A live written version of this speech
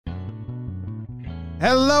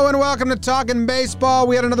Hello and welcome to Talking Baseball.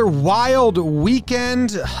 We had another wild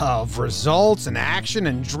weekend of results and action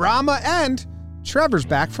and drama, and Trevor's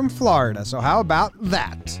back from Florida, so how about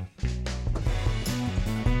that?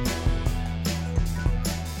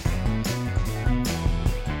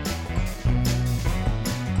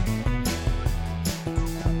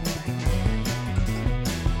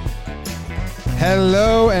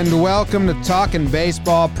 Hello and welcome to Talking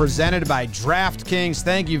Baseball, presented by DraftKings.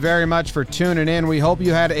 Thank you very much for tuning in. We hope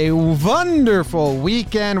you had a wonderful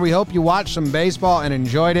weekend. We hope you watched some baseball and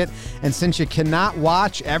enjoyed it. And since you cannot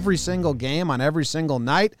watch every single game on every single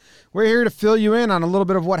night, we're here to fill you in on a little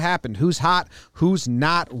bit of what happened. Who's hot, who's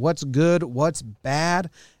not, what's good, what's bad,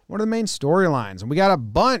 what are the main storylines. And we got a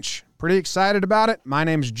bunch. Pretty excited about it. My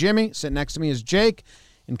name's Jimmy. Sitting next to me is Jake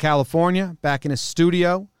in California, back in his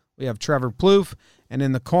studio. We have Trevor Plouffe, and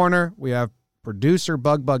in the corner, we have producer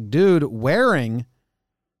Bug Dude wearing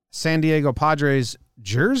San Diego Padres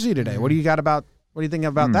jersey today. What do you think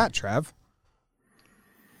about that, Trev?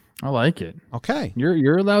 I like it. Okay.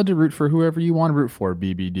 You're allowed to root for whoever you want to root for,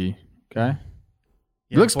 BBD. Okay?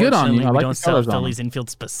 It looks good on you. I we like don't the sell colors on Phillies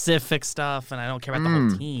infield specific stuff, and I don't care about the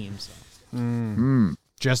whole team. So.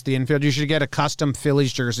 Just the infield. You should get a custom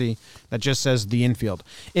Phillies jersey that just says the infield.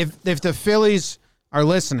 If the Phillies are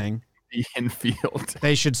listening, the infield,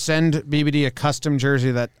 they should send BBD a custom jersey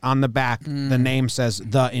that on the back the name says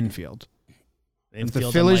the infield. The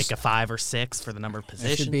infield, Phillies, like a 5 or 6 for the number of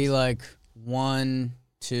positions. It should be like 1,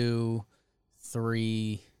 2,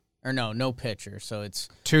 3, or no pitcher. So it's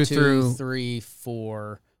 2 through 3,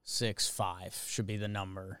 4, 6, 5 should be the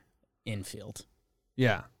number infield.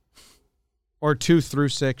 Yeah. Or 2 through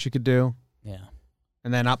 6 you could do. Yeah.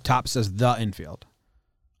 And then up top says the infield.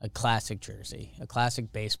 A classic jersey, a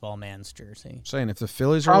classic baseball man's jersey. I'm saying if the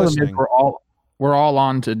Phillies are listening, we're all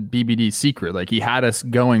on to BBD's secret. Like, he had us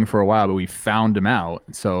going for a while, but we found him out.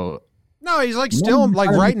 So no, he's like still like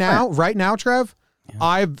right now, Trev. Yeah.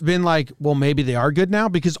 I've been like, well, maybe they are good now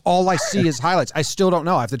because all I see is highlights. I still don't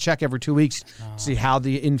know. I have to check every 2 weeks to see how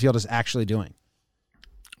the infield is actually doing.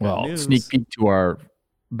 Well, sneak peek to our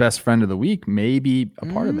best friend of the week, maybe a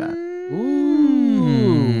part of that. Ooh.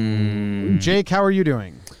 Jake, how are you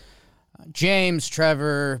doing? James,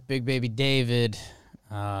 Trevor, Big Baby David,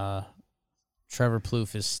 Trevor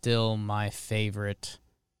Plouffe is still my favorite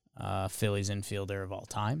Phillies infielder of all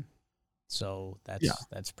time. So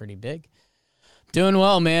that's pretty big. Doing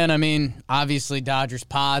well, man. I mean, obviously Dodgers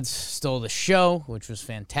Pods stole the show, which was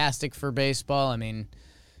fantastic for baseball. I mean,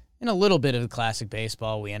 in a little bit of classic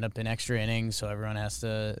baseball, we end up in extra innings, so everyone has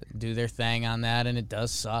to do their thing on that, and it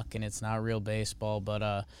does suck, and it's not real baseball.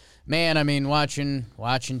 But, man, I mean, watching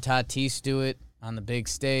Tatis do it on the big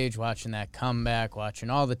stage, watching that comeback,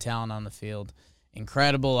 watching all the talent on the field,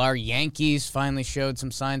 incredible. Our Yankees finally showed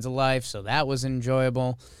some signs of life, so that was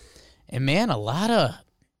enjoyable. And, man, a lot of,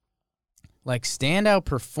 like, standout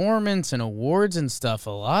performance and awards and stuff.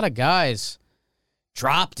 A lot of guys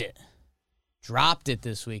dropped it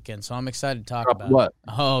this weekend, so I'm excited to talk about what?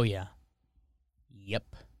 Oh, yeah.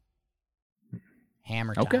 Yep.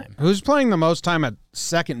 Hammer time. Who's playing the most time at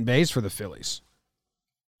second base for the Phillies?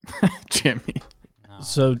 Jimmy. No.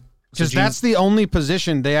 So because that's the only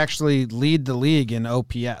position they actually lead the league in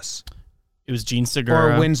OPS. It was Gene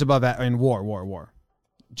Segura. Or wins above that in WAR.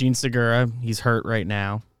 Gene Segura, he's hurt right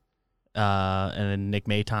now. And then Nick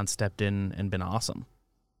Maton stepped in and been awesome.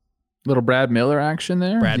 Little Brad Miller action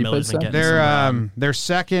there. Brad He Miller's put been some- They're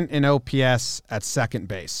second in OPS at second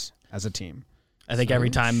base as a team. I think every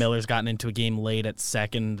time Miller's gotten into a game late at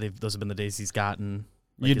second, those have been the days he's gotten.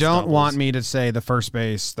 Like, you his don't doubles. want me to say the first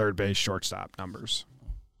base, third base, shortstop numbers.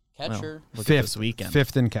 Catcher. Look at this weekend.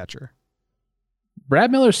 Fifth in catcher.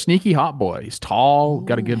 Brad Miller's sneaky hot boy. He's tall,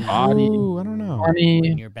 got a good body. Ooh, I don't know. Funny.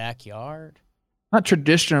 In your backyard. Not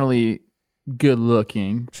traditionally good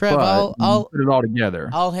looking. Trev, but I'll put it all together.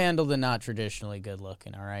 I'll handle the not traditionally good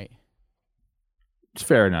looking, all right? It's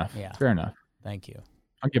fair enough. Yeah. Fair enough. Thank you.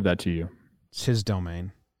 I'll give that to you. It's his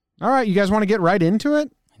domain. All right, you guys want to get right into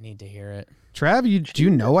it? I need to hear it. Trev, do you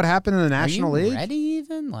know what happened in the National Are you League? ready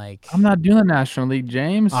even? Like, I'm not doing the National League,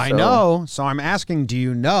 James. I know. So I'm asking, do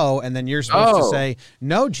you know? And then you're supposed to say,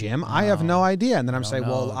 no, Jim, I have no idea. And then I'm saying,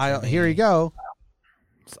 well, here you go.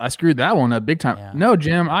 I screwed that one up big time. Yeah. No,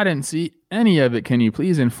 Jim, I didn't see any of it. Can you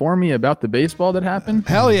please inform me about the baseball that happened?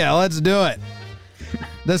 Hell yeah, let's do it.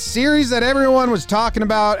 The series that everyone was talking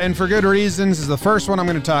about, and for good reasons, is the first one I'm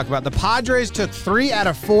going to talk about. The Padres took 3 out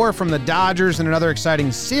of 4 from the Dodgers in another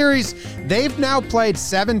exciting series. They've now played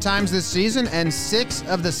 7 times this season, and 6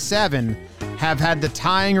 of the 7 have had the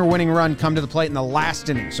tying or winning run come to the plate in the last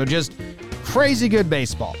inning. So just crazy good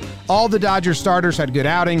baseball. All the Dodgers starters had good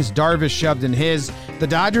outings. Darvish shoved in his. The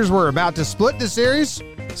Dodgers were about to split the series.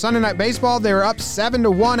 Sunday Night Baseball, they were up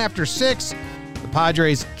 7-1 after 6. The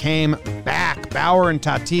Padres came back. Bauer and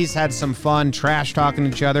Tatis had some fun, trash-talking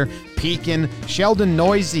each other, peeking. Sheldon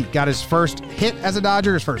Noisy got his first hit as a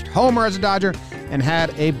Dodger, his first homer as a Dodger, and had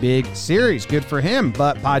a big series. Good for him,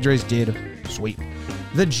 but Padres did sweep.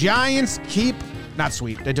 The Giants not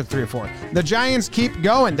sweep, they took 3 or 4. The Giants keep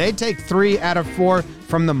going. They take 3 out of 4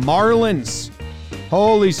 from the Marlins.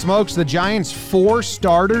 Holy smokes, the Giants' 4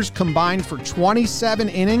 starters combined for 27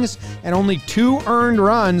 innings and only 2 earned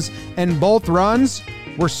runs, and both runs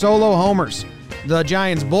were solo homers. The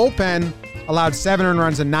Giants' bullpen allowed 7 earned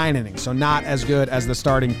runs in 9 innings, so not as good as the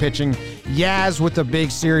starting pitching. Yaz with a big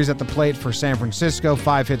series at the plate for San Francisco,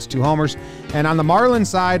 5 hits, 2 homers. And on the Marlins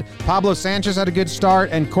side, Pablo Sanchez had a good start,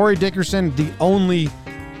 and Corey Dickerson, the only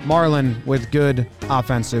Marlin with good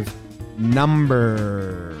offensive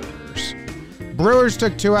numbers. Brewers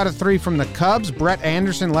took 2 out of 3 from the Cubs. Brett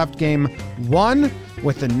Anderson left game 1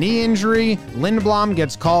 with a knee injury. Lindblom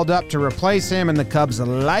gets called up to replace him, and the Cubs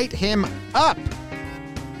light him up.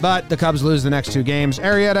 But the Cubs lose the next 2 games.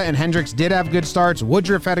 Arrieta and Hendricks did have good starts.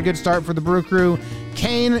 Woodruff had a good start for the Brew Crew.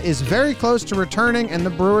 Kane is very close to returning, and the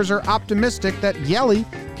Brewers are optimistic that Yelly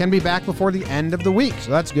can be back before the end of the week. So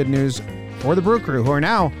that's good news for the Brew Crew, who are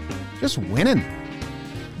now just winning.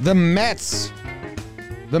 The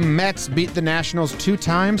Mets beat the Nationals 2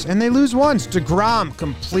 times, and they lose once. DeGrom,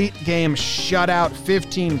 complete game shutout,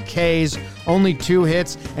 15 Ks, only 2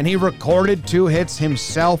 hits, and he recorded 2 hits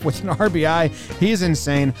himself with an RBI. He's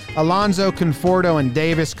insane. Alonso, Conforto, and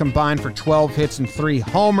Davis combined for 12 hits and 3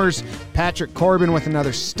 homers. Patrick Corbin with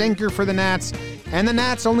another stinker for the Nats, and the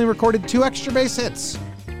Nats only recorded 2 extra base hits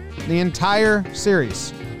the entire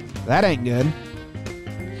series. That ain't good.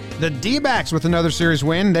 The D-backs with another series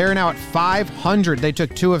win. They're now at 500. They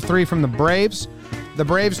took 2 of 3 from the Braves. The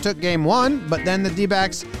Braves took game 1, but then the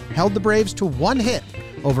D-backs held the Braves to 1 hit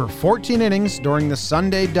over 14 innings during the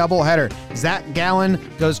Sunday doubleheader. Zach Gallen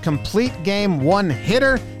goes complete game 1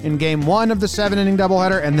 hitter in game 1 of the 7-inning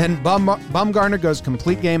doubleheader, and then Bumgarner goes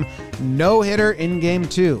complete game no hitter in game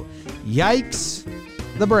 2. Yikes,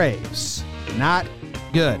 the Braves. Not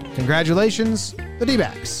good. Congratulations, the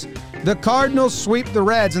D-backs. The Cardinals sweep the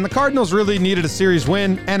Reds, and the Cardinals really needed a series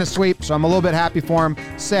win and a sweep, so I'm a little bit happy for them.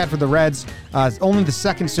 Sad for the Reds. Only the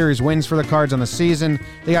 2nd series wins for the Cards on the season.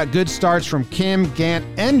 They got good starts from Kim, Gant,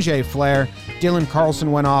 and Jay Flair. Dylan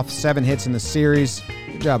Carlson went off, 7 hits in the series.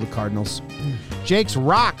 Good job, the Cardinals. Jake's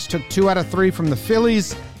Rocks took 2 out of 3 from the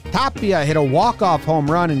Phillies. Tapia hit a walk-off home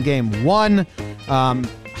run in game 1.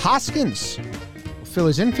 Hoskins,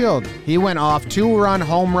 Phillies infield, he went off 2-run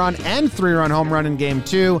home run and 3-run home run in game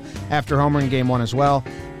 2 after homering in game 1 as well.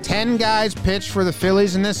 10 guys pitched for the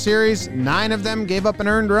Phillies in this series. 9 of them gave up an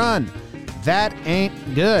earned run. That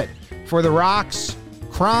ain't good. For the Rocks,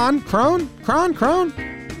 Cron,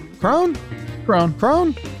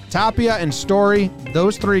 Tapia, and Story,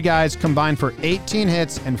 those 3 guys combined for 18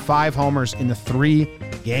 hits and 5 homers in the 3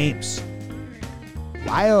 games.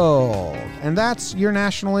 Wild. And that's your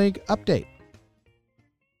National League update.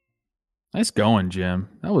 Nice going, Jim.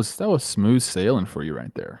 That was smooth sailing for you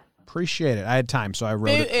right there. Appreciate it. I had time, so I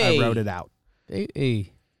wrote it out.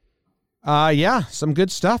 Yeah, some good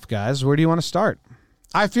stuff, guys. Where do you want to start?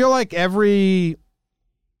 I feel like it's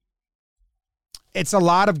a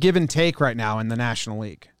lot of give and take right now in the National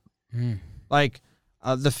League. Like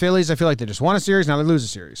the Phillies, I feel like they just won a series, now they lose a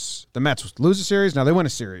series. The Mets lose a series, now they win a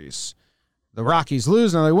series. The Rockies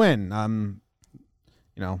lose, now they win.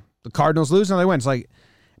 The Cardinals lose, now they win. It's like,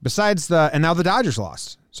 and now the Dodgers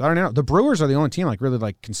lost. So I don't know. The Brewers are the only team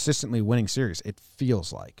really consistently winning series. It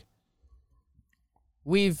feels like.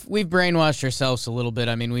 We've brainwashed ourselves a little bit.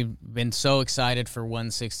 I mean, we've been so excited for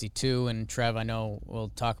 162, and Trev, I know we'll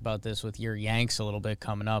talk about this with your Yanks a little bit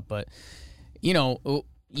coming up, but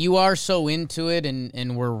you are so into it,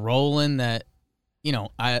 and we're rolling that.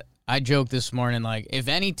 I joked this morning, like, if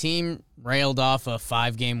any team railed off a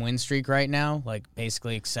 5-game win streak right now, like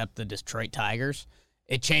basically except the Detroit Tigers,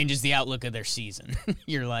 it changes the outlook of their season.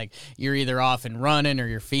 You're either off and running or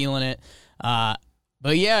you're feeling it. But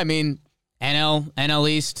yeah, I mean, NL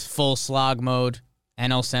East, full slog mode.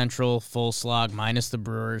 NL Central, full slog, minus the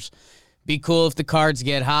Brewers. Be cool if the Cards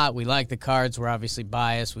get hot. We like the Cards. We're obviously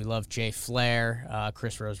biased. We love Jay Flair.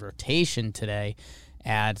 Chris Rose rotation today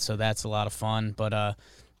so that's a lot of fun. But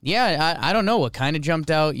yeah, I don't know what kind of jumped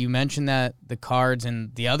out. You mentioned that the Cards,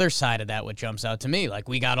 and the other side of that, what jumps out to me, like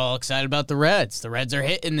we got all excited about the Reds. The Reds are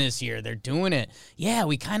hitting this year. They're doing it. Yeah,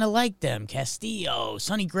 we kind of like them. Castillo,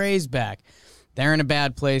 Sonny Gray's back. They're in a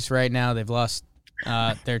bad place right now. They've lost.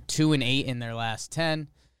 They're 2-8 in their last 10.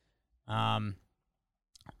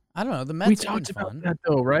 I don't know. The We Mets have been talked about fun. that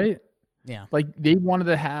though, right? Yeah. Like they wanted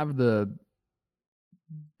to have the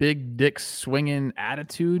big dick swinging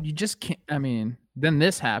attitude. You just can't. I mean, then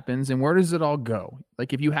this happens, and where does it all go?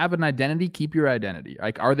 Like, if you have an identity, keep your identity.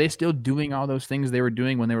 Like, are they still doing all those things they were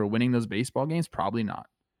doing when they were winning those baseball games? Probably not.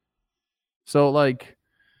 So, like,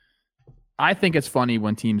 I think it's funny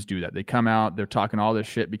when teams do that. They come out, they're talking all this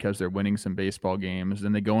shit because they're winning some baseball games,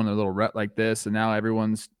 then they go in a little rut like this, and now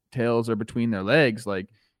everyone's tails are between their legs. Like,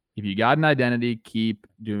 if you got an identity, keep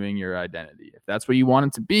doing your identity. If that's what you want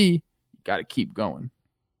it to be, you got to keep going.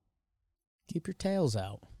 Keep your tails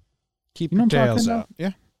out. Keep You know your what I'm tails talking out.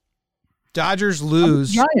 Yeah. Dodgers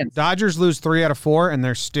lose. Giants. Dodgers lose 3 out of 4, and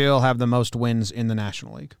they still have the most wins in the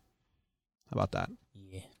National League. How about that?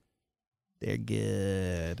 Yeah. They're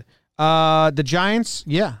good. The Giants,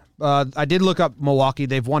 yeah. I did look up Milwaukee.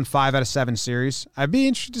 They've won 5 out of 7 series. I'd be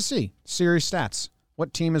interested to see series stats.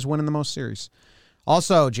 What team is winning the most series?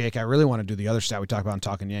 Also, Jake, I really want to do the other stat we talked about in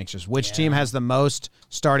Talking Yanks. Just which team has the most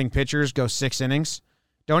starting pitchers go 6 innings?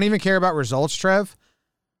 Don't even care about results, Trev.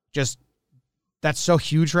 Just that's so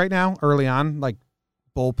huge right now, early on, like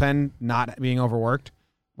bullpen not being overworked.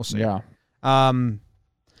 We'll see. Yeah. You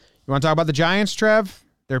want to talk about the Giants, Trev?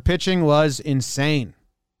 Their pitching was insane.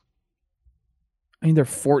 I mean, they're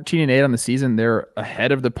 14-8 on the season. They're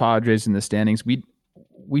ahead of the Padres in the standings.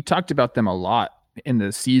 We talked about them a lot in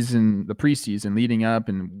the season, the preseason leading up,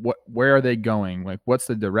 and where are they going? Like, what's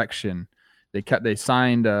the direction? They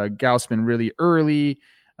signed Gausman really early.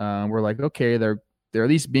 We're like, okay, they're at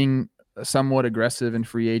least being somewhat aggressive in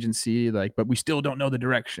free agency, like, but we still don't know the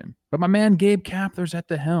direction. But my man Gabe Kapler's at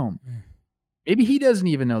the helm. Maybe he doesn't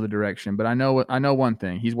even know the direction, but I know one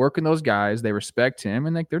thing. He's working those guys. They respect him,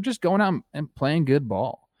 and like they're just going out and playing good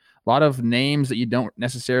ball. A lot of names that you don't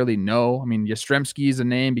necessarily know. I mean, Yastrzemski is a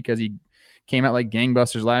name because he came out like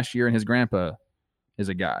gangbusters last year, and his grandpa is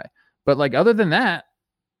a guy. But like other than that,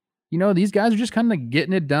 these guys are just kind of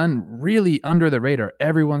getting it done really under the radar.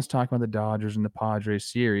 Everyone's talking about the Dodgers and the Padres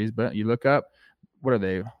series, but you look up, what are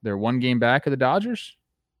they? They're 1 game back of the Dodgers.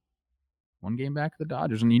 1 game back of the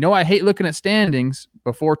Dodgers. And I hate looking at standings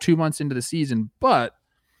before 2 months into the season, but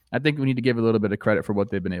I think we need to give a little bit of credit for what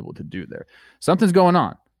they've been able to do there. Something's going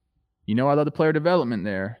on. I love the player development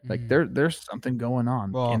there. Like there's something going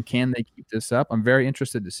on. Well, and can they keep this up? I'm very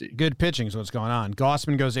interested to see. Good pitching is what's going on.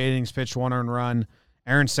 Gausman goes 8 innings pitched, 1 earned run.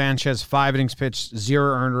 Aaron Sanchez, 5 innings pitched, 0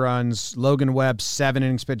 earned runs. Logan Webb, 7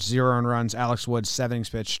 innings pitched, 0 earned runs. Alex Wood, 7 innings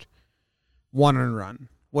pitched, 1 earned run.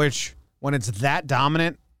 Which, when it's that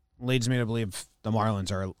dominant, leads me to believe the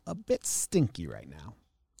Marlins are a bit stinky right now.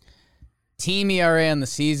 Team ERA on the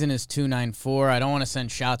season is 2.94. I don't want to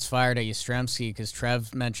send shots fired at Yastrzemski because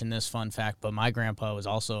Trev mentioned this fun fact, but my grandpa was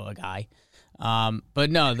also a guy. But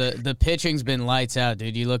no, the pitching's been lights out,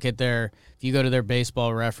 dude. You look at if you go to their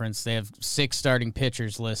baseball reference, they have 6 starting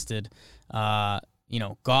pitchers listed.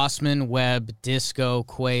 Gausman, Webb, Disco,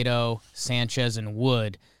 Cueto, Sanchez, and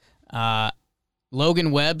Wood.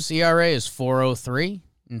 Logan Webb's ERA is 4.03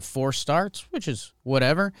 in 4 starts, which is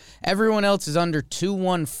whatever. Everyone else is under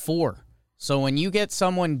 2.14. So when you get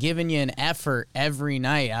someone giving you an effort every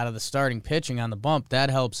night out of the starting pitching on the bump, that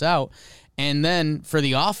helps out. And then for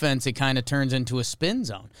the offense, it kind of turns into a spin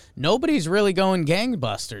zone. Nobody's really going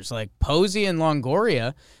gangbusters. Like Posey and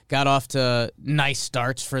Longoria got off to nice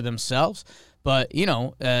starts for themselves. But,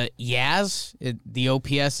 Yaz, the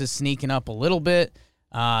OPS is sneaking up a little bit.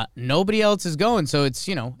 Nobody else is going. So it's,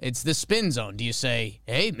 it's the spin zone. Do you say,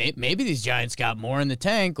 hey, maybe these Giants got more in the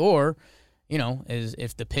tank? Or,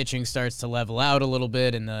 if the pitching starts to level out a little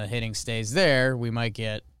bit and the hitting stays there, we might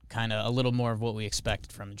get kind of a little more of what we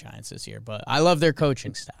expected from the Giants this year. But I love their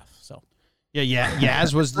coaching staff. So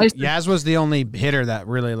Yaz was the only hitter that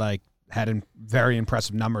really had very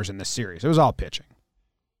impressive numbers in this series. It was all pitching.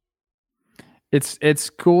 It's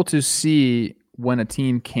cool to see when a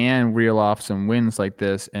team can reel off some wins like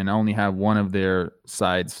this and only have one of their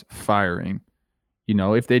sides firing.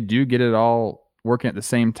 If they do get it all working at the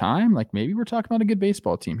same time, like maybe we're talking about a good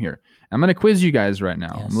baseball team here. I'm going to quiz you guys right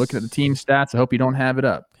now. Yes. I'm looking at the team stats. I hope you don't have it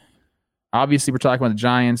up. Obviously, we're talking about the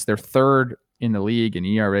Giants. They're 3rd in the league in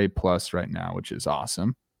ERA plus right now, which is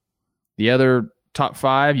awesome. The other top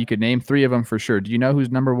 5, you could name 3 of them for sure. Do you know who's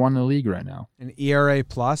number 1 in the league right now? An ERA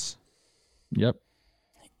plus? Yep.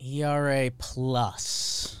 ERA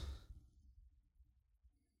plus.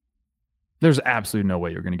 There's absolutely no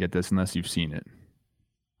way you're going to get this unless you've seen it.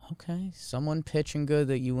 Okay, someone pitching good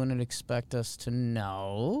that you wouldn't expect us to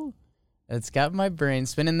know. It's got my brain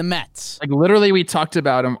spinning. The Mets. Like literally, we talked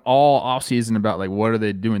about them all offseason about like what are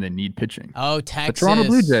they doing? They need pitching. Oh, Texas. The Toronto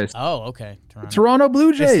Blue Jays. Oh, okay. Toronto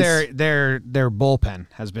Blue Jays. It's their bullpen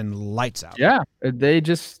has been lights out. Yeah, they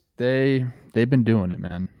just they've been doing it,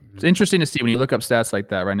 man. It's interesting to see when you look up stats like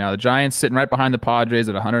that right now. The Giants sitting right behind the Padres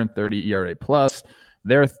at 130 ERA plus.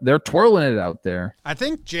 They're twirling it out there. I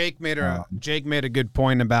think Jake made a good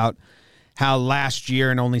point about how last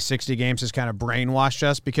year in only 60 games has kind of brainwashed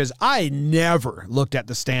us, because I never looked at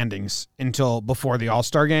the standings until before the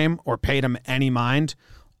All-Star game or paid them any mind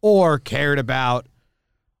or cared about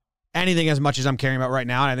anything as much as I'm caring about right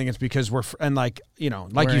now. And I think it's because we're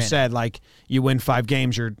you said, like, you win 5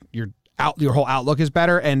 games, your whole outlook is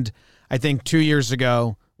better. And I think 2 years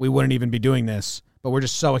ago we wouldn't even be doing this, but we're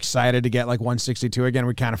just so excited to get like 162 again.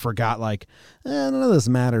 We kind of forgot, like, none of this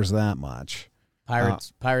matters that much.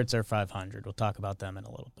 Pirates are 500. We'll talk about them in a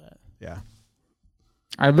little bit. Yeah.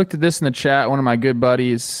 I looked at this in the chat. One of my good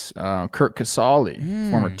buddies, Kurt Casale,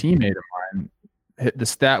 former teammate of mine, the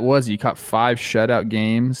stat was he caught 5 shutout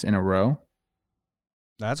games in a row.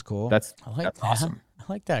 That's cool. That's That's awesome. I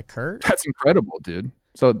like that, Kurt. That's incredible, dude.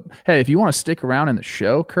 So, hey, if you want to stick around in the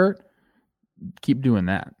show, Kurt, keep doing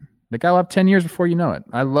that. The guy will have 10 years before you know it.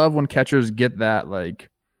 I love when catchers get that, like,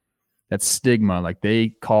 that stigma. Like, they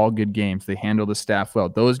call good games. They handle the staff well.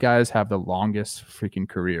 Those guys have the longest freaking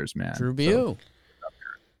careers, man. True view.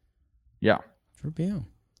 Yeah. True view.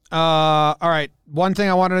 All right. One thing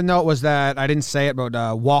I wanted to note was that I didn't say it, but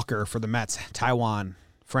Walker for the Mets, Taiwan,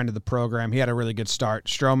 friend of the program, he had a really good start.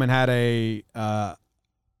 Stroman had a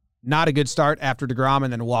not a good start after DeGrom,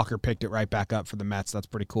 and then Walker picked it right back up for the Mets. That's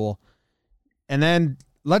pretty cool. And then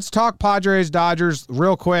let's talk Padres, Dodgers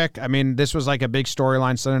real quick. I mean, this was like a big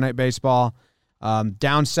storyline Sunday Night Baseball. Down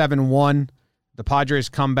 7-1. The Padres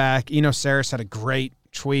come back. Eno Saris had a great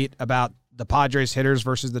tweet about the Padres hitters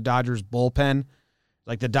versus the Dodgers bullpen.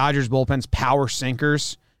 Like, the Dodgers bullpen's power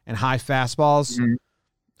sinkers and high fastballs,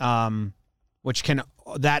 which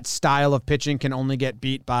that style of pitching can only get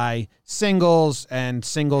beat by singles and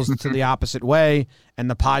singles to the opposite way. And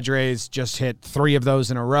the Padres just hit 3 of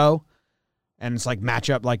those in a row. And it's like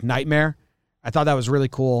matchup like nightmare. I thought that was really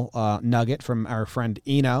cool nugget from our friend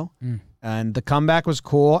Eno. And the comeback was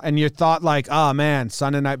cool. And you thought, like, oh, man,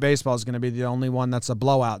 Sunday Night Baseball is going to be the only one that's a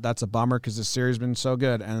blowout. That's a bummer because the series has been so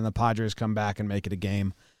good. And then the Padres come back and make it a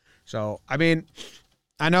game. So, I mean,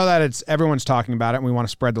 I know that everyone's talking about it and we want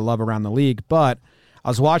to spread the love around the league. But I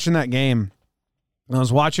was watching that game. And I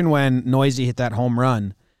was watching when Noisy hit that home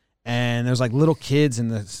run. And there was, like, little kids in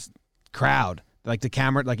the crowd. Like, the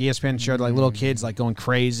camera, like ESPN showed, like, little kids, like, going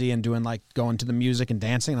crazy and doing, like, going to the music and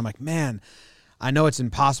dancing. And I'm like, man, I know it's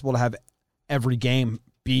impossible to have every game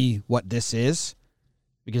be what this is,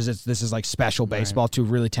 because this is like special baseball, 2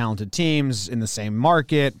 really talented teams in the same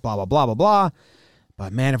market, blah, blah, blah, blah, blah.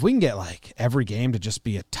 But, man, if we can get, like, every game to just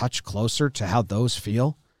be a touch closer to how those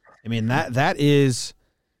feel, I mean, that is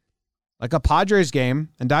like a Padres game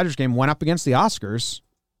and Dodgers game went up against the Oscars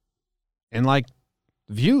in, like,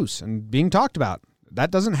 views and being talked about.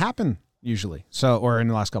 That doesn't happen usually, or in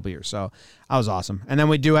the last couple of years. So that was awesome. And then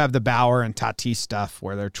we do have the Bauer and Tatis stuff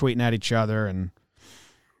where they're tweeting at each other, and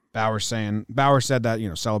Bauer said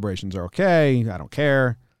that, celebrations are okay. I don't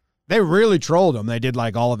care. They really trolled him. They did,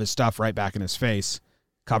 like, all of his stuff right back in his face,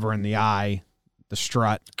 covering the eye, the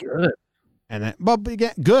strut. Good. And then, but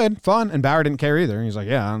good, fun. And Bauer didn't care either. He's like,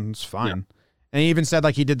 yeah, it's fine. Yeah. And he even said,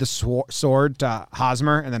 like, he did the sword to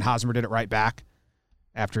Hosmer, and then Hosmer did it right back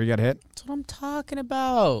after he got hit. That's what I'm talking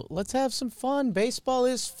about. Let's have some fun. Baseball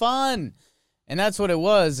is fun. And that's what it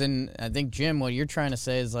was. And I think, Jim, what you're trying to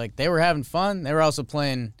say is, like, they were having fun. They were also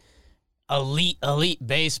playing elite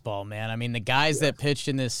baseball, man. I mean, the guys that pitched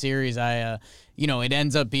in this series, it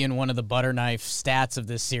ends up being one of the butter knife stats of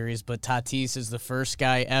this series, but Tatis is the first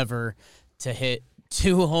guy ever to hit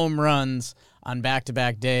 2 home runs on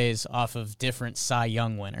back-to-back days off of different Cy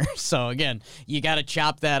Young winners. So, again, you got to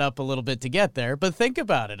chop that up a little bit to get there. But think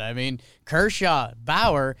about it. I mean, Kershaw,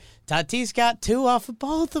 Bauer, Tatis got 2 off of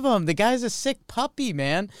both of them. The guy's a sick puppy,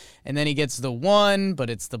 man. And then he gets the 1,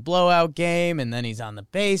 but it's the blowout game, and then he's on the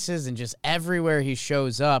bases, and just everywhere he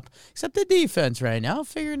shows up, except the defense right now,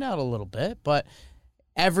 figuring out a little bit. But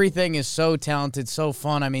everything is so talented, so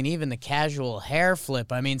fun. I mean, even the casual hair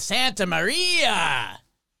flip. I mean, Santa Maria!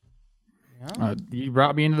 You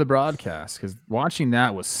brought me into the broadcast because watching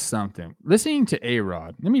that was something. Listening to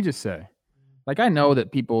A-Rod, let me just say, like, I know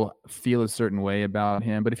that people feel a certain way about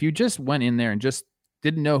him, but if you just went in there and just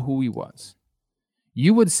didn't know who he was,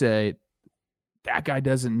 you would say that guy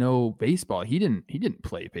doesn't know baseball. He didn't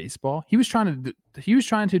play baseball. He was trying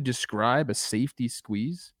to describe a safety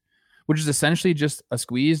squeeze, which is essentially just a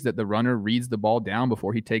squeeze that the runner reads the ball down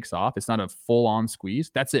before he takes off. It's not a full-on squeeze.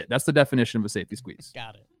 That's it. That's the definition of a safety squeeze.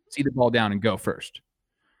 Got it. See the ball down and go first.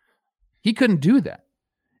 He couldn't do that.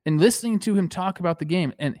 and listening to him talk about the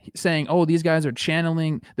game and saying, oh, these guys are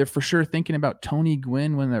channeling, they're for sure thinking about Tony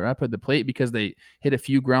Gwynn when they're up at the plate because they hit a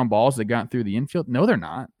few ground balls that got through the infield. No, they're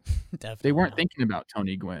not. They weren't thinking about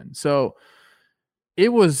Tony Gwynn. So it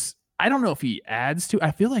was, I don't know if he adds to, I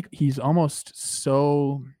feel like he's almost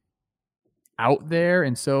so out there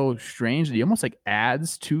and so strange that he almost like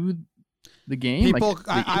adds to the game. People,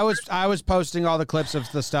 like, I was posting all the clips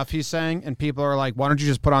of the stuff he's saying, and people are like, "Why don't you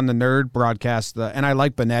just put on the nerd broadcast?" And I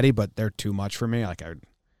like Benetti, but they're too much for me. Like I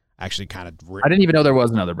actually kind of. I didn't even know there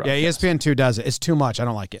was another broadcast. Yeah, ESPN2 does it. It's too much. I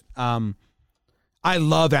don't like it. I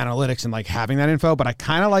love analytics and like having that info, but I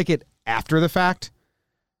kind of like it after the fact.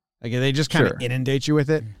 Like they just kind of inundate you with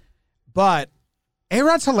it. But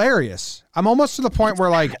A-Rod's hilarious. I'm almost to the point where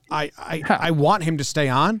like I want him to stay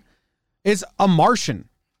on. It's a Martian.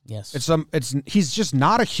 Yes. He's just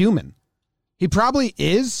not a human. He probably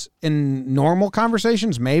is in normal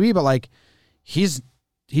conversations, maybe, but like he's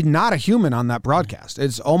not a human on that broadcast.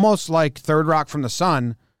 It's almost like Third Rock from the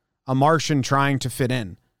Sun, a Martian trying to fit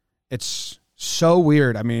in. It's so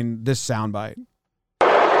weird. I mean, this soundbite.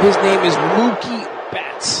 His name is Mookie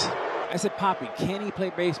Betts. I said, Poppy, can he play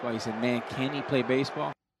baseball? He said, man, can he play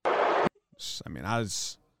baseball? I mean, I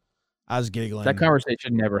was giggling. That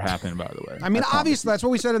conversation never happened, by the way. I mean, obviously, that's what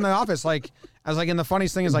we said in the office. Like, I was like, and the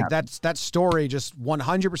funniest thing is like that story just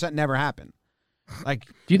 100% never happened. Like,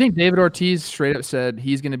 do you think David Ortiz straight up said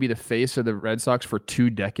he's going to be the face of the Red Sox for 2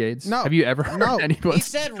 decades? No. Have you ever heard anyone? He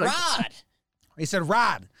said Rod. He said,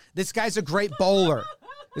 Rod, this guy's a great bowler.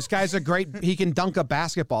 This guy's he can dunk a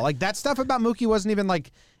basketball. Like that stuff about Mookie wasn't even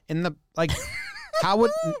like in the, like, how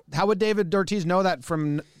would David Ortiz know that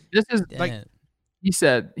from, this is like,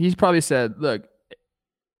 he probably said, look,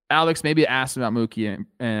 Alex maybe asked about Mookie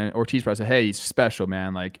and Ortiz probably said, hey, he's special,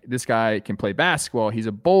 man. Like this guy can play basketball. He's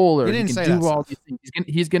a bowler. He didn't can say do that all these things.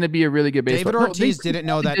 He's going to be a really good baseball. David Ortiz didn't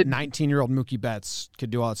know that 19-year-old Mookie Betts could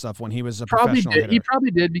do all that stuff when he was a professional hitter. He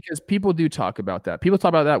probably did because people do talk about that. People talk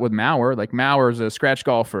about that with Mauer. Like Mauer's a scratch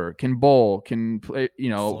golfer, can bowl, can play,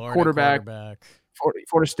 quarterback.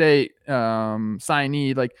 Florida State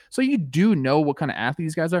signee, like, so you do know what kind of athlete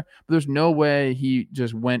these guys are, but there's no way he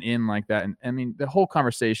just went in like that. And I mean, the whole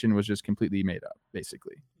conversation was just completely made up,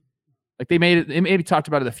 basically. Like they maybe talked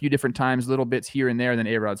about it a few different times, little bits here and there. And then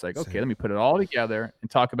A-Rod's like, okay, let me put it all together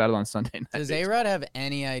and talk about it on Sunday night. Does A-Rod have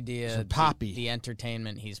any idea the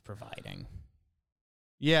entertainment he's providing?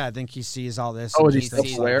 Yeah, I think he sees all this. Oh, is he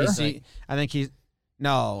self-aware? I think he's.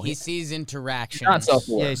 No. He sees interactions. Not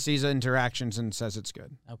self-aware. Yeah, he sees interactions and says it's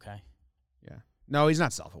good. Okay. Yeah. No, he's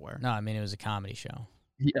not self-aware. No, I mean, it was a comedy show.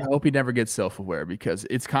 I hope he never gets self-aware because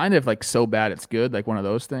it's kind of like so bad it's good, like one of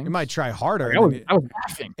those things. He might try harder. I was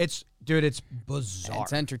laughing. It's bizarre.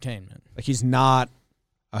 It's entertainment. Like he's not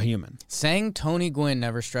a human. Saying Tony Gwynn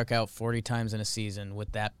never struck out 40 times in a season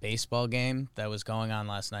with that baseball game that was going on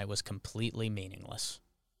last night was completely meaningless.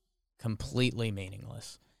 Completely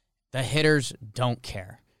meaningless. The hitters don't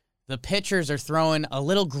care. The pitchers are throwing a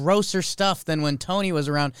little grosser stuff than when Tony was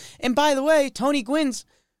around. And by the way, Tony Gwynn's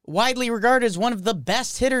widely regarded as one of the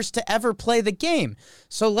best hitters to ever play the game.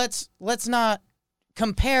 So let's not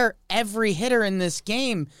compare every hitter in this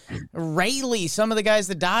game. Rayleigh, some of the guys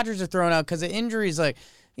the Dodgers are throwing out because of injuries, like,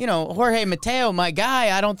 Jorge Mateo, my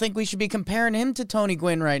guy, I don't think we should be comparing him to Tony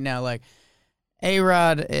Gwynn right now. Like,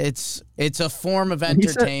 A-Rod, it's a form of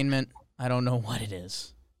entertainment. I don't know what it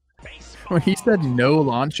is. When he said no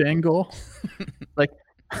launch angle, like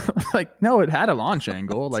no, it had a launch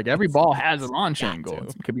angle. Like every ball has a launch angle.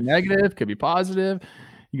 It could be negative, could be positive.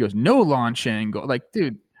 He goes, no launch angle. Like,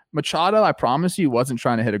 dude, Machado, I promise you, wasn't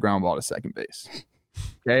trying to hit a ground ball to second base.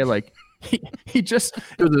 Okay, like he just,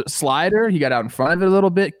 it was a slider. He got out in front of it a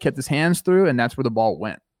little bit, kept his hands through, and that's where the ball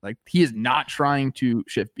went. Like he is not trying to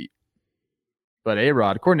shift beat. But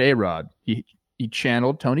A-Rod, according to A-Rod, he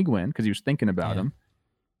channeled Tony Gwynn because he was thinking about him.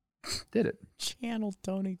 Did it. Channeled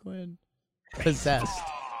Tony Gwynn. Possessed.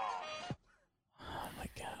 Oh, my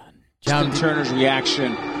God. John Turner's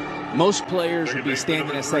reaction. Most players would be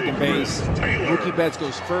standing at second base. Mookie Betts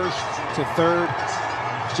goes first to third.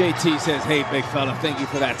 JT says, hey, big fella, thank you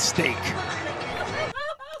for that steak.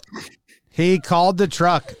 He called the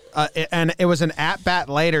truck, and it was an at-bat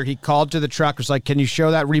later. He called to the truck, was like, can you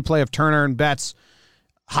show that replay of Turner and Betts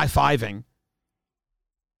high-fiving?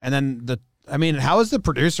 And then how is the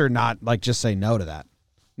producer not like just say no to that?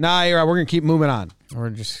 Nah, you're right. We're going to keep moving on.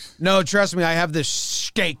 No, trust me. I have this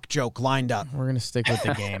steak joke lined up. We're going to stick with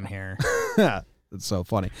the game here. That's so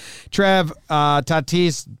funny. Trev,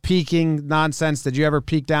 Tatis peeking nonsense. Did you ever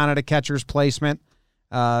peek down at a catcher's placement?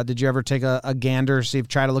 Did you ever take a gander,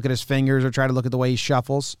 try to look at his fingers or try to look at the way he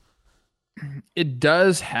shuffles? It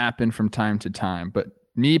does happen from time to time, but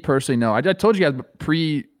me personally, no. I told you guys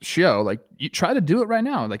pre-show, like you try to do it right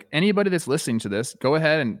now. Like anybody that's listening to this, go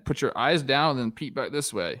ahead and put your eyes down and then peek back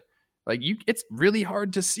this way. Like it's really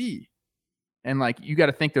hard to see. And like you got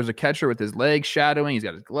to think there's a catcher with his leg shadowing. He's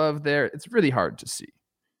got his glove there. It's really hard to see.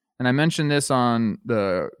 And I mentioned this on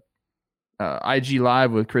the IG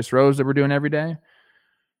Live with Chris Rose that we're doing every day.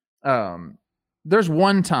 There's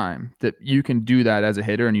one time that you can do that as a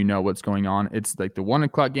hitter and you know what's going on. It's like the 1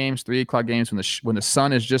 o'clock games, 3 o'clock games when the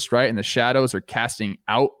sun is just right and the shadows are casting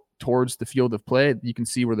out towards the field of play. You can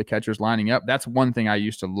see where the catcher's lining up. That's one thing I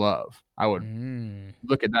used to love. I would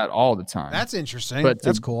look at that all the time. That's interesting. But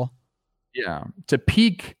that's cool. Yeah. To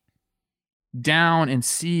peek down and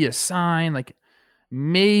see a sign, like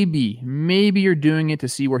maybe you're doing it to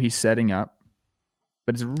see where he's setting up,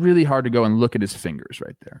 but it's really hard to go and look at his fingers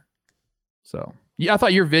right there. So, yeah, I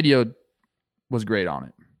thought your video was great on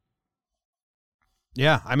it.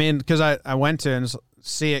 Yeah, I mean, because I went to and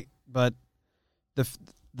see it, but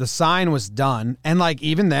the sign was done, and like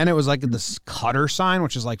even then it was like this cutter sign,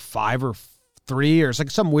 which is like 5 or 3, or it's like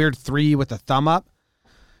some weird 3 with a thumb up.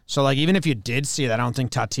 So like even if you did see it, I don't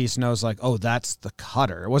think Tatis knows like, oh, that's the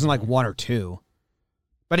cutter. It wasn't like 1 or 2,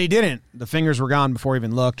 but he didn't. The fingers were gone before he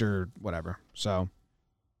even looked or whatever. So.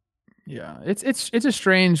 Yeah, it's a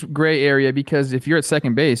strange gray area because if you're at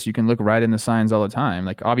second base, you can look right in the signs all the time.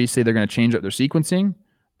 Like obviously they're going to change up their sequencing,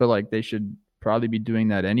 but like they should probably be doing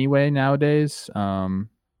that anyway nowadays.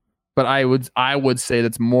 But I would say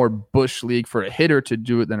that's more Bush League for a hitter to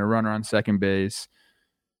do it than a runner on second base.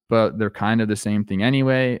 But they're kind of the same thing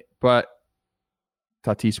anyway. But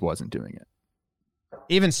Tatis wasn't doing it.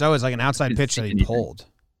 Even so, it's like an outside pitch that he pulled.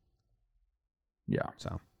 Yeah,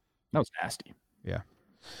 so that was nasty. Yeah.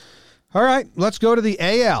 All right, let's go to the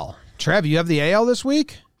AL. Trev, you have the AL this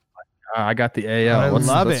week? I got the AL. I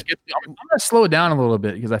love it. I'm going to slow it down a little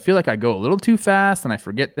bit because I feel like I go a little too fast and I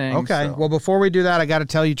forget things. Okay, so. Well, before we do that, I got to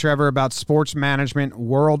tell you, Trevor, about Sports Management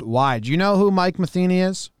Worldwide. Do you know who Mike Matheny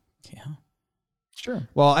is? Yeah. Sure.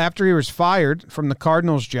 Well, after he was fired from the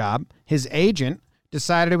Cardinals job, his agent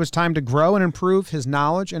decided it was time to grow and improve his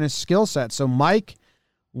knowledge and his skill set. So Mike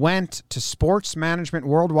went to Sports Management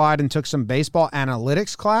Worldwide and took some baseball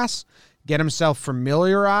analytics class, get himself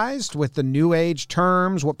familiarized with the new age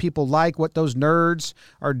terms, what people like, what those nerds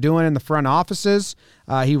are doing in the front offices.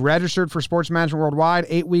 He registered for Sports Management Worldwide.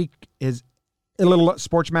 8-week is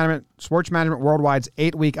Sports Management Worldwide's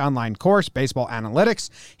 8-week online course, Baseball Analytics.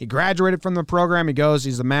 He graduated from the program.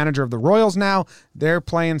 He's the manager of the Royals now. They're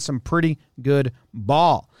playing some pretty good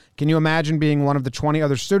ball. Can you imagine being one of the 20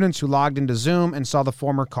 other students who logged into Zoom and saw the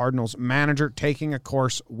former Cardinals manager taking a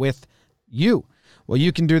course with you? Well,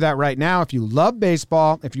 you can do that right now. If you love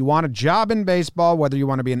baseball, if you want a job in baseball, whether you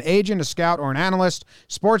want to be an agent, a scout, or an analyst,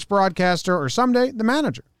 sports broadcaster, or someday the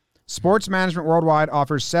manager, Sports Management Worldwide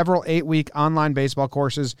offers several 8-week online baseball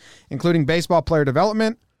courses, including baseball player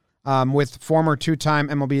development, with former 2-time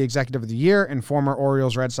MLB Executive of the Year and former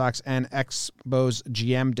Orioles, Red Sox, and Expos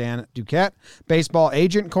GM Dan Duquette, baseball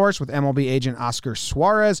agent course with MLB agent Oscar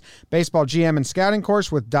Suarez, baseball GM and scouting course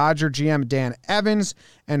with Dodger GM Dan Evans,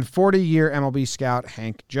 and 40-year MLB scout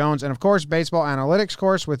Hank Jones, and of course, baseball analytics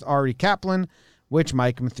course with Ari Kaplan, which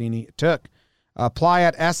Mike Matheny took. Apply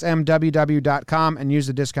at smww.com and use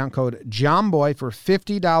the discount code JOMBOY for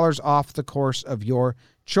 $50 off the course of your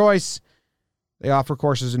choice. They offer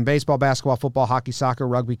courses in baseball, basketball, football, hockey, soccer,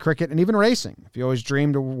 rugby, cricket, and even racing. If you always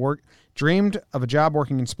dreamed of a job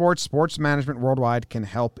working in sports, Sports Management Worldwide can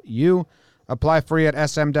help you. Apply free at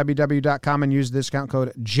smww.com and use the discount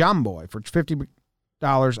code JOMBOY for $50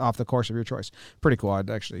 off the course of your choice. Pretty cool. I'd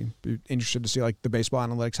actually be interested to see like the baseball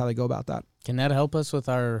analytics, how they go about that. Can that help us with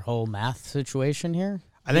our whole math situation here?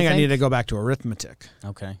 I think I need to go back to arithmetic.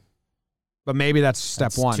 Okay. But maybe that's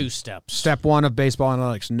step one. 2 steps. Step 1 of baseball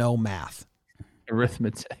analytics, no math.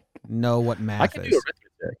 Arithmetic. Know what math is. I can do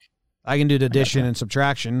arithmetic. I can do addition and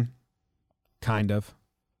subtraction. Kind of.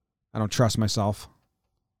 I don't trust myself.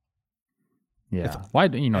 Yeah. Why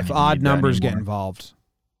do you know? If odd numbers get involved,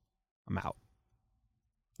 I'm out.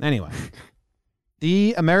 Anyway,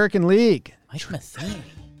 the American League. Mike Matheny.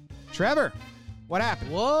 Trevor, what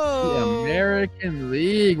happened? Whoa. The American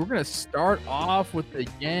League. We're going to start off with the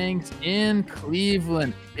Yanks in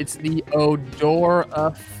Cleveland. It's the Odor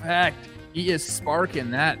effect. He is sparking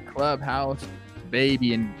that clubhouse,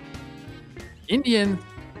 baby. And Indians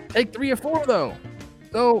take 3 or 4, though.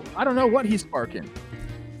 So I don't know what he's sparking.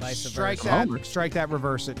 Strike that,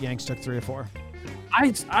 reverse it. Yanks took 3 or 4.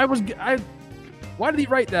 Why did he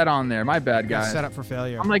write that on there? My bad, guy. Set up for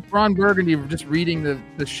failure. I'm like Ron Burgundy just reading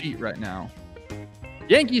the sheet right now.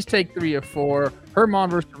 Yankees take 3 of 4. Herman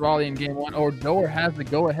versus Raleigh in game 1. Odor has the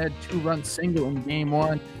go-ahead 2-run single in game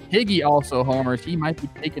 1. Higgy also homers. He might be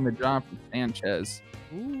taking the job from Sanchez.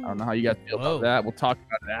 I don't know how you guys feel about that. We'll talk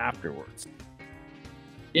about it afterwards.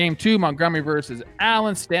 Game 2, Montgomery versus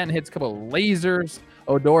Allen. Stanton hits a couple of lasers.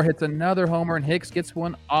 Odor hits another homer, and Hicks gets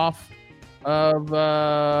one off of,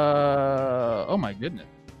 oh my goodness.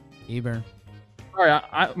 Eber. Sorry,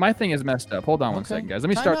 my thing is messed up. Hold on one second, guys. Let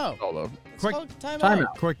me start this all over. Quick time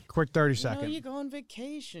out. Quick 30 You seconds. go on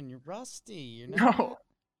vacation. You're rusty. You're not. No.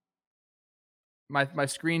 My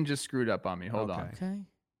screen just screwed up on me. Hold on. Okay.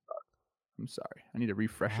 I'm sorry. I need to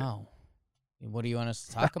refresh it. Wow. What do you want us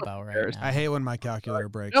to talk about right now? I hate when my calculator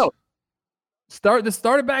breaks. No. Start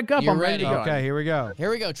it back up. You're I'm ready to go. Okay, here we go. Here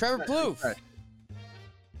we go. Trevor Plouffe. Right.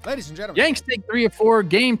 Ladies and gentlemen. Yanks take 3 of 4.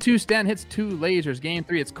 Game 2, Stanton hits 2 lasers. Game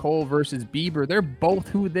 3, it's Cole versus Bieber. They're both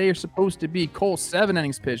who they are supposed to be. Cole, 7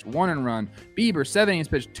 innings pitched, 1 earned run. Bieber, 7 innings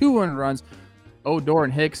pitched, 2 earned runs. Odor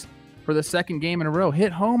and Hicks, for the second game in a row,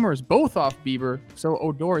 hit homers, both off Bieber. So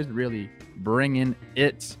Odor is really bringing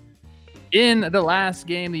it. In the last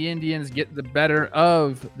game, the Indians get the better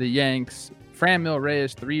of the Yanks. Franmil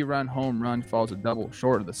Reyes, 3-run home run, falls a double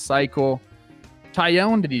short of the cycle.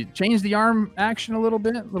 Tyone, did he change the arm action a little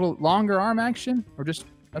bit? A little longer arm action? Or just,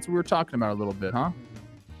 that's what we were talking about a little bit, huh?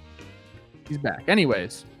 He's back.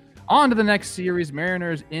 Anyways, on to the next series.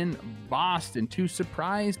 Mariners in Boston. 2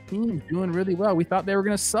 surprise teams doing really well. We thought they were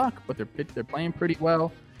going to suck, but they're playing pretty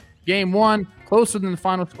well. Game 1, closer than the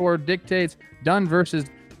final score dictates. Dunn versus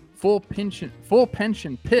full pension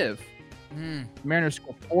Piv. Mariners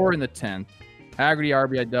score 4 in the 10th. Haggerty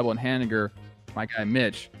RBI double, and Haniger, my guy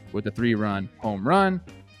Mitch, with a 3-run home run.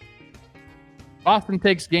 Boston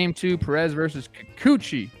takes game 2, Perez versus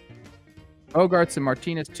Kikuchi. Bogarts and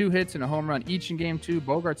Martinez, 2 hits and a home run each in game 2.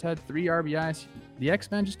 Bogarts had 3 RBIs. The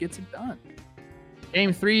X-Men just gets it done.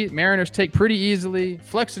 Game 3, Mariners take pretty easily.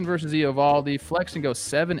 Flexen versus Eovaldi. Flexen goes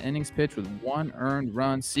 7 innings pitched with 1 earned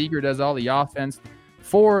run. Seager does all the offense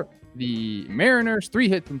for the Mariners. 3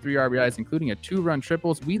 hits and 3 RBIs, including a 2-run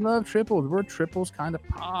triples. We love triples. We're a triples kind of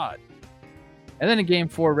pod. And then in game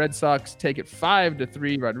 4, Red Sox take it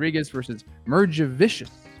 5-3. Rodriguez versus Marjavicius.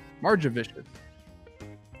 Red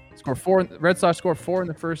Sox score 4 in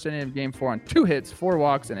the first inning of game 4 on 2 hits, 4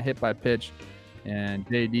 walks, and a hit by pitch. And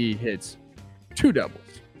JD hits 2 doubles.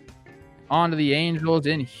 On to the Angels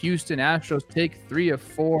in Houston. Astros take 3 of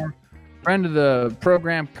 4. Friend of the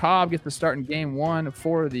program, Cobb, gets the start in game 1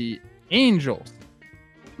 for the Angels.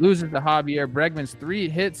 Loses to Javier. Bregman's 3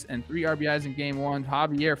 hits and 3 RBIs in game 1.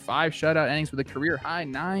 Javier, 5 shutout innings with a career high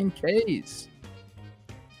 9 Ks.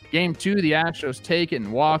 Game 2, the Astros take it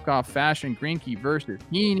in walk-off fashion. Greinke versus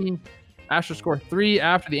Heaney. Astros score 3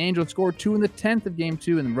 after the Angels score 2 in the 10th of game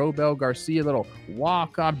 2. And then Robel Garcia, a little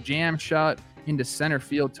walk-off jam shot into center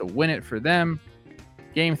field to win it for them.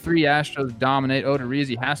 Game 3, Astros dominate.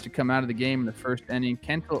 Odorizzi has to come out of the game in the first inning.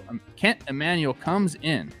 Kent Emanuel comes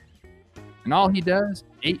in. And all he does,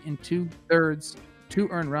 8 2/3, 2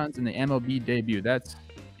 earned runs in the MLB debut. That's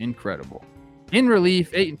incredible. In relief,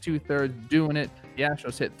 8 2/3, doing it. The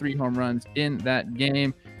Astros hit 3 home runs in that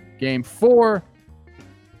game. Game 4,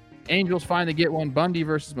 Angels finally get one. Bundy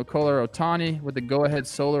versus McCuller Ohtani with the go-ahead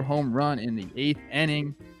solar home run in the 8th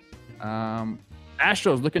inning.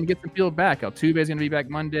 Astros looking to get the field back. Altuve is going to be back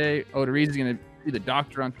Monday. Odorizzi is going to be the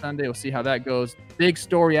doctor on Sunday. We'll see how that goes. Big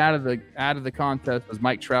story out of the contest was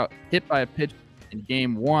Mike Trout hit by a pitch in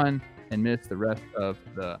game 1 and missed the rest of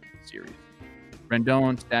the series.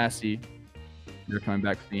 Rendon, Stassi, they're coming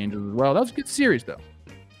back for the Angels as well. That was a good series, though.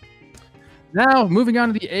 Now, moving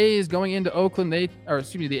on to the A's going into Oakland.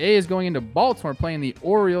 The A's going into Baltimore playing the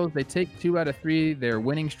Orioles. They take 2 out of 3. Their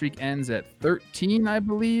winning streak ends at 13, I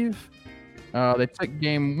believe. They took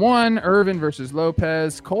game 1, Irvin versus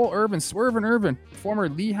Lopez. Cole Irvin, Swervin Irvin, former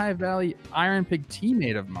Lehigh Valley Iron Pig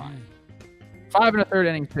teammate of mine. 5 1/3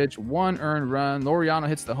 innings pitch, 1 earned run. Laureano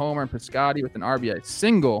hits the homer, and Piscotty with an RBI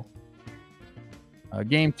single.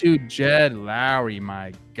 Game 2, Jed Lowry,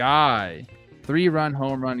 my guy. 3-run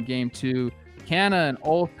home run in game 2. Canna and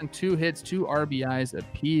Olsen, 2 hits, 2 RBIs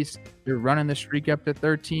apiece. They're running the streak up to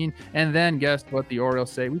 13. And then guess what the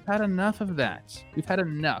Orioles say? We've had enough of that. We've had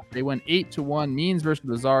enough. They win 8-1. Means versus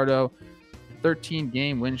Luzardo.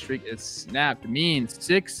 13-game win streak is snapped. Means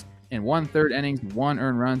 6 1/3 innings, 1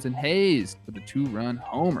 earned runs, and Hayes with a 2-run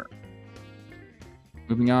homer.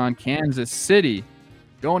 Moving on, Kansas City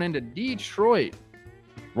going into Detroit.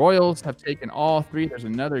 Royals have taken all 3. There's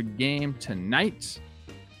another game tonight.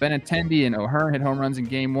 Benintendi and O'Hearn hit home runs in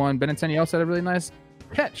game 1. Benintendi also had a really nice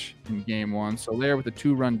catch in game 1. So there with a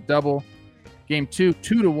 2-run double. Game 2,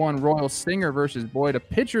 2-1 Royals Singer versus Boyd, a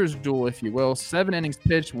pitcher's duel, if you will. 7 innings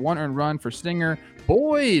pitched, 1 earned run for Singer.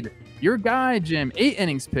 Boyd, your guy, Jim, 8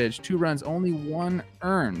 innings pitched, 2 runs, only 1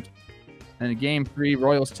 earned. And in Game 3,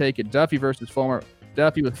 Royals take it. Duffy versus Fulmer.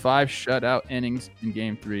 Duffy with 5 shutout innings in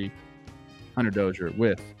Game 3. Hunter Dozier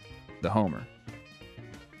with the homer.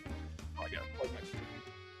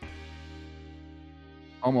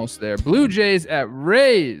 Almost there. Blue Jays at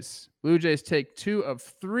Rays. Blue Jays take 2 of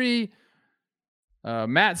 3.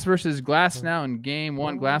 Mats versus Glasnow in Game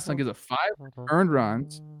 1. Glasnow gives up 5 earned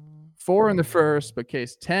runs, 4 in the first, but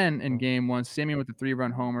case 10 in Game 1. Simeon with the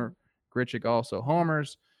 3-run homer. Grichuk also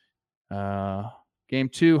homers. Game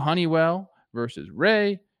 2, Honeywell versus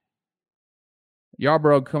Ray.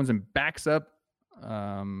 Yarbrough comes and backs up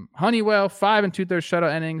Honeywell. 5 2/3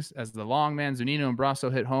 shutout innings as the long man Zunino and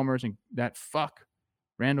Brasso hit homers, and that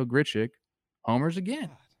Randall Grichuk homers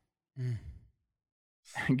again.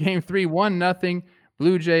 Game 3, 1-0.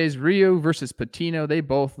 Blue Jays, Rio versus Patino. They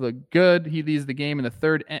both look good. He leads the game in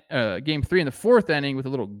the Game 3 in the 4th inning with a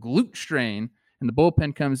little glute strain, and the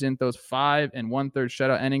bullpen comes in, throws 5 1/3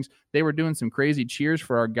 shutout innings. They were doing some crazy cheers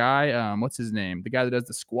for our guy. What's his name? The guy that does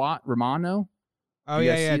the squat, Romano. Oh,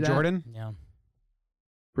 yeah, Jordan. Yeah.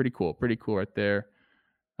 Pretty cool right there.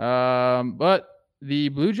 But the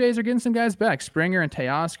Blue Jays are getting some guys back. Springer and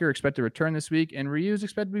Teoscar expect to return this week, and Ryu's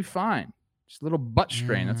expected to be fine. Just a little butt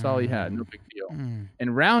strain. That's all he had. No big deal.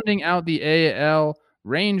 And rounding out the AL,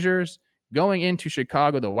 Rangers going into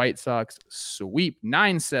Chicago, the White Sox sweep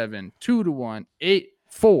 9-7, 2-1,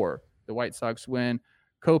 8-4. The White Sox win.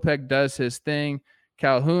 Kopech does his thing.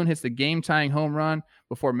 Calhoun hits the game-tying home run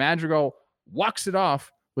before Madrigal walks it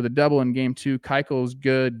off with a double in Game 2. Keuchel's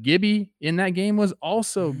good. Gibby in that game was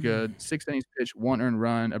also good. 6 innings pitched, 1 earned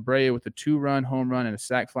run. Abreu with a 2-run home run and a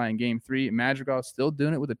sac fly in Game 3. Madrigal still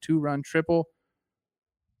doing it with a 2-run triple.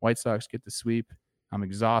 White Sox get the sweep. I'm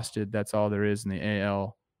exhausted. That's all there is in the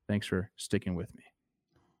AL. Thanks for sticking with me.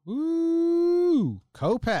 Ooh,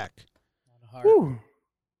 Kopech. Woo.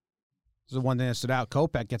 This is the one thing that stood out.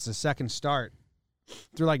 Kopech gets the second start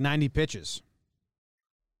through like 90 pitches.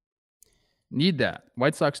 Need that.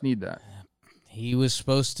 White Sox need that. He was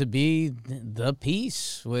supposed to be the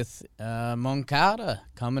piece with Moncada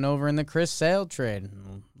coming over in the Chris Sale trade.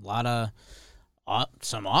 A lot of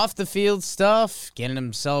some off-the-field stuff, getting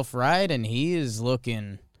himself right, and he is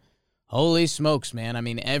looking, holy smokes, man. I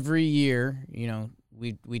mean, every year,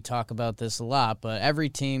 we talk about this a lot, but every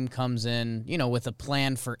team comes in, with a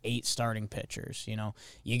plan for 8 starting pitchers.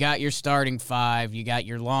 You got your starting 5, you got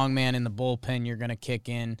your long man in the bullpen you're going to kick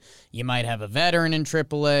in. You might have a veteran in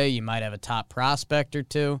AAA, you might have a top prospect or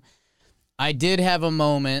 2. I did have a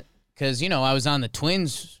moment because, I was on the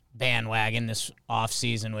Twins bandwagon this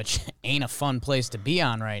offseason, which ain't a fun place to be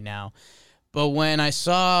on right now. But when I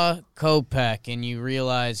saw Kopech and you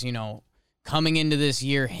realize, coming into this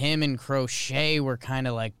year, him and Crochet were kind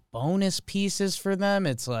of like bonus pieces for them.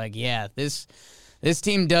 It's like, yeah, this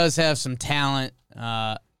team does have some talent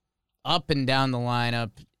up and down the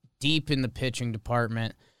lineup, deep in the pitching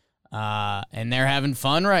department, and they're having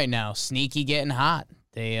fun right now. Sneaky getting hot.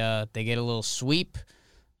 They get a little sweep.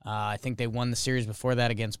 I think they won the series before that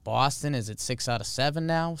against Boston. Is it 6 out of 7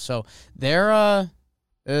 now? So they're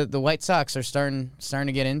the White Sox are starting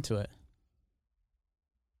to get into it.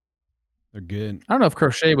 They're good. I don't know if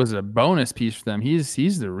Crochet was a bonus piece for them.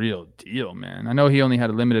 He's the real deal, man. I know he only had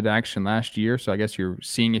a limited action last year, so I guess you're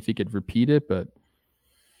seeing if he could repeat it, but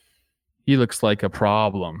he looks like a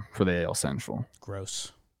problem for the AL Central.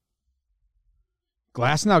 Gross.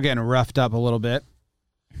 Glasnow getting roughed up a little bit.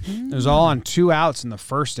 It was all on 2 outs in the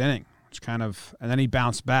first inning, which and then he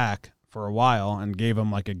bounced back for a while and gave him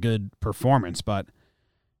like a good performance. But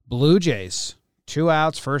Blue Jays, 2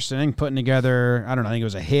 outs, first inning, putting together, I don't know, I think it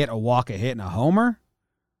was a hit, a walk, a hit, and a homer.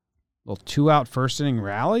 Little 2-out first inning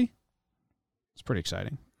rally. It's pretty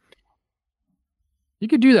exciting. You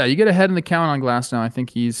could do that. You get ahead in the count on Glasnow. I think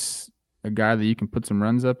he's a guy that you can put some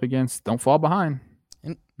runs up against. Don't fall behind.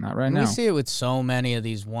 Not right now. We see it with so many of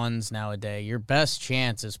these ones nowadays. Your best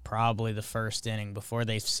chance is probably the first inning before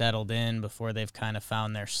they've settled in, before they've kind of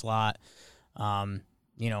found their slot.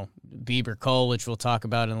 Bieber Cole, which we'll talk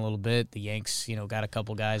about in a little bit. The Yanks, got a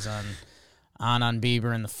couple guys on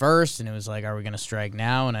Bieber in the first, and it was like, are we going to strike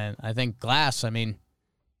now? And I think Glass, kind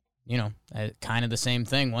of the same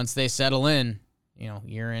thing. Once they settle in,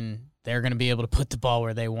 they're going to be able to put the ball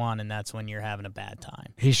where they want, and that's when you're having a bad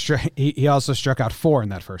time. He also struck out 4 in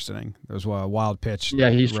that first inning. There was a wild pitch.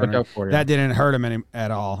 Yeah, he struck out 4. Yeah. That didn't hurt him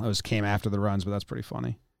at all. It came after the runs, but that's pretty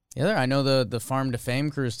funny. Yeah, I know the Farm to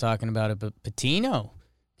Fame crew is talking about it, but Patino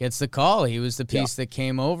gets the call. He was the piece that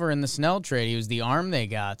came over in the Snell trade. He was the arm they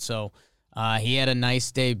got. So He had a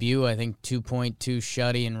nice debut, I think 2.2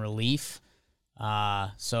 shutty in relief.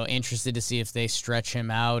 So interested to see if they stretch him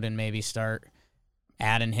out and maybe start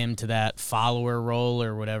adding him to that follower role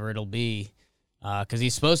or whatever it'll be. Because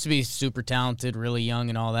he's supposed to be super talented, really young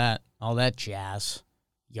and all that jazz.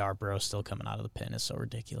 Yarbrough still coming out of the pen is so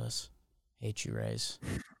ridiculous. Hate you, Rays.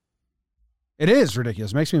 It is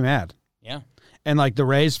ridiculous. It makes me mad. Yeah. And like the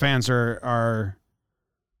Rays fans are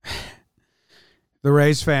the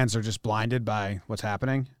Rays fans are just blinded by what's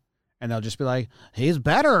happening. And they'll just be like, he's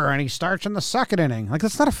better and he starts in the second inning. Like,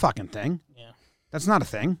 that's not a fucking thing. Yeah. That's not a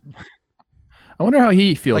thing. I wonder how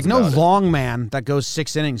he feels. Like, no about it. long man that goes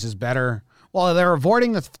 6 innings is better. Well, they're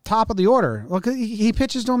avoiding the top of the order. Look, he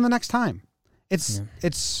pitches to him the next time. It's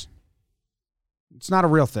not a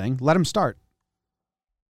real thing. Let him start.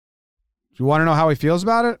 Do you want to know how he feels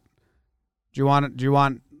about it? Do you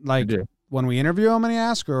want like when we interview him and he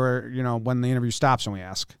asks, or when the interview stops and we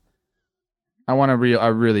ask? I want to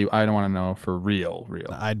I don't want to know for real.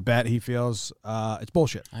 I'd bet he feels it's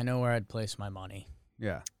bullshit. I know where I'd place my money.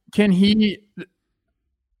 Yeah. Can he?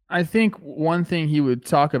 I think one thing he would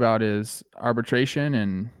talk about is arbitration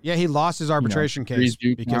and he lost his arbitration case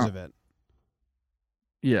because of it.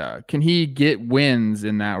 Yeah, can he get wins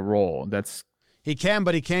in that role? He can,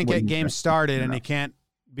 but he can't get games started, and he can't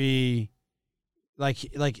be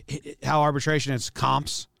like how arbitration is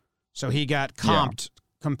comps. So he got comped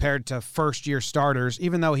compared to first-year starters,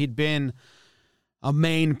 even though he'd been a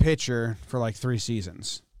main pitcher for like 3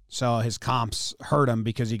 seasons. So his comps hurt him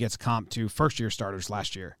because he gets comped to first-year starters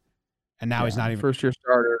last year, and now he's not even first-year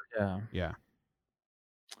starter. Yeah.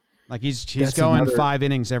 Like he's going 5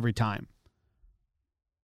 innings every time.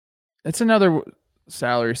 It's another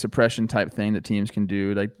salary suppression type thing that teams can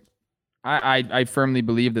do. Like, I firmly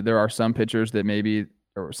believe that there are some pitchers that maybe,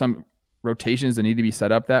 or some rotations that need to be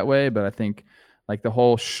set up that way. But I think like the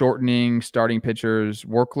whole shortening starting pitchers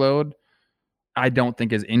workload, I don't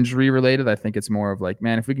think is injury related. I think it's more of like,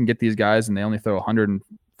 man, if we can get these guys and they only throw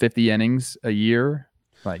 150 innings a year,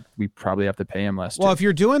 like we probably have to pay him less. Well, if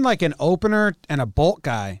you're doing like an opener and a bulk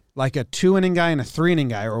guy, like a 2-inning guy and a 3-inning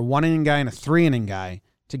guy, or a 1-inning guy and a 3-inning guy,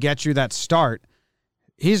 to get you that start,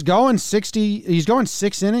 he's going 6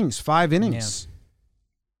 innings, 5 innings.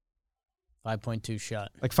 Yeah. 5.2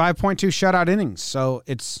 shot. Like 5.2 shutout innings. So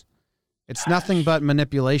it's nothing but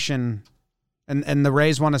manipulation. And the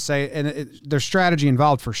Rays want to say, and there's strategy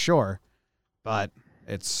involved for sure, but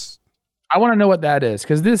I want to know what that is,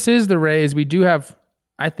 because this is the Rays. We do have,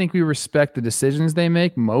 I think we respect the decisions they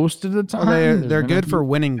make most of the time. Well, they're good for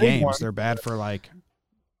winning games. They're bad for like,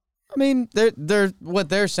 I mean, they're what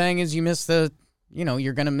they're saying is you miss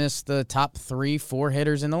you're going to miss the top 3-4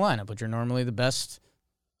 hitters in the lineup, which are normally the best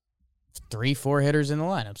 3-4 hitters in the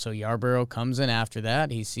lineup. So Yarbrough comes in after that.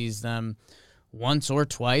 He sees them once or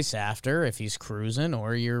twice after if he's cruising,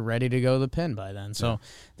 or you're ready to go to the pin by then. So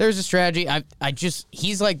there's a strategy.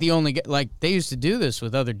 He's like the only, like they used to do this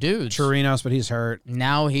with other dudes. Chirinos, but he's hurt.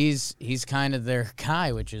 Now he's kind of their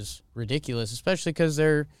guy, which is ridiculous, especially because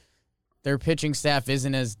their pitching staff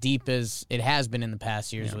isn't as deep as it has been in the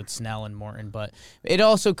past years with Snell and Morton. But it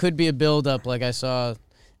also could be a buildup. Like I saw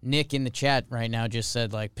Nick in the chat right now just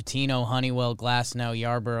said, like, Patino, Honeywell, Glasnow,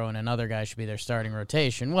 Yarbrough, and another guy should be their starting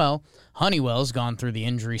rotation. Well, Honeywell's gone through the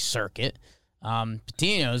injury circuit.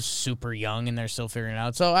 Patino's super young, and they're still figuring it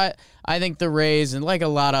out. So I think the Rays, and like a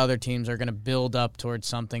lot of other teams, are going to build up towards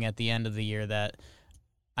something at the end of the year that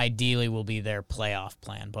ideally will be their playoff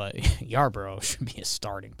plan, but Yarbrough should be a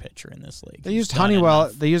starting pitcher in this league. They used Honeywell.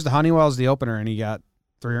 They used the Honeywell as the opener, and he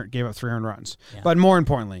gave up 300 runs. Yeah. But more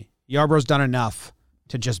importantly, Yarbrough's done enough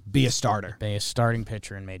to just be a starter. Be a starting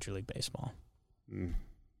pitcher in Major League Baseball.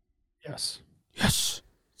 Yes.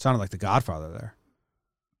 Sounded like the Godfather there.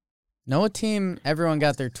 Know a team everyone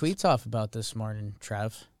got their tweets off about this morning,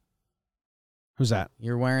 Trev? Who's that?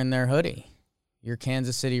 You're wearing their hoodie. Your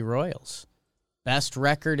Kansas City Royals. Best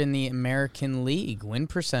record in the American League, win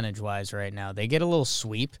percentage-wise right now. They get a little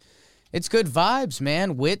sweep. It's good vibes,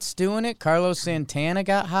 man. Witt's doing it. Carlos Santana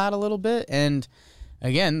got hot a little bit. And,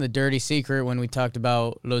 again, the dirty secret when we talked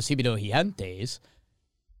about Los Gigantes,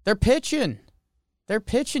 they're pitching.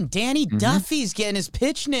 Danny Duffy's getting his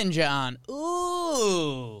pitch ninja on.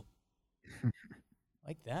 Ooh.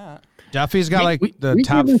 Like that. Duffy's got the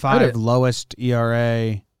top 5 lowest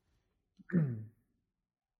ERA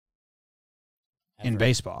in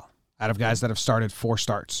baseball out of guys that have started 4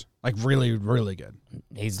 starts. Like really, really good.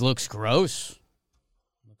 He looks gross.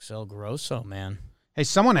 Looks El Grosso, man. Hey,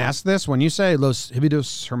 someone asked this. When you say Los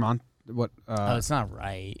Hibidos Herman, what? It's not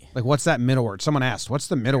right. Like, what's that middle word? Someone asked. What's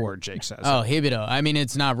the middle word, Jake says? Oh, Hibido. I mean,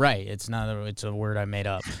 it's not right. It's a word I made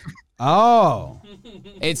up. Oh.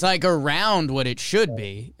 It's like around what it should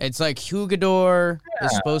be. It's like Jugador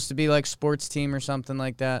is supposed to be like sports team or something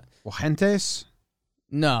like that. Gentes?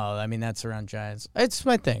 No, I mean, that's around Giants. It's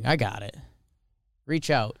my thing. I got it. Reach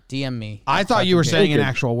out. DM me. I thought you were saying an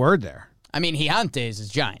actual word there. I mean, Gigantes is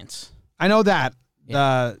Giants. I know that.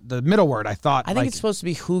 Yeah. The middle word, I thought. I think it's supposed to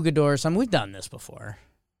be Jugador or something. We've done this before.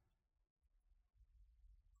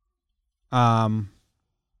 Anything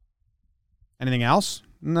else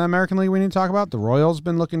in the American League we need to talk about? The Royals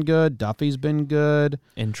been looking good. Duffy's been good.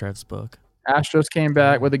 In Trev's book. Astros came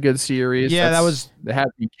back with a good series. Yeah, they had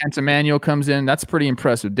Kent Emanuel comes in. That's pretty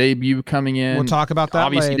impressive. Debut coming in. We'll talk about that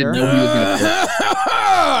Obviously later. didn't know he was going to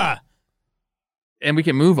and we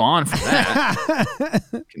can move on from that.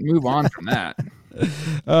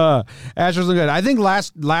 Astros look good. I think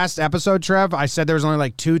last episode, Trev, I said there was only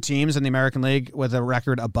like 2 teams in the American League with a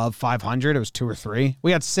record above 500. It was 2 or 3.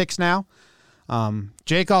 We got 6 now.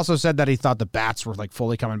 Jake also said that he thought the bats were like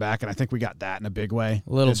fully coming back, and I think we got that in a big way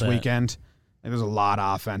this weekend. There's a lot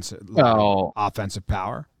of offensive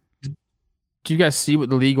power. Do you guys see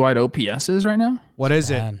what the league-wide OPS is right now? What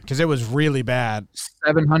is it? Because it was really bad.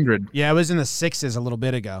 700. Yeah, it was in the 6s a little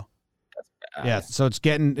bit ago. Yeah, so it's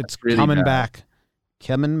really coming bad. back.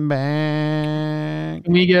 Coming back.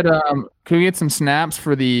 Can we get some snaps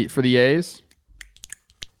for the A's?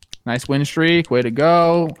 Nice win streak. Way to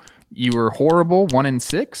go. You were horrible.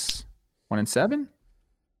 1-6, 1-7.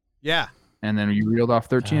 Yeah. And then you reeled off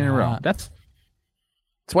 13 in a row. That's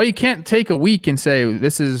why you can't take a week and say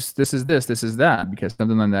this is that, because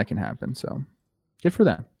something like that can happen. So good for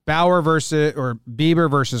them. Bieber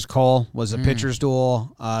versus Cole was a pitcher's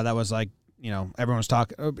duel. That was like, everyone was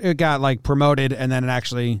talking. It got like promoted, and then it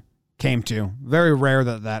actually came to. Very rare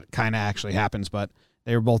that kind of actually happens, but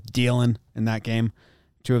they were both dealing in that game.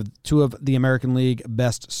 Two of the American League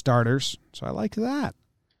best starters. So I like that.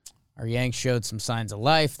 Our Yanks showed some signs of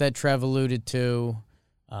life that Trev alluded to.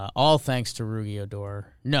 All thanks to Roogie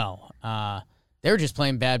Odor. No, they were just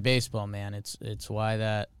playing bad baseball, man. It's why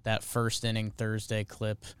that first inning Thursday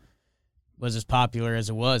clip was as popular as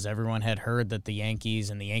it was. Everyone had heard that the Yankees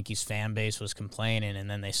and the Yankees fan base was complaining, and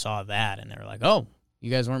then they saw that, and they were like, oh, you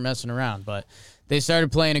guys weren't messing around. But they started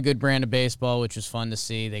playing a good brand of baseball, which was fun to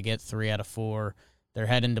see. They get 3 out of 4. They're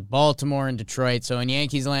heading to Baltimore and Detroit. So in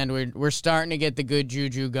Yankees land, we're starting to get the good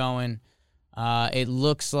juju going. It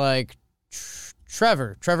looks like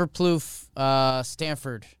Trevor Plouffe,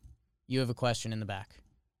 Stanford, you have a question in the back.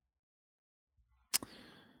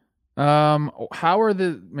 How are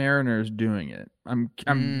the Mariners doing it? I'm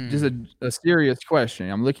just a serious question.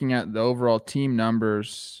 I'm looking at the overall team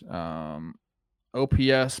numbers.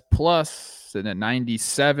 OPS plus sitting at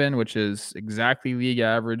 97, which is exactly league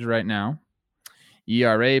average right now.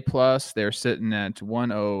 ERA plus, they're sitting at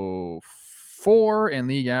 104, and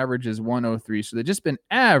league average is 103. So they've just been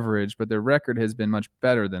average, but their record has been much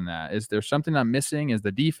better than that. Is there something I'm missing? Is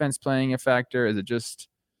the defense playing a factor? Is it just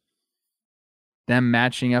them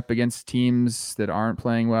matching up against teams that aren't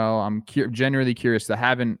playing well? I'm genuinely curious. I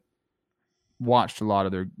haven't watched a lot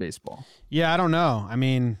of their baseball. Yeah, I don't know. I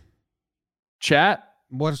mean, chat.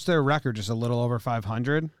 What's their record? Just a little over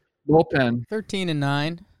 500? Bullpen.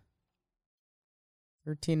 13-9.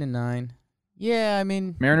 13-9. Yeah, I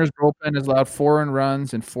mean, Mariners bullpen has allowed 4 earned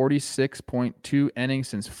runs in 46.2 innings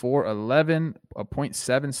since 4-11, a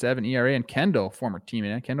 .77 ERA. And Kendall, former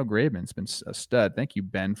teammate, Kendall Graveman's been a stud. Thank you,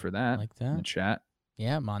 Ben, for that. Like that in the chat.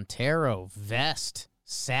 Yeah, Montero, Vest,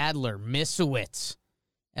 Sadler, Misowitz,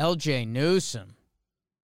 LJ Newsom.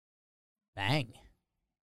 Bang.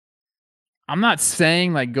 I'm not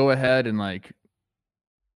saying like go ahead and like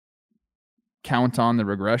count on the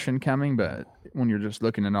regression coming, but when you're just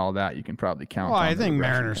looking at all that, you can probably count. Well, on I the think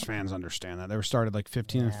regression Mariners coming. fans understand that. They were started like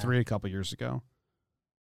 15-3 a couple years ago.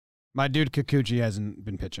 My dude Kikuchi hasn't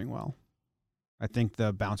been pitching well. I think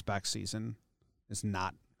the bounce back season is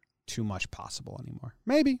not too much possible anymore.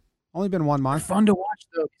 Maybe. Only been 1 month. They're fun to watch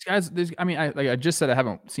though. These guys, I just said I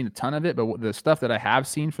haven't seen a ton of it, but the stuff that I have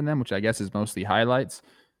seen from them, which I guess is mostly highlights,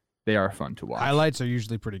 they are fun to watch. Highlights are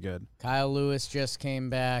usually pretty good. Kyle Lewis just came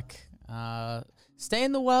back. Stay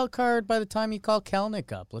in the wild card by the time you call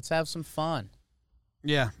Kelnick up. Let's have some fun.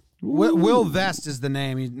 Yeah. Will Vest is the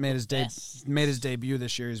name. He made his debut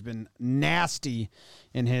this year. He's been nasty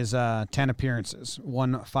in his 10 appearances.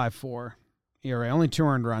 1.54 ERA. Only 2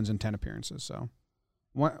 earned runs in 10 appearances. So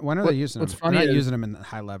when are they using him? They're not using him in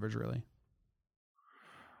high leverage, really.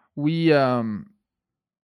 We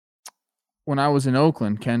when I was in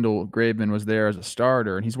Oakland, Kendall Graveman was there as a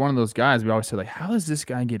starter, and he's one of those guys we always say, like, how does this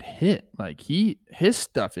guy get hit? Like his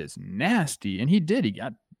stuff is nasty, and he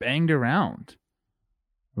got banged around.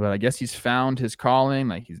 But I guess he's found his calling.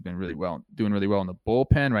 Like, he's been doing really well in the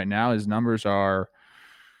bullpen. Right now, his numbers are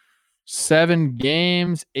 7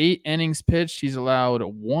 games, 8 innings pitched. He's allowed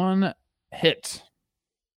 1 hit,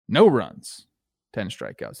 no runs, 10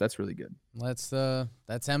 strikeouts. That's really good. That's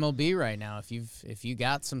MLB right now. If you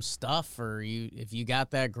got some stuff, or if you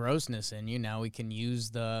got that grossness in you, now we can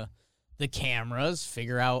use the cameras,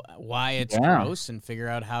 figure out why it's gross, and figure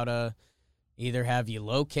out how to either have you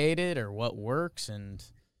located or what works. And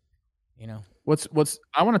what's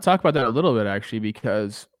I want to talk about that a little bit, actually,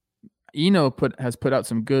 because Eno has put out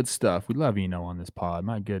some good stuff. We love Eno on this pod.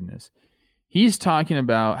 My goodness. He's talking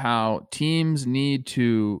about how teams need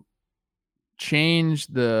to change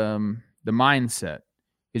the mindset,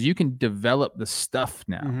 because you can develop the stuff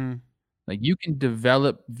now. Mm-hmm. Like, you can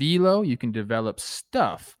develop velo, you can develop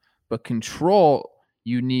stuff, but control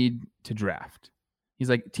you need to draft. He's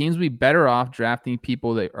like, teams will be better off drafting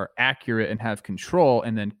people that are accurate and have control,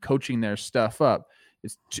 and then coaching their stuff up.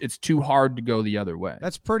 It's too hard to go the other way.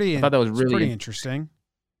 That's pretty. I thought that was really interesting.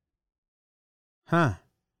 Huh.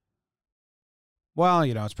 Well,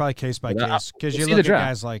 it's probably case by case, because you look at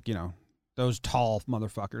guys like, those tall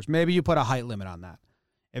motherfuckers. Maybe you put a height limit on that.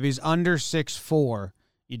 If he's under 6'4",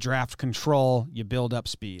 you draft control, you build up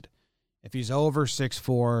speed. If he's over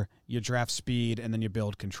 6'4", you draft speed, and then you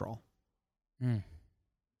build control.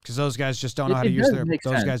 Because those guys just don't know how to use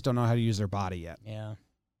guys don't know how to use their body yet. Yeah.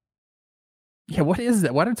 Yeah, what is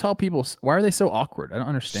that? Why are they so awkward? I don't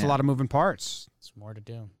understand. It's a lot of moving parts. It's more to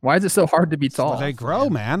do. Why is it so hard to be tall? They grow,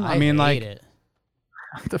 man. I mean, hate it.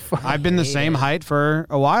 What the fuck? I've been the same height for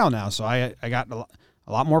a while now, so I got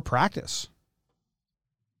a lot more practice.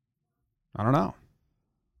 I don't know.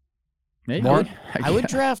 Maybe. I would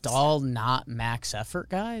draft all not max effort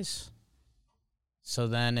guys. So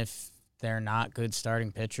then if they're not good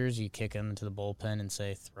starting pitchers, you kick them into the bullpen and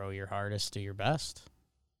say, throw your hardest, do your best.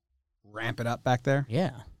 Ramp it up back there?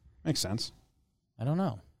 Yeah. Makes sense. I don't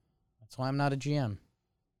know. That's why I'm not a GM.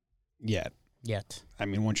 Yet. I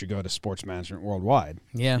mean, once you go to Sports Management Worldwide,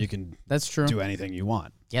 you can that's true. Do anything you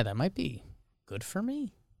want. Yeah, that might be good for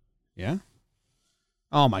me. Yeah?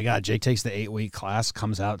 Oh, my God. Jake takes the 8-week class,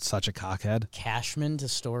 comes out such a cockhead. Cashman to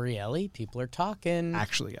Storielli. People are talking.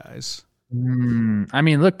 Actually, guys. I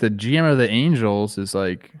mean, look, the GM of the Angels is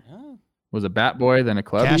like, was a bat boy, then a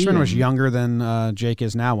club. Cashman was younger than Jake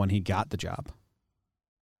is now when he got the job.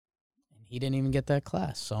 He didn't even get that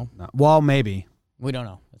class, so. No. Well, maybe. We don't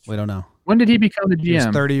know. We don't know. When did he become the GM? He was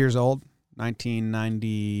 30 years old,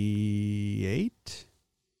 1998.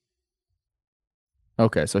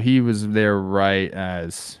 Okay, so he was there right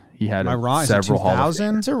as he had several Hall of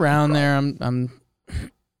Fame. It's around there.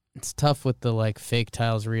 It's tough with the fake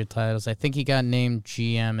titles, real titles. I think he got named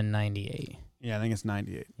GM in 98. Yeah, I think it's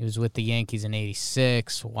 98. He was with the Yankees in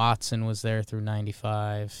 86. Watson was there through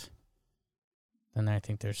 95. Then I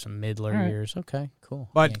think there's some Midler years. Okay, cool.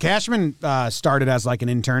 But Cashman started as an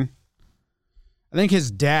intern. I think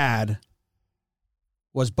his dad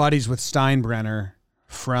was buddies with Steinbrenner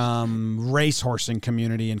from racehorsing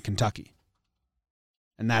community in Kentucky.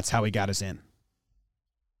 And that's how he got us in.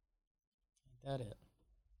 That it.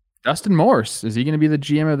 Dustin Morse, is he going to be the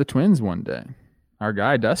GM of the Twins one day? Our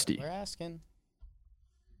guy, Dusty. We're asking.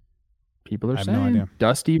 People are saying no idea.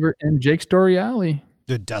 Dusty and Jake Storielli.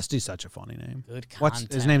 Dude, Dusty's such a funny name. Good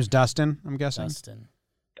content. His name's Dustin, I'm guessing?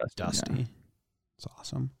 Dusty. Yeah. It's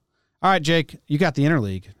awesome. All right, Jake, you got the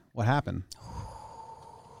interleague. What happened?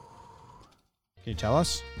 Can you tell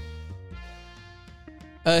us?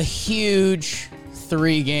 A huge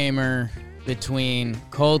 3-gamer between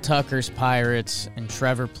Cole Tucker's Pirates and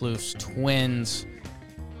Trevor Plouffe's Twins.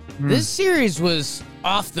 This series was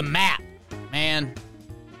off the map, man.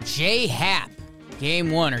 J Happ, game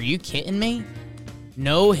 1. Are you kidding me?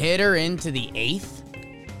 No hitter into the 8th.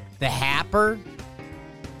 The Happer,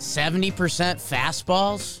 70%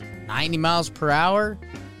 fastballs, 90 miles per hour.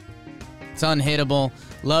 It's unhittable.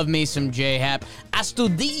 Love me some J Happ.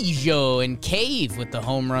 Astudillo and Cave with the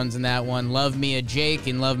home runs in that one. Love me a Jake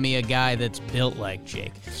and love me a guy that's built like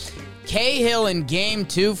Jake. Cahill in game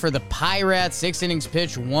 2 for the Pirates. 6 innings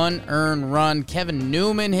pitched, 1 earned run. Kevin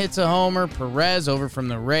Newman hits a homer. Perez over from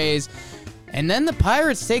the Rays. And then the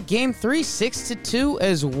Pirates take game 3, 6-2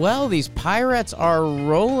 as well. These Pirates are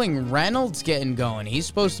rolling. Reynolds getting going. He's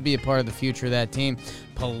supposed to be a part of the future of that team.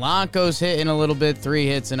 Polanco's hitting a little bit, 3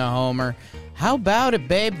 hits and a homer. How about it,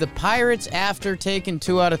 babe? The Pirates, after taking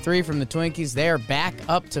 2 out of 3 from the Twinkies, they are back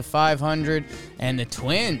up to 500. And the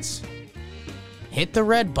Twins hit the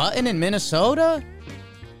red button in Minnesota?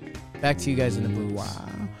 Back to you guys in the booth.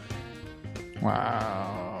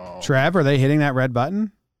 Wow. Trev, are they hitting that red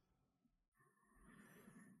button?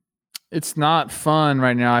 it's not fun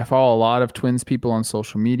right now. I follow a lot of Twins people on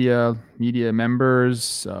social media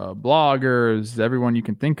members, bloggers, everyone you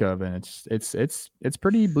can think of, and it's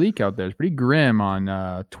pretty bleak out there. It's pretty grim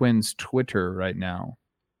on Twins Twitter right now.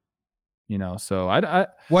 So I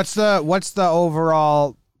what's the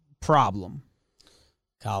overall problem?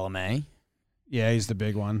 Column A. Yeah, he's the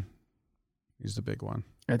big one. It's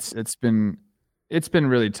been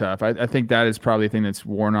really tough. I think that is probably the thing that's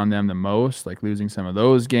worn on them the most. Like losing some of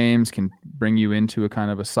those games can bring you into a kind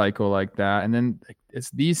of a cycle like that. And then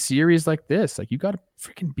it's these series like this. Like you got to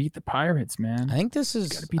freaking beat the Pirates, man. I think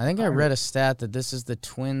I read a stat that this is the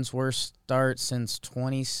Twins' worst start since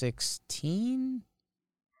 2016.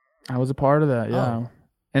 I was a part of that, yeah. Oh.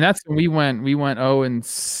 And that's when we went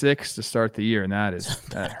 0-6 to start the year, and that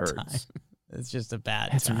hurts. Time. It's just a bad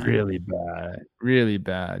It's time. really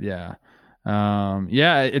bad, yeah.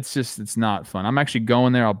 It's not fun. I'm actually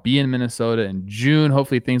going there. I'll be in Minnesota in June.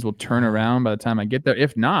 Hopefully things will turn around by the time I get there.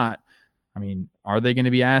 If not, I mean, are they going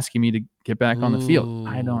to be asking me to get back on the field?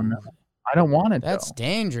 I don't know. I don't want it. That's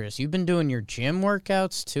dangerous. You've been doing your gym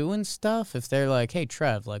workouts too and stuff. If they're like, "Hey,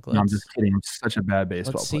 Trev, like, I'm just kidding. I'm such a bad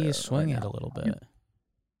baseball let's see player you swing right it now. a little bit."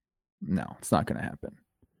 No, it's not going to happen.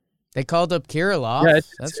 They called up Kirilloff. Yeah,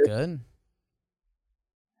 That's good.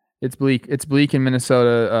 It's bleak. It's bleak in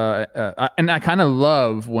Minnesota, and I kind of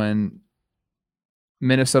love when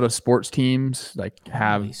Minnesota sports teams like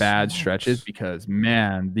have Holy bad smokes. stretches because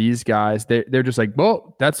man, these guys they're just like,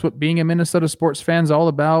 well, that's what being a Minnesota sports fan's all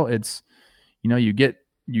about. It's you get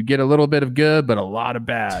a little bit of good, but a lot of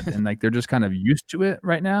bad, and like they're just kind of used to it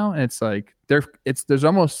right now. And it's like there's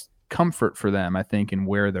almost comfort for them, I think, in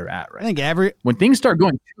where they're at right. I think when things start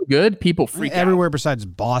going too good, people freak out. Everywhere besides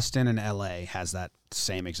Boston and LA has that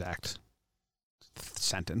same exact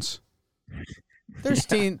sentence.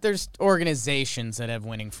 There's organizations that have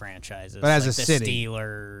winning franchises, But as like a the city.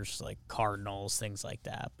 Steelers, like Cardinals, things like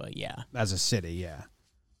that. But yeah, As a city, yeah.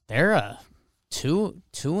 they're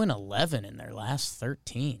 2-11 in their last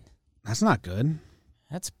 13. That's not good.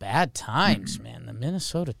 That's bad times, man. The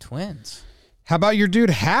Minnesota Twins, How about your dude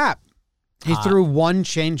Hap? He Hot. threw one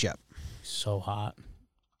changeup, so hot.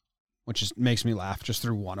 which just makes me laugh. Just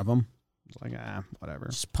threw one of them. It's like, whatever.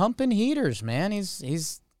 Just pumping heaters, man.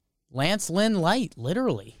 He's Lance Lynn light,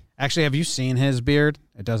 literally. Actually, have you seen his beard?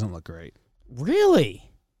 It doesn't look great. Really?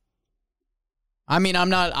 I mean, I'm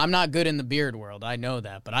not good in the beard world. I know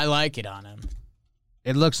that, but I like it on him.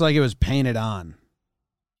 It looks like it was painted on.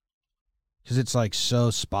 Because it's like so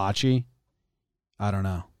spotchy. I don't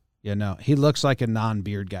know. Yeah, no. He looks like a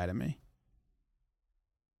non-beard guy to me.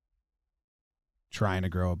 Trying to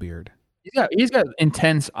grow a beard. He's got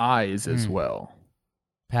intense eyes as well.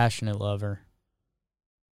 Passionate lover.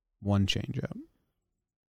 One changeup.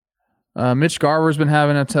 Mitch Garver's been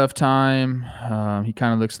having a tough time. He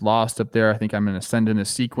kind of looks lost up there. I think I'm going to send in a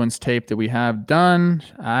sequence tape that we have done.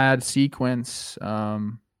 Add sequence. You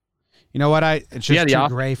know what? It's just the too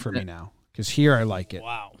gray for me now. Because here I like it.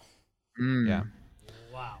 Wow. Yeah.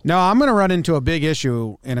 Wow. No, I'm going to run into a big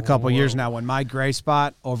issue in a couple years now when my gray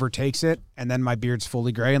spot overtakes it and then my beard's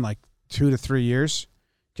fully gray in like 2 to 3 years.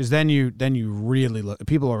 Because then you really look.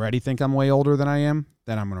 People already think I'm way older than I am.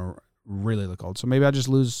 Then I'm going to really look old. So maybe I'll just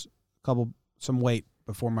lose some weight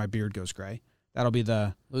before my beard goes gray. That'll be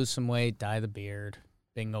Lose some weight, dye the beard.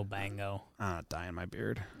 Bingo bango. I'm not dyeing my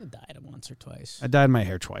beard. I dyed it once or twice. I dyed my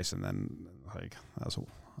hair twice and then like that was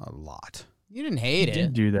a lot. You didn't hate You it.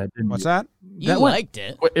 did do that, didn't What's you? that? You That went- liked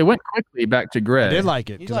it. It went quickly back to gray. I did like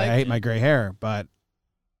it You because I liked hate it. my gray hair, but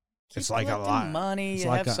Keep it's like a collecting lot. money. It's You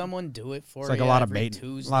like have a- someone do it for it's you. like a lot of every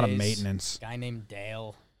maintenance. A lot of Tuesdays. maintenance. Guy named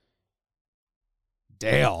Dale.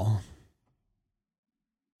 Dale,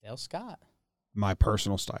 Dale Scott. my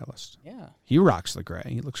personal stylist. Yeah. He rocks the gray.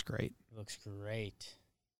 He looks great. He looks great.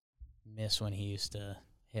 Miss when he used to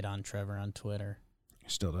hit on Trevor on Twitter. He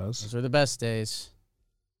still does. Those were the best days.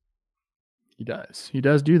 He does. He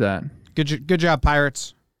does do that. Good job,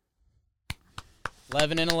 Pirates.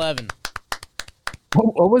 11-11.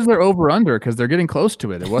 What was their over-under? Because they're getting close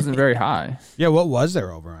to it. It wasn't very high. Yeah, what was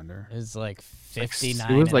their over under? It was like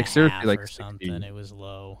 59 it was like seriously and a half like or 60. something. It was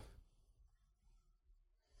low.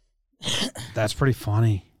 That's pretty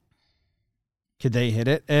funny. Could they hit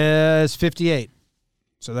it? It's 58.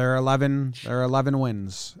 So they're 11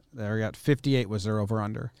 wins. They got 58 was their over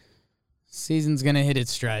under. Season's going to hit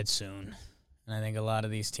its stride soon. And I think a lot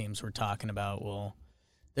of these teams we're talking about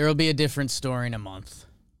there will be a different story in a month.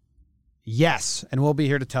 Yes, and we'll be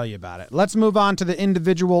here to tell you about it. Let's move on to the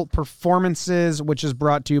individual performances, which is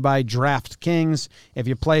brought to you by DraftKings. If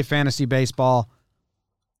you play fantasy baseball,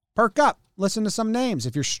 perk up. Listen to some names.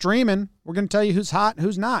 If you're streaming, we're going to tell you who's hot,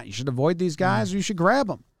 who's not. You should avoid these guys or you should grab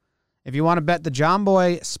them. If you want to bet the John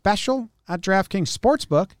Boy special at DraftKings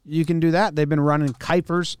Sportsbook, you can do that. They've been running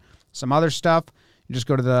Kuipers, some other stuff. You just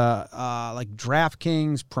go to the like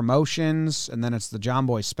DraftKings promotions, and then it's the John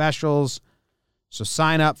Boy specials. So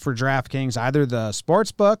sign up for DraftKings, either the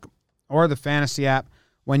Sportsbook or the fantasy app.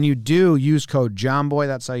 When you do, use code JOHNBOY.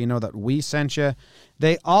 That's how you know that we sent you.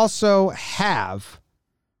 They also have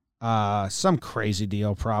some crazy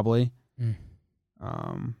deal probably.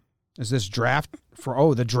 Is this draft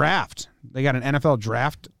for the draft? They got an NFL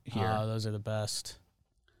draft here. Oh, those are the best.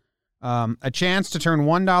 A chance to turn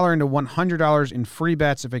 $1 into $100 in free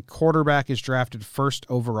bets if a quarterback is drafted first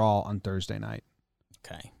overall on Thursday night.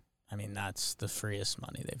 Okay. I mean, that's the freest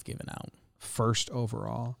money they've given out. First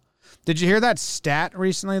overall. Did you hear that stat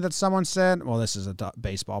recently that someone said? Well, this is a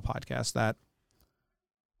baseball podcast, that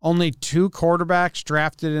only 2 quarterbacks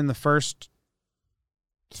drafted in the first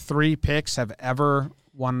 3 picks have ever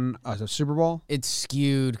won a Super Bowl? It's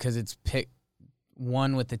skewed because it's picked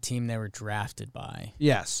one with the team they were drafted by.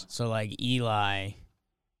 Yes. So, like, Eli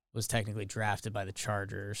was technically drafted by the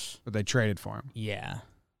Chargers. But they traded for him. Yeah.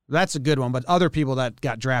 That's a good one. But other people that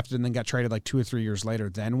got drafted and then got traded like 2 or 3 years later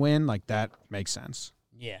then win, like that makes sense.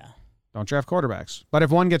 Yeah. Don't draft quarterbacks. But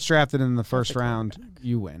if one gets drafted in the first round,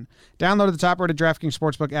 you win. Download the top-rated DraftKings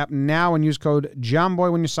Sportsbook app now and use code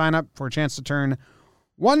JOHNBOY when you sign up for a chance to turn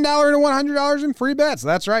 $1 into $100 in free bets.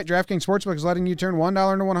 That's right. DraftKings Sportsbook is letting you turn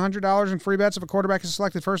 $1 into $100 in free bets if a quarterback is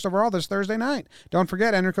selected first overall this Thursday night. Don't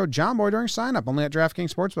forget, enter code JOHNBOY during sign-up. Only at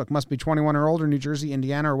DraftKings Sportsbook. Must be 21 or older. New Jersey,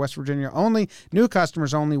 Indiana, or West Virginia only. New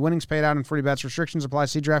customers only. Winnings paid out in free bets. Restrictions apply.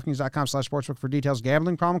 See DraftKings.com/sportsbook for details.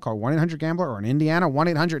 Gambling problem? Call 1-800-GAMBLER or in Indiana,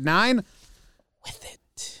 1-800-9.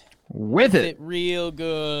 With it real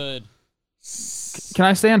good. Can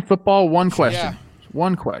I stay on football? One question. Yeah.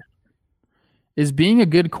 One question. Is being a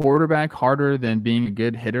good quarterback harder than being a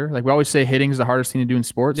good hitter? Like, we always say hitting is the hardest thing to do in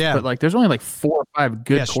sports, but like there's only like 4 or 5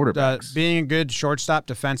 good quarterbacks. Being a good shortstop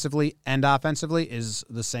defensively and offensively is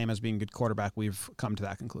the same as being a good quarterback. We've come to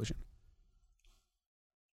that conclusion.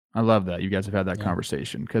 I love that. You guys have had that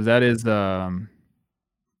conversation, because that is,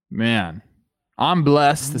 man, I'm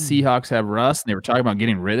blessed. The Seahawks have Russ, and they were talking about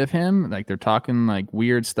getting rid of him. Like, they're talking like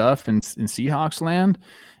weird stuff in Seahawks land.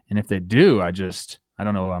 And if they do, I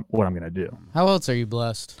don't know what I'm going to do. How else are you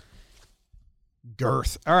blessed?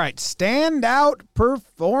 Girth. All right. Standout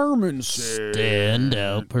performances.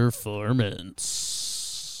 Standout performance.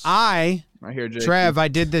 Right here, Jake. Trev, I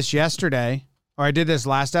did this yesterday, or I did this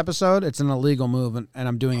last episode. It's an illegal move, and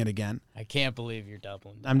I'm doing it again. I can't believe you're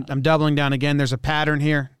doubling down. I'm doubling down again. There's a pattern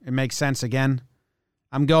here. It makes sense again.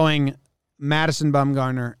 I'm going Madison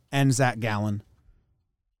Bumgarner and Zach Gallen.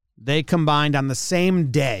 They combined on the same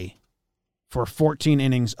day for 14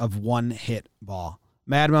 innings of one-hit ball.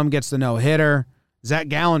 Mad Bum gets the no-hitter. Zach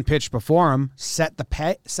Gallen pitched before him, set the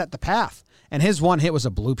path. And his one hit was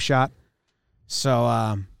a bloop shot.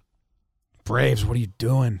 So, Braves, what are you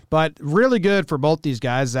doing? But really good for both these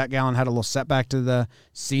guys. Zach Gallen had a little setback to the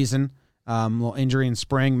season, a little injury in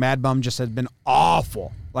spring. Mad Bum just had been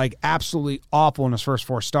awful, like absolutely awful in his first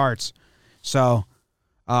 4 starts. So,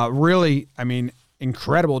 really, I mean,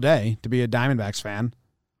 incredible day to be a Diamondbacks fan.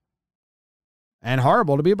 And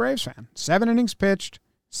horrible to be a Braves fan. 7 innings pitched,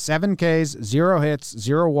 7 Ks, 0 hits,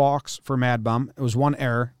 0 walks for Mad Bum. It was 1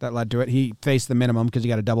 error that led to it. He faced the minimum because he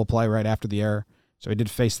got a double play right after the error. So he did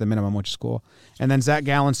face the minimum, which is cool. And then Zach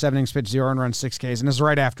Gallen, 7 innings pitched, 0 earned runs, 6 Ks. And this is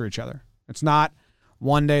right after each other. It's not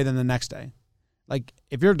one day, then the next day. Like,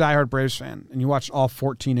 if you're a diehard Braves fan and you watch all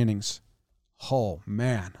 14 innings, oh,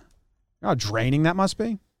 man. You know how draining that must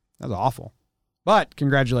be? That was awful. But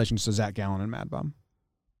congratulations to Zach Gallen and Mad Bum.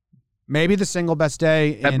 Maybe the single best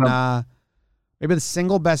day in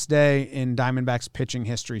Diamondbacks pitching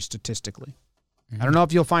history statistically. I don't know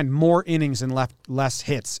if you'll find more innings and less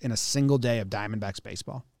hits in a single day of Diamondbacks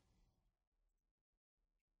baseball.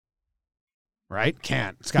 Right?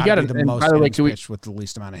 Can't. It's got to be the most innings pitched with the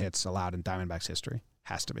least amount of hits allowed in Diamondbacks history.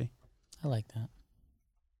 Has to be. I like that.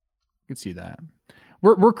 I could see that.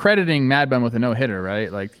 We're crediting Mad Bum with a no-hitter,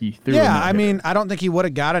 right? Like, he threw Yeah, I mean, I don't think he would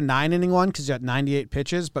have got a 9-inning one because he had 98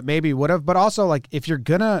 pitches, but maybe he would have. But also, like, if you're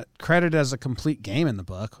going to credit it as a complete game in the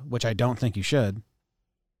book, which I don't think you should,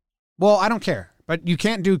 well, I don't care. But you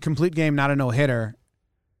can't do complete game, not a no-hitter.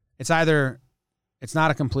 It's either it's not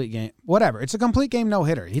a complete game. Whatever. It's a complete game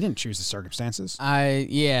no-hitter. He didn't choose the circumstances.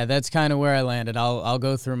 Yeah, that's kind of where I landed. I'll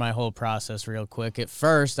go through my whole process real quick. At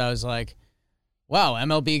first, I was like, wow,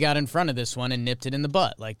 MLB got in front of this one and nipped it in the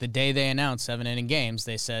butt. Like, the day they announced 7-inning games,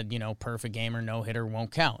 they said, perfect game or no-hitter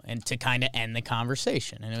won't count, and to kind of end the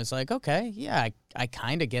conversation. And it was like, okay, yeah, I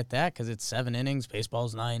kind of get that because it's 7 innings.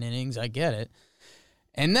 Baseball's 9 innings. I get it.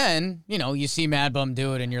 And then, you see Mad Bum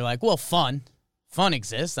do it and you're like, well, fun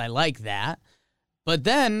exists. I like that. But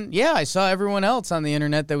then, yeah, I saw everyone else on the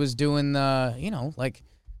internet that was doing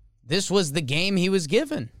this was the game he was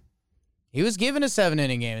given. He was given a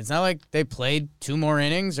 7-inning game. It's not like they played 2 more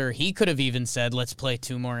innings, or he could have even said, let's play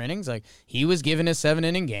 2 more innings. Like, he was given a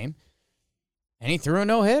 7-inning game, and he threw a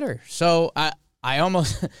no-hitter. So I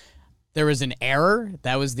almost... There was an error.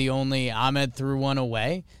 That was the only. Ahmed threw one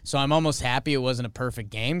away. So I'm almost happy it wasn't a perfect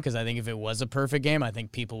game, because I think if it was a perfect game, I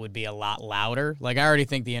think people would be a lot louder. Like, I already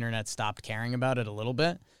think the internet stopped caring about it a little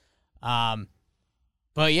bit.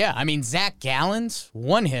 But, yeah, I mean, Zach Gallen's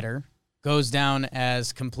one-hitter goes down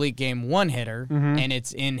as complete game one-hitter, and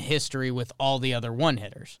it's in history with all the other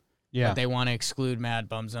one-hitters. Yeah. But they want to exclude Mad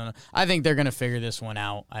Bum's. I think they're going to figure this one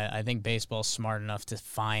out. I think baseball's smart enough to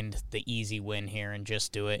find the easy win here and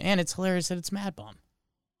just do it. And it's hilarious that it's Mad Bum.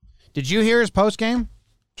 Did you hear his post-game,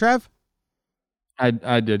 Trev?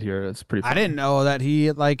 I did hear it. It's pretty funny. I didn't know that he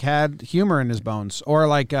had humor in his bones, or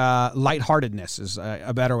lightheartedness is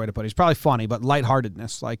a better way to put it. He's probably funny, but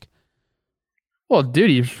lightheartedness, Well, dude,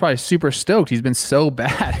 he's probably super stoked. He's been so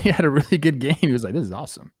bad. He had a really good game. He was like, this is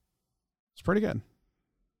awesome. It's pretty good.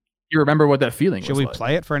 You remember what that feeling was Should we like?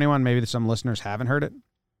 play it for anyone? Maybe some listeners haven't heard it.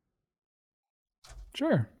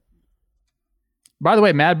 Sure. By the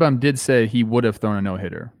way, Mad Bum did say he would have thrown a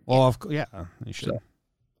no-hitter. Well, yeah, you should. So,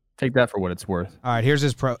 take that for what it's worth. All right, here's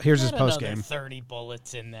his post game. 30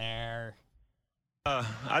 bullets in there.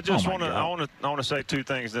 I just want to say 2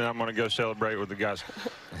 things, then I'm going to go celebrate with the guys.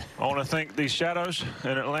 I want to thank these Shadows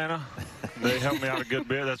in Atlanta. They helped me out a good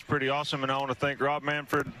bit. That's pretty awesome. And I want to thank Rob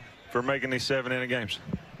Manfred for making these 7-inning games.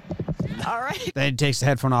 All right. Then he takes the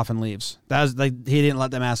headphone off and leaves. That was he didn't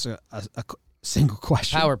let them ask a single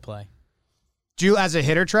question. Power play. Do you, as a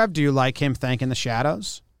hitter, Trev, do you like him thanking the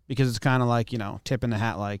Shadows? Because it's kind of like, tipping the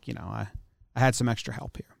hat, like, I had some extra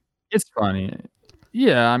help here. It's funny.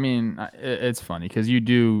 Yeah, I mean, it's funny because you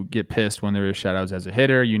do get pissed when there is Shadows as a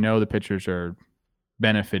hitter. The pitchers are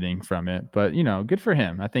benefiting from it. But, good for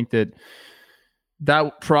him. I think that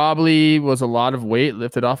probably was a lot of weight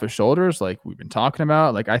lifted off his shoulders, like we've been talking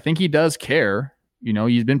about. Like, I think he does care.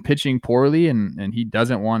 He's been pitching poorly, and he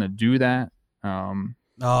doesn't want to do that.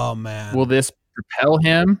 Oh, man. Will this propel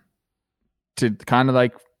him to kind of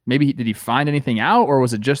like, maybe did he find anything out, or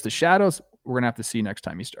was it just the Shadows? We're going to have to see next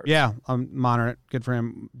time he starts. Yeah, I'm monitoring it. Good for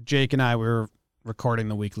him. Jake and I, we were recording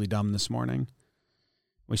the Weekly Dumb this morning.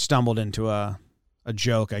 We stumbled into a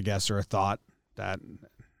joke, I guess, or a thought that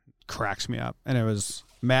cracks me up. And it was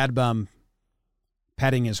Mad Bum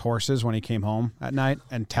petting his horses when he came home at night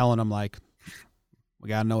and telling them, like, we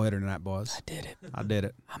got a no-hitter tonight, boys. I did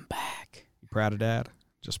it. I'm back. You proud of Dad?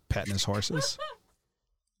 Just petting his horses.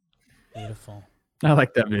 Beautiful. I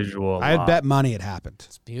like that visual. I bet money it happened.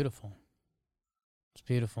 It's beautiful. It's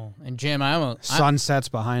beautiful. And Jim, Sunsets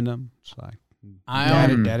behind him. It's like,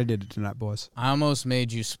 Daddy did it tonight, boys. I almost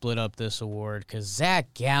made you split up this award because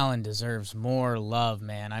Zach Gallen deserves more love,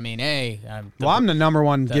 man. I mean, I'm the number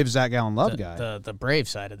one give Zach Gallen love guy. The Brave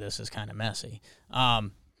side of this is kind of messy.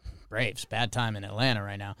 Braves, bad time in Atlanta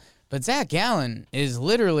right now. But Zach Gallen is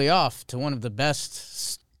literally off to one of the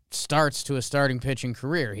best starts to a starting pitching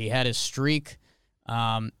career. He had his streak.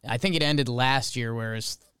 I think it ended last year where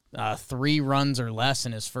his 3 runs or less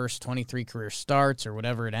in his first 23 career starts or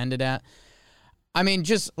whatever it ended at. I mean,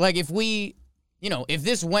 just like if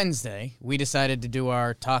this Wednesday we decided to do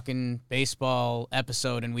our Talking Baseball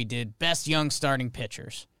episode and we did best young starting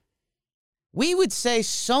pitchers, we would say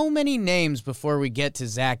so many names before we get to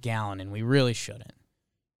Zach Gallen, and we really shouldn't.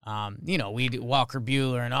 We'd Walker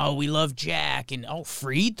Buehler and, we love Jack, and,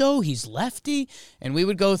 Fried, though, he's lefty. And we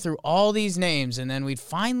would go through all these names, and then we'd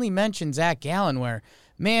finally mention Zach Gallen where,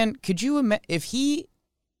 man, could you imagine if he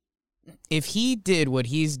did what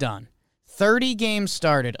he's done, 30 games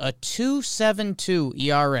started, a 2.72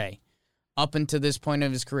 ERA up until this point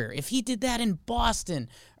of his career. If he did that in Boston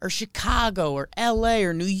or Chicago or LA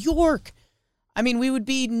or New York, I mean, we would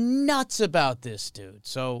be nuts about this dude.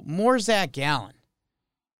 So more Zach Gallen.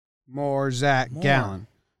 More Zach Gallen.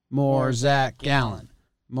 More Zach Gallen.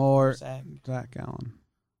 More Zach Gallen.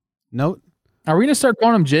 Note. Are we going to start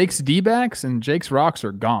calling them Jake's D-backs? And Jake's Rocks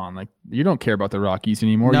are gone. Like, you don't care about the Rockies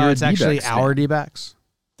anymore. No, You're it's actually our D-backs.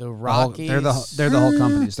 The Rockies. They're the whole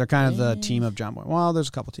companies. They're kind of the team of John Boy. Well, there's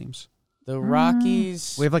a couple teams. The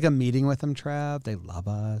Rockies. We have like a meeting with them, Trav. They love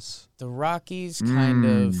us. The Rockies kind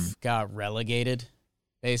of got relegated,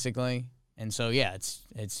 basically. And so, yeah,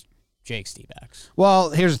 it's Jake's D-backs.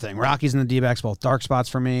 Well, here's the thing. Rockies and the D-backs, both dark spots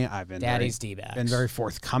for me. I've been Daddy's D-backs. Been very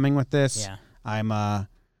forthcoming with this. Yeah. I'm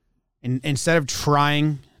instead of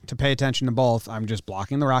trying to pay attention to both. I'm just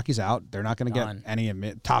blocking the Rockies out. They're not going to get any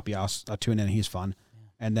Tapias. I'll tune in. He's fun.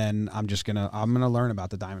 And then I'm gonna learn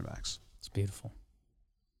about the Diamondbacks. It's beautiful.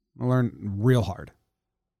 I'll learn real hard.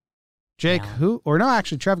 Jake,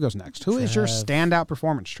 Trev goes next. Who is your standout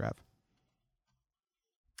performance, Trev?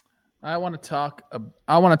 I want to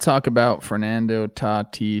talk about Fernando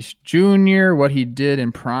Tatis Jr., what he did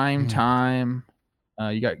in prime time.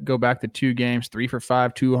 You got go back to 2 games, 3 for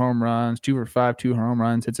 5, 2 home runs, 2 for 5, 2 home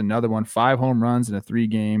runs. Hits another one, 5 home runs in a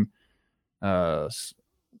 3-game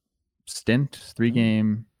stint,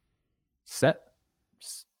 3-game set,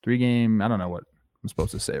 3-game. I don't know what I'm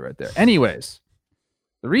supposed to say right there. Anyways,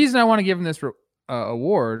 the reason I want to give him this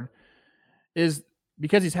award is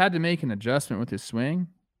because he's had to make an adjustment with his swing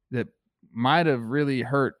that might have really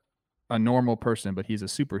hurt a normal person, but he's a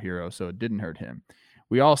superhero, so it didn't hurt him.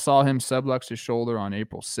 We all saw him sublux his shoulder on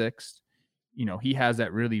April 6th. He has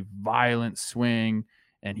that really violent swing,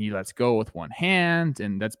 and he lets go with one hand,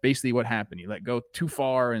 and that's basically what happened. He let go too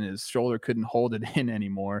far, and his shoulder couldn't hold it in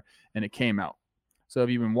anymore, and it came out. So if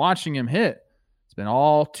you've been watching him hit, it's been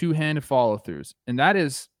all two-handed follow-throughs, and that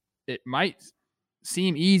is, it might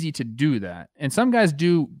seem easy to do that, and some guys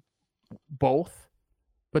do both,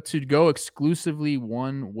 but to go exclusively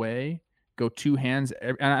one way, go 2 hands,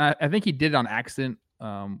 and I think he did it on accident.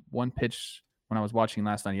 One pitch when I was watching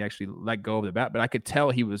last night, he actually let go of the bat, but I could tell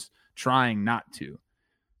he was trying not to.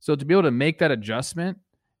 So to be able to make that adjustment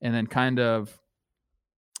and then kind of,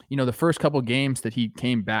 the first couple of games that he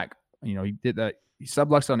came back, he did that. He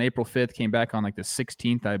subluxed on April 5th, came back on like the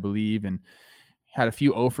 16th, I believe, and had a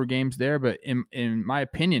few 0 for games there. But in my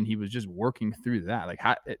opinion, he was just working through that. Like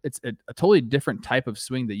it's a totally different type of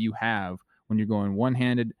swing that you have when you're going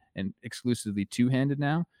one-handed and exclusively two-handed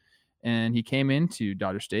now. And he came into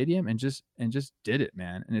Dodger Stadium and just did it,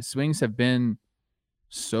 man. And his swings have been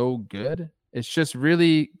so good. It's just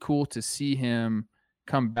really cool to see him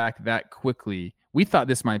come back that quickly. We thought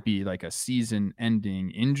this might be like a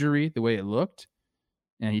season-ending injury, the way it looked.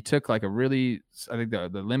 And he took like I think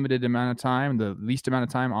the limited amount of time, the least amount of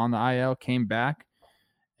time on the IL, came back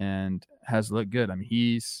and has looked good. I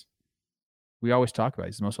mean, we always talk about,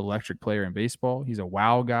 he's the most electric player in baseball. He's a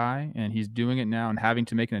wow guy, and he's doing it now and having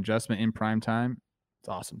to make an adjustment in prime time. It's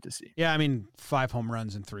awesome to see. Yeah, I mean, 5 home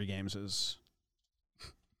runs in 3 games is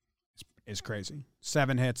crazy.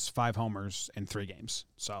 7 hits, 5 homers in 3 games.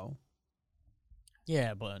 So,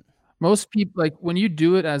 yeah, but most people, like when you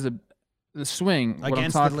do it as the swing, what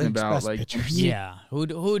I'm talking about, like pitchers. Yeah,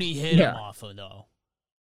 who'd he hit him off of though?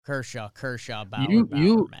 Kershaw, Bauer,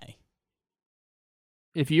 May.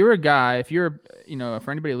 If you're a guy, for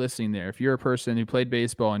anybody listening there, if you're a person who played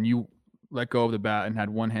baseball and you let go of the bat and had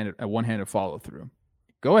a one-handed follow through,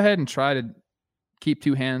 go ahead and try to keep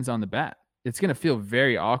 2 hands on the bat. It's going to feel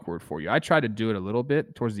very awkward for you. I tried to do it a little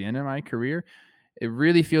bit towards the end of my career. It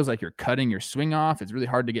really feels like you're cutting your swing off. It's really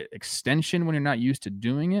hard to get extension when you're not used to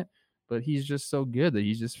doing it. But he's just so good that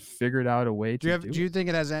he's just figured out a way to do it. Do you think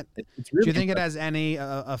it has any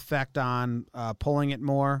effect on pulling it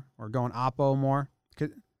more or going oppo more?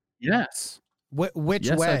 Yes. Which way?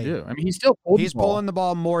 Yes, I do. I mean, he's pulling the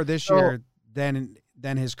ball more this year than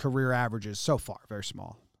his career averages so far. Very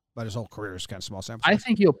small, but his whole career is kind of small sample size.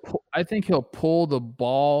 I think he'll pull the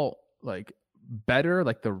ball like better,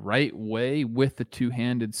 like the right way with the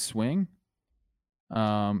 2-handed swing.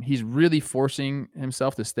 He's really forcing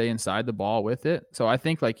himself to stay inside the ball with it. So I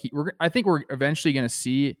think we're eventually going to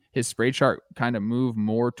see his spray chart kind of move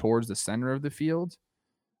more towards the center of the field.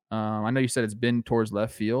 I know you said it's been towards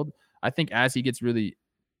left field. I think as he gets really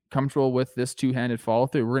comfortable with this 2-handed follow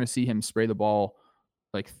through, we're going to see him spray the ball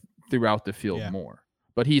like throughout the field more.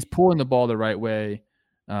 But he's pulling the ball the right way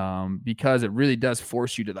because it really does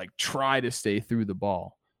force you to like try to stay through the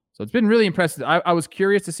ball. So it's been really impressive. I was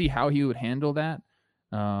curious to see how he would handle that.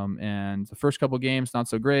 And the first couple of games, not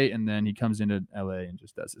so great. And then he comes into LA and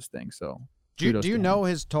just does his thing. So do you know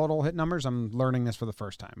his total hit numbers? I'm learning this for the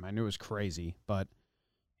first time. I knew it was crazy, but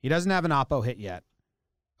he doesn't have an oppo hit yet.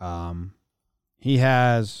 He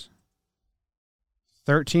has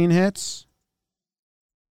 13 hits,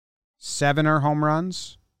 7 are home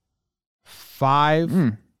runs,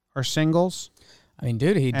 5 are singles. I mean,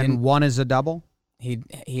 dude, and 1 is a double. He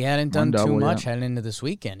hadn't done too much heading into this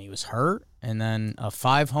weekend. He was hurt, and then a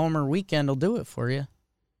 5-homer weekend will do it for you.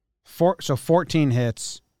 14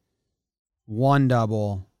 hits, 1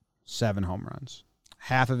 double, 7 home runs.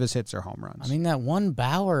 Half of his hits are home runs. I mean, that one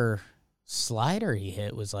Bauer slider he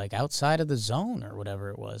hit was like outside of the zone or whatever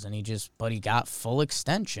it was, and he got full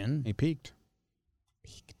extension. He peaked.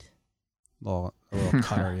 A little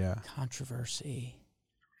cutter, yeah. Controversy.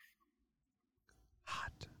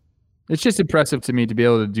 Hot. It's just impressive to me to be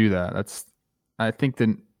able to do that. I think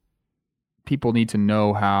that people need to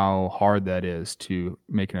know how hard that is to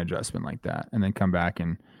make an adjustment like that and then come back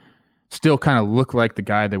and still kind of look like the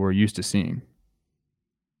guy that we're used to seeing.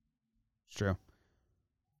 It's true.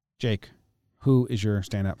 Jake, who is your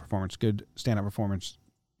standout performance? Good standout performance,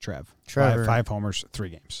 Trev. Trevor. Five homers, 3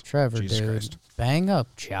 games. Trevor, Jesus dude. Christ. Bang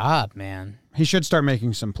up job, man. He should start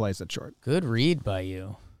making some plays at short. Good read by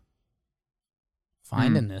you.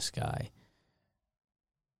 Finding this guy.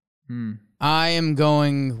 I am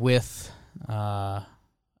going with a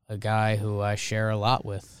guy who I share a lot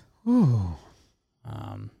with. Ooh.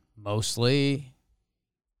 Mostly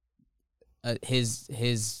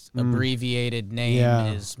his abbreviated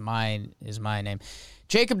name is my name.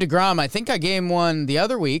 Jacob deGrom, I think I game one the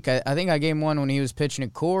other week. I think I game one when he was pitching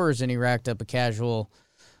at Coors and he racked up a casual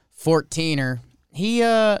 14er.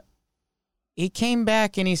 He came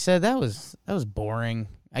back and he said that was boring.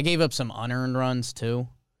 I gave up some unearned runs too.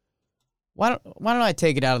 Why don't I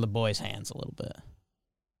take it out of the boys' hands a little bit?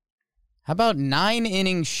 How about 9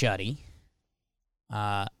 innings shutty?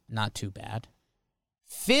 Not too bad.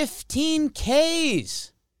 15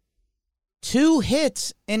 Ks. 2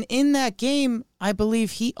 hits, and in that game, I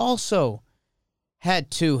believe he also had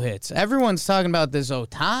 2 hits. Everyone's talking about this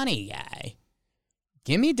Ohtani guy.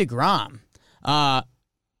 Give me DeGrom.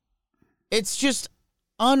 It's just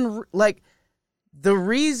the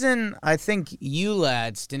reason I think you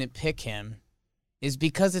lads didn't pick him is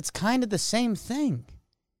because it's kind of the same thing.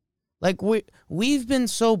 Like, we've been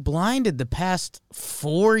so blinded the past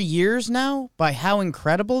 4 years now by how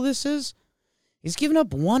incredible this is. He's given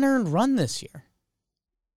up 1 earned run this year.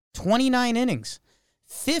 29 innings.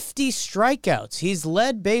 50 strikeouts. He's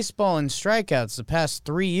led baseball in strikeouts the past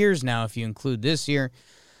 3 years now, if you include this year.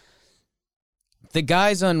 The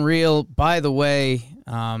guy's unreal. By the way,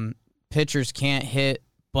 pitchers can't hit,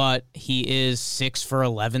 but he is 6 for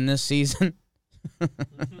 11 this season.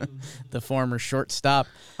 The former shortstop.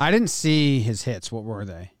 I didn't see his hits. What were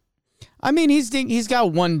they? I mean, he's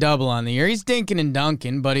got 1 double on the year. He's dinking and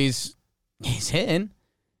dunking, but he's hitting.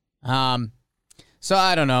 So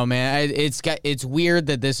I don't know, man. It's weird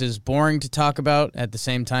that this is boring to talk about. At the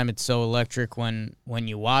same time, it's so electric when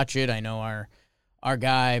you watch it. I know our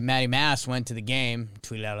guy Matty Mass went to the game,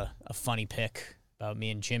 tweeted out a funny pic about me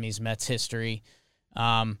and Jimmy's Mets history.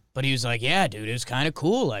 But he was like, yeah, dude, it was kind of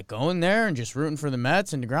cool, like going there and just rooting for the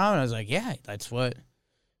Mets and DeGrom. And I was like, yeah, that's what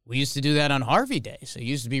we used to do that on Harvey Day. So it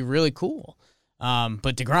used to be really cool.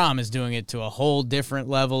 But DeGrom is doing it to a whole different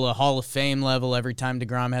level, a Hall of Fame level. Every time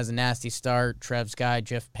DeGrom has a nasty start, Trev's guy,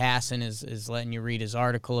 Jeff Passan, is letting you read his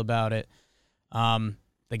article about it.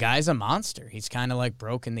 The guy's a monster. He's kind of like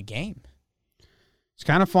broken the game. It's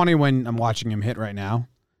kind of funny when I'm watching him hit right now.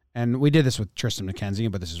 And we did this with Tristan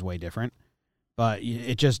McKenzie, but this is way different. But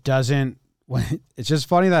it just doesn't – it's just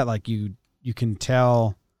funny that, like, you can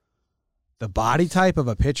tell the body type of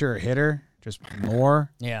a pitcher or hitter just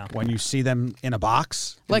more when you see them in a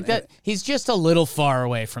box. Like that – he's just a little far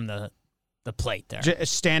away from the plate there.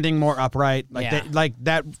 Standing more upright. Like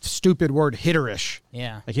that stupid word hitterish.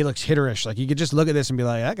 Yeah. Like he looks hitterish. Like you could just look at this and be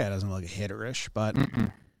like, that guy doesn't look hitterish. But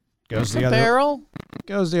goes the other barrel.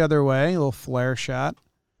 Goes the other way. A little flare shot.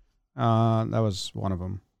 That was one of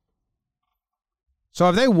them. So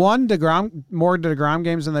have they won more DeGrom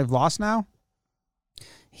games than they've lost now?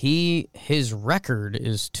 His record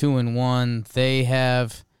is 2-1.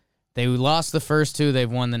 They lost the first 2. They've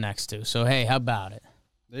won the next 2. So hey, how about it?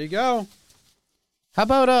 There you go. How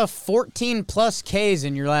about 14 plus Ks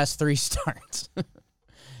in your last 3 starts?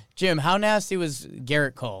 Jim, how nasty was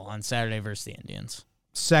Garrett Cole on Saturday versus the Indians?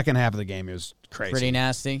 Second half of the game, it was crazy. Pretty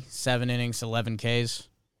nasty. 7 innings, 11 Ks.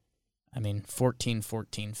 I mean, 14,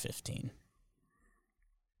 14, 15.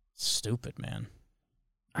 Stupid, man.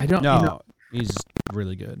 I don't know. He's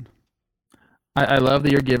really good. I love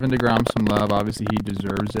that you're giving DeGrom some love. Obviously, he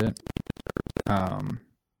deserves it. And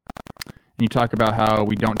you talk about how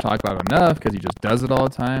we don't talk about it enough because he just does it all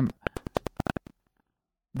the time.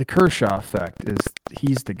 The Kershaw effect is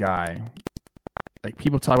he's the guy. Like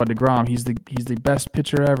people talk about DeGrom, he's the best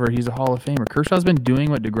pitcher ever. He's a Hall of Famer. Kershaw's been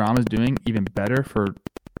doing what DeGrom is doing even better for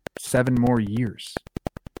 7 more years.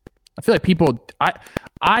 I feel like people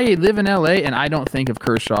I live in LA and I don't think of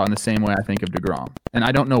Kershaw in the same way I think of DeGrom. And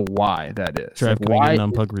I don't know why that is. Trev, like, can we get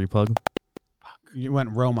an unplug replug? You went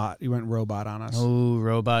robot on us. Oh,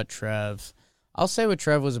 robot Trev. I'll say what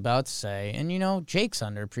Trev was about to say, and Jake's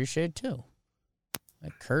underappreciated too.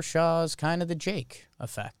 Like Kershaw is kind of the Jake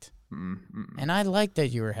effect. And I like that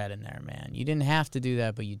you were heading there, man. You didn't have to do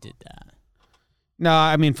that, but you did that. No,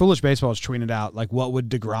 I mean, Foolish Baseball is tweeting it out. Like, what would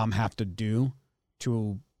DeGrom have to do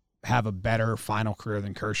to have a better final career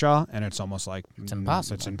than Kershaw, and it's almost like It's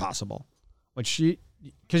impossible. It's impossible.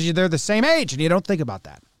 Because they're the same age, and you don't think about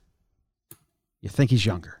that. You think he's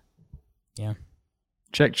younger. Yeah.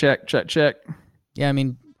 Check. Yeah, I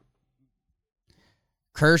mean,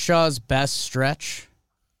 Kershaw's best stretch,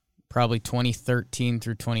 probably 2013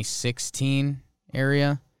 through 2016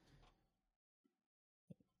 area.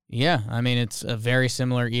 Yeah, I mean, it's a very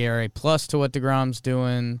similar ERA plus to what DeGrom's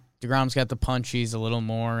doing. DeGrom's got the punchies a little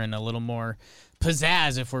more and a little more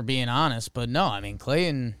pizzazz, if we're being honest. But no, I mean,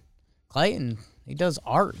 Clayton, he does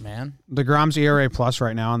art, man. DeGrom's ERA plus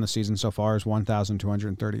right now on the season so far is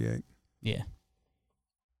 1,238. Yeah.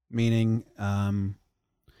 Meaning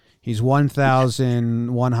he's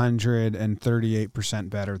 1,138%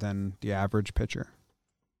 better than the average pitcher.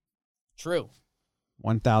 True.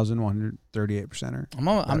 1,138%er.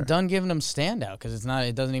 I'm done giving him standout because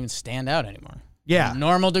it doesn't even stand out anymore. Yeah.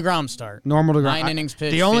 Normal DeGrom start. Normal DeGrom. 9 innings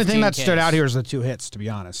pitched. The only thing that 15 stood Ks. out here is the 2 hits, to be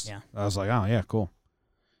honest. Yeah. I was like, oh, yeah, cool.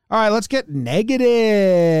 All right, let's get negative.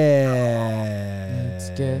 Let's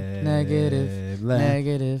get negative.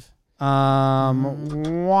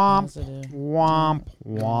 Womp, Positive. womp,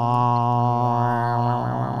 womp.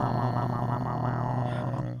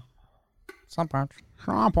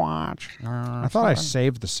 Swamp watch. I thought I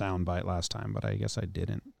saved the sound bite last time, but I guess I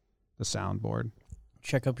didn't. The soundboard.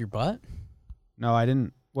 Check up your butt. No, I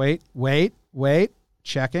didn't. Wait.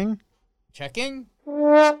 Checking. Checking.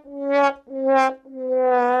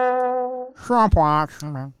 Swamp watch.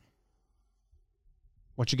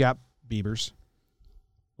 What you got, Beavers?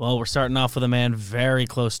 Well, we're starting off with a man very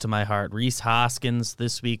close to my heart. Rhys Hoskins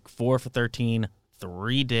this week, 4 for 13,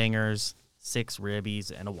 3 dingers, 6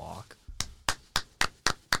 ribbies, and a walk.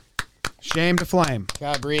 Shame to flame.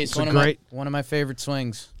 God, Breeze. It's One of my favorite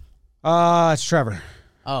swings. It's Trevor.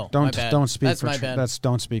 Oh, Don't my bad. don't speak That's for my bad.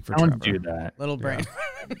 don't speak for Don't Trevor. do that. Little brain.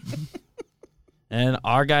 And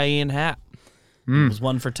our guy Ian Happ was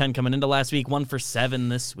 1 for 10 coming into last week, 1 for 7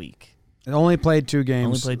 this week. It only played 2 games.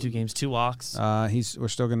 Only played 2 games, 2 walks. We're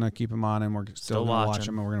still gonna keep him on, and we're still gonna watch watching.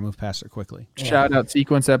 him, and we're gonna move past it quickly. Shout out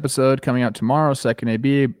sequence episode coming out tomorrow, second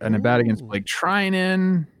AB, and a bat against Blake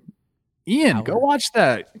Trinan. Ian, go watch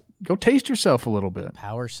that. Go taste yourself a little bit.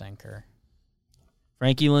 Power sinker.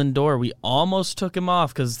 Frankie Lindor, we almost took him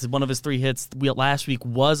off because one of his 3 hits last week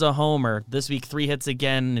was a homer. This week, 3 hits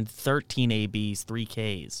again and 13 ABs, 3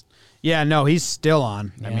 Ks. Yeah, no, he's still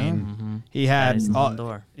on. I Yeah. mean, he had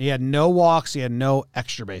Lindor. he had no walks, he had no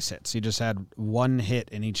extra base hits. He just had 1 hit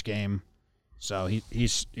in each game, so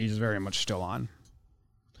he's very much still on.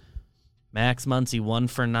 Max Muncy, 1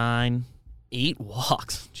 for 9, 8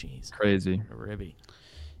 walks. Jeez, Crazy. a ribby.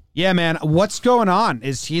 Yeah, man, what's going on?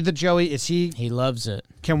 Is he the Joey? Is he? He loves it.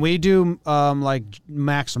 Can we do like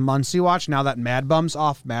Max Muncy watch now that Mad Bum's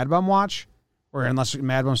off Mad Bum watch, or unless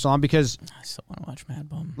Mad Bum's still on? Because I still want to watch Mad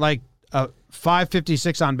Bum. like a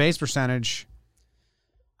 556 on base percentage.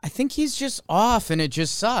 I think he's just off, and it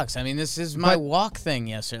just sucks. I mean, this is my walk thing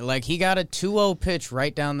yesterday. Like, he got a 2-0 pitch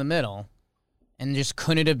right down the middle, and just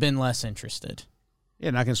couldn't have been less interested. Yeah,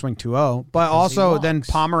 not gonna swing 2-0, but Because he also then walks.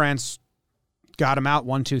 Pomerantz got him out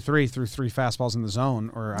 1-2-3 through 3 fastballs in the zone,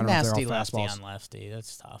 or I don't know Nasty if they're all lefty fastballs. on lefty.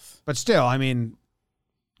 That's tough. But still, I mean,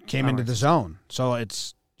 came into the Pomerantz. zone, so you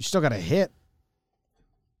still got to hit.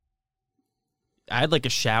 I had like a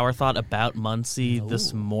shower thought about Muncy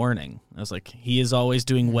this morning. I was like, he is always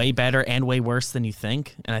doing way better and way worse than you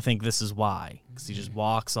think. And I think this is why. Because he just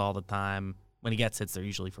walks all the time. When he gets hits, they're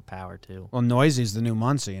usually for power, too. Well, Noisey's the new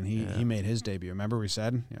Muncy, and he made his debut. Remember we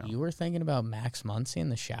said? Yeah. You were thinking about Max Muncy in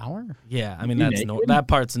the shower? Yeah, I mean, You that's naked? that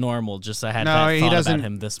part's normal. Just I had No, that he thought doesn't- about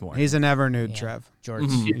him this morning. He's a never nude, Yeah. Trev. Jorts.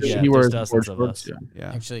 Mhm. Yeah, he wears there's dozens of shorts, us. yeah.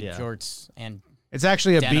 Yeah. Actually, Yeah. jorts and It's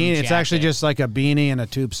actually a Denim beanie. It's actually jacket. just like a beanie and a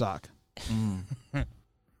tube sock.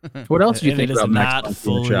 What else do you And think it is about Max not Muncy in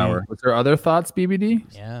fully- the shower? Was there other thoughts, BBD?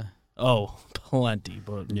 yeah. Oh, plenty,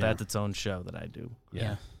 but Yeah. that's its own show that I do.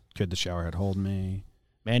 Yeah. Could the shower head hold me?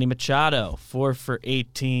 Manny Machado, 4 for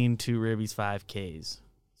 18, 2 ribbies, 5 Ks.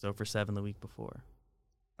 So for 7 the week before.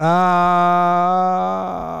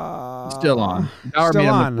 Still on. Power Still me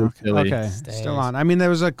on. with Philly. Okay. Stays. Still on. I mean, there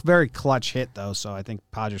was a very clutch hit, though, so I think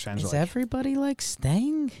Padres fans Is were like, everybody like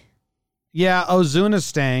staying? yeah, Ozuna's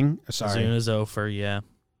staying. Sorry. Azuna's 0 for, yeah.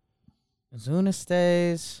 Ozuna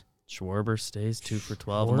stays. Schwarber stays 2 for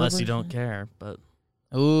 12, unless you Schwarber? don't care. But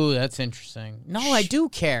Ooh, that's interesting. No, I do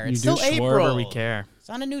care. It's You still do? April. Schwarber, we care. It's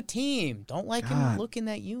on a new team. Don't like him God. looking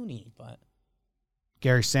that uni, but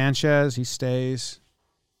Gary Sanchez, he stays.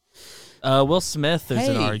 Will Smith, there's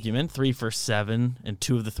an Hey. argument. 3 for 7, and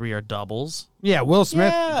 2 of the 3 are doubles. Yeah, Will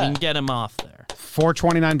Smith, You yeah. can get him off there.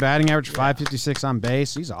 429 batting average, 556 on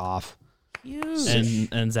base. He's off. Huge.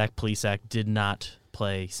 And Zach Plesac did not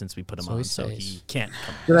play since we put him on, so he can't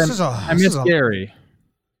come. I miss Gary.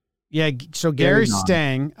 Yeah, so Gary's gone.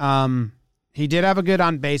 staying. He did have a good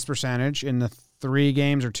on-base percentage in the 3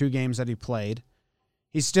 games or 2 games that he played.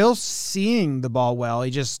 He's still seeing the ball well.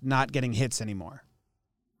 He's just not getting hits anymore.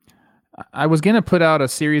 I was going to put out a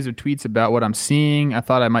series of tweets about what I'm seeing. I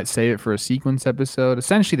thought I might save it for a sequence episode.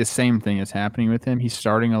 Essentially, the same thing is happening with him. He's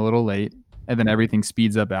starting a little late, and then everything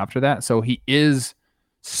speeds up after that. So he is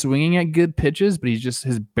swinging at good pitches, but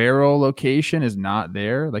his barrel location is not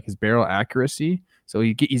there, like his barrel accuracy. So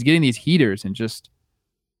he's getting these heaters, and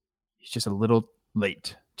he's just a little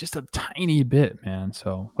late, just a tiny bit, man.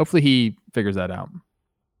 So hopefully he figures that out.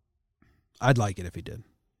 I'd like it if he did.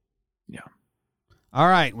 Yeah. All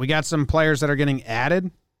right, we got some players that are getting added.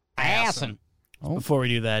 Awesome. Oh. Before we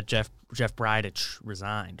do that, Jeff Bridich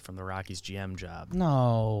resigned from the Rockies GM job.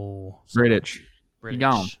 No. Bridich. He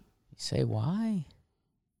gone. You say why?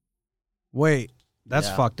 Wait, that's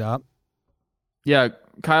fucked up. Yeah,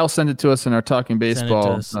 Kyle sent it to us in our Talking Sent it to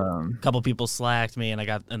Baseball. us. A couple people slacked me, and I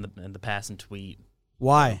got in the passing tweet.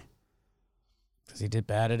 Why? Because he did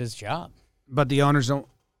bad at his job. But the owners don't.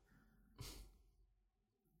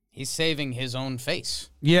 He's saving his own face.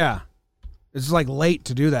 Yeah. It's like late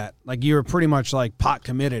to do that. Like you were pretty much like pot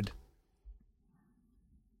committed.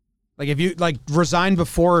 Like if you like resign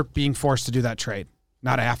before being forced to do that trade,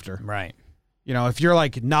 not after. Right. You know, if you're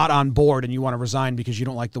like not on board and you want to resign because you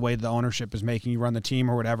don't like the way the ownership is making you run the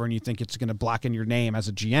team or whatever, and you think it's going to blacken your name as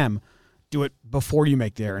a GM, do it before you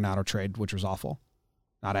make the Arenado trade, which was awful.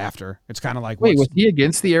 Not after. It's kind of like, wait, was he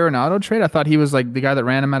against the Arenado trade? I thought he was like the guy that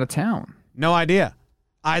ran him out of town. No idea.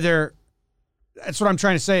 Either that's what I'm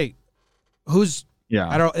trying to say.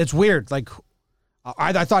 I don't. It's weird. Like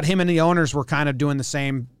I thought him and the owners were kind of doing the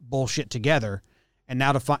same bullshit together, and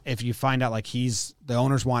now if you find out like the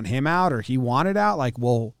owners want him out or he wanted out, like,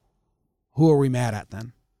 well, who are we mad at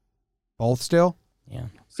then? Both still? Yeah.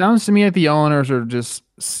 Sounds to me like the owners are just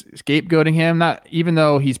scapegoating him. Not even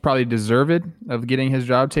though he's probably deserved of getting his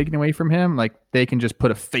job taken away from him. Like they can just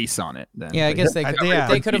put a face on it. Then. Yeah, I guess they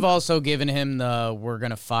they could have also given him the "we're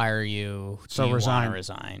gonna fire you, so you resign."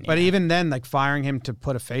 Resign. But yeah. even then, like firing him to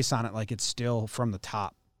put a face on it, like it's still from the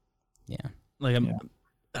top. Yeah. Like I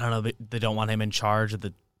don't know. They don't want him in charge of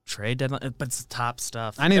the trade deadline, but it's the top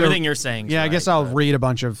stuff. I need Everything you're saying. Yeah, I guess I'll read a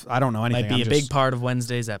bunch of. I don't know anything. Might be I'm a big part of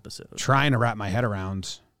Wednesday's episode. Trying to wrap my head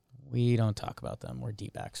around. We don't talk about them. We're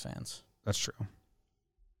D-backs fans. That's true.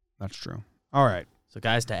 That's true. All right. So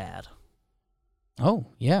guys to add. Oh,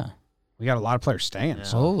 yeah. We got a lot of players staying. Yeah.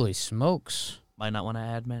 So Holy smokes. Might not want to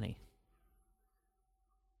add many.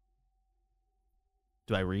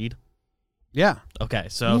 Do I read? yeah. Okay,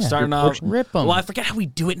 so Yeah, starting off. Rip them. Well, I forget how we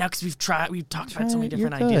do it now because we've talked about so many You're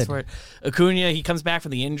different ideas good. for it. Acuna, he comes back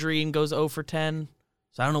from the injury and goes 0 for 10.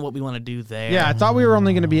 So I don't know what we want to do there. Yeah, I thought we were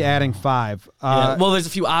only going to be adding 5. Yeah, well, there's a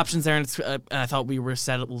few options there, and I thought we were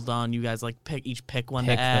settled on you guys like pick one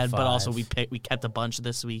Pick to the add, but also 5. we kept a bunch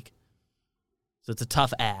this week, so it's a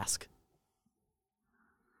tough ask.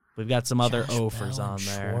 We've got some other offers on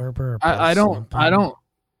there.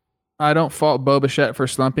 I don't fault Bo Bichette for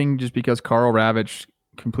slumping just because Carl Ravitch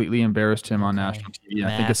completely embarrassed him on national TV.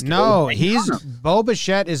 I think it's no. Bo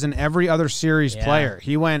Bichette is an every other series player.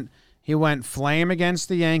 He went flame against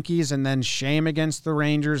the Yankees and then shame against the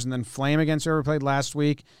Rangers and then flame against whoever played last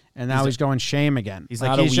week, and now he's going shame again. He's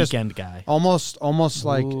not a weekend guy. Almost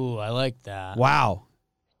like. Ooh, I like that. Wow.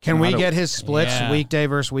 Can we get his splits weekday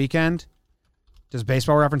versus weekend? Does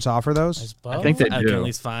Baseball Reference offer those? I think they I do. can at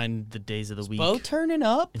least find the days of the week Bo turning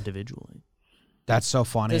up? individually. That's so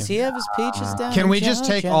funny. Does he have his peaches down? Can we just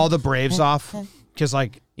take all the Braves off? Because I'm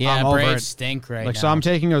over Braves it. stink right Like, now. so I'm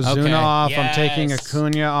taking Ozuna Okay. off. I'm taking Yes.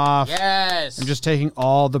 Acuna off. Yes. I'm just taking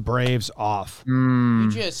all the Braves off. You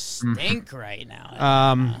just stink right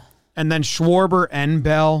now. And then Schwarber and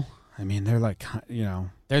Bell. I mean, they're like,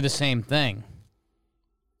 They're the same thing.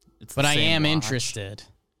 It's But the I same am watch. interested.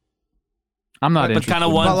 I'm not But interested. kind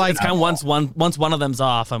of like- it's kind of once one of them's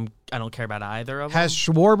off, I don't care about either of them. has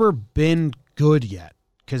Schwarber been good yet?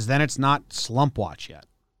 Because then it's not slump watch yet.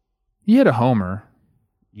 He had a homer,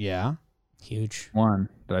 Yeah. Huge. one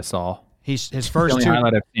that I saw. His The first only two.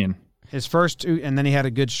 highlight I've seen. His first two, and then he had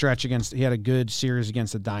a good stretch he had a good series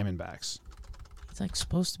against the Diamondbacks. He's like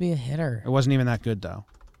supposed to be a hitter. It wasn't even that good, though.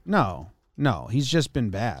 No, he's just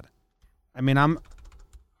been bad. I mean,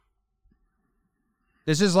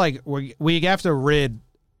 this is like, we have to rid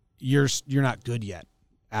you're not good yet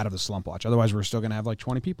out of the slump watch. Otherwise, we're still going to have like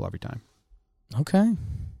 20 people every time. Okay.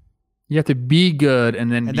 You have to be good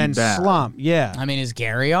and then be bad. slump, yeah. I mean, is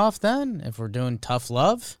Gary off then? If we're doing tough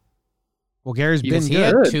love? Well, Gary's been He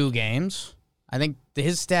good. had 2 games. I think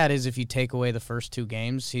his stat is if you take away the first 2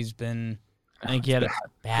 games, he's been I think he had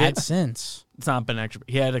bad since. it's not been extra.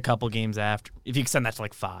 He had a couple games after. If you extend that to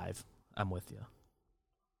like 5, I'm with you.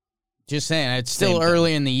 Just saying, it's still Same thing.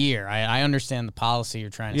 early in the year. I understand the policy you're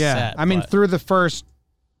trying to Yeah, set. I mean, but through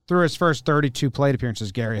his first 32 plate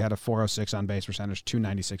appearances, Gary had a 406 on base percentage,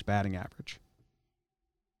 296 batting average.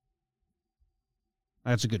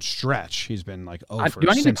 That's a good stretch. He's been like, Do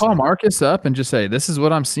I need to call Marcus up and just say, this is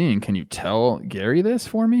what I'm seeing? Can you tell Gary this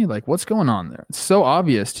for me? Like, what's going on there? It's so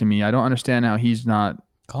obvious to me. I don't understand how he's not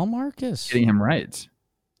call Marcus. getting him right.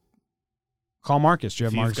 Call Marcus. Do you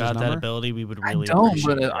have If you've Marcus's got that number? ability, we would really I don't,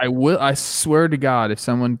 appreciate but it. I will. I swear to God, if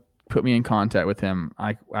someone put me in contact with him,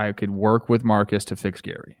 I could work with Marcus to fix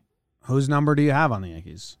Gary. Whose number do you have on the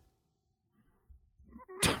Yankees?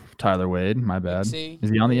 Tyler Wade, my bad. Dixie. Is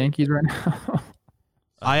he on the Yankees right now?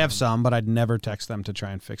 I have some, but I'd never text them to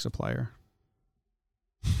try and fix a player.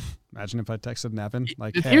 Imagine if I texted Nevin.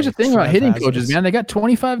 Like, Here's the hey, thing about Trev hitting has coaches, this. man. They got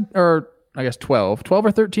 25 or I guess 12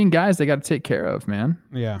 or 13 guys they got to take care of, man.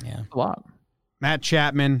 Yeah. Yeah. A lot. Matt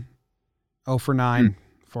Chapman, 0 for 9,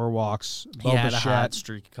 4 walks. He Bo had a hot Bichette,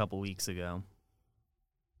 streak a couple weeks ago.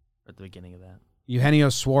 At the beginning of that. Eugenio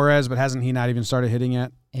Suarez, but hasn't he not even started hitting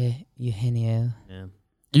yet? Eugenio. Yeah.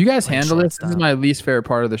 You guys Like handle this. This is shortstop. my least favorite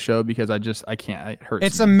part of the show because I can't. It hurts.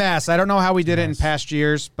 It's me. a mess. I don't know how we did it in Mess. past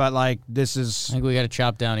years, but like this I is think we got to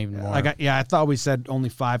chop down even more. like I thought we said only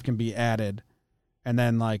 5 can be added, and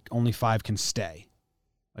then like only 5 can stay.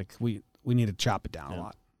 Like we need to chop it down a Yeah.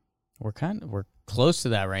 lot. We're close to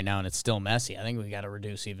that right now, and it's still messy. I think we got to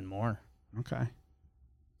reduce even more. Okay.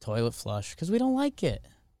 Toilet flush because we don't like it.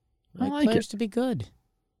 We I like like players it. to be good.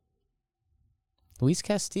 Luis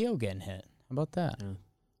Castillo getting hit. How about that?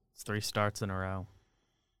 It's 3 starts in a row.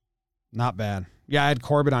 Not bad. Yeah, I had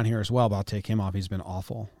Corbett on here as well, but I'll take him off. He's been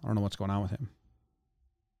awful. I don't know what's going on with him.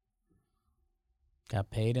 Got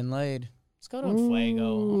paid and laid. Let's go to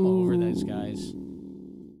Fuego. I'm over those guys.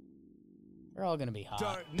 They're all gonna be hot.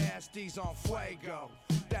 Dirt nasties on Fuego.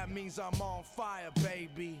 That means I'm on fire,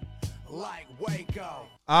 baby. Like Waco.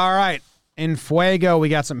 All right. In Fuego, we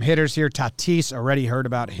got some hitters here. Tatis, already heard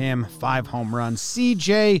about him. 5 home runs.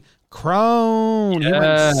 CJ Crone. He went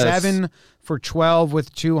Yes. 7 for 12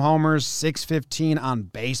 with 2 homers, 615 on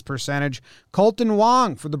base percentage. Colton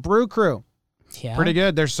Wong for the Brew Crew. Yeah. Pretty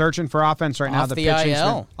good. They're searching for offense right now. Off the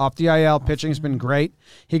IL. Off the IL. Pitching's been great.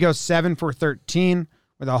 He goes 7 for 13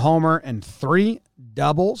 with a homer and 3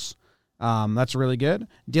 doubles. That's really good.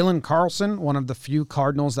 Dylan Carlson, one of the few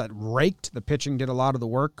Cardinals that raked. The pitching did a lot of the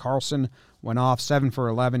work. Carlson went off 7 for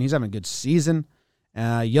 11. He's having a good season.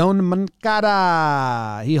 Yon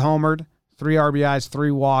Moncada, he homered. 3 RBIs, 3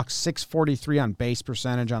 walks, 643 on base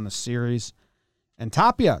percentage on the series. And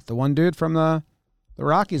Tapia, the one dude from the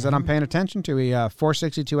Rockies that I'm paying attention to. He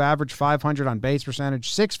 462 average, 500 on base percentage,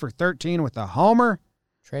 6 for 13 with a homer.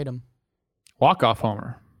 Trade him. Walk-off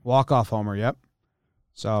homer. Walk-off homer, yep.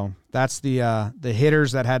 So that's the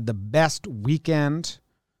hitters that had the best weekend,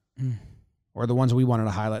 or the ones we wanted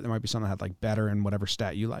to highlight. There might be some that had like better in whatever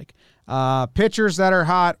stat you like. Pitchers that are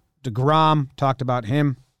hot, DeGrom, talked about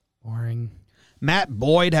him. Boring. Matt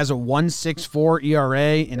Boyd has a 1.64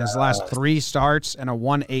 ERA in his last 3 starts and a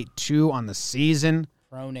 1.82 on the season.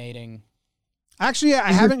 Pronating. Actually,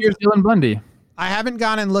 I haven't Here's Dylan Bundy.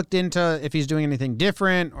 gone and looked into if he's doing anything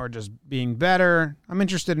different or just being better. I'm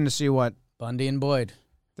interested in to see what Bundy and Boyd.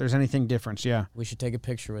 there's anything different. Yeah, We should take a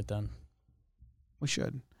picture with them. we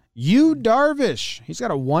should. Yu Darvish, he's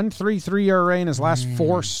got a 1.33 ERA in his last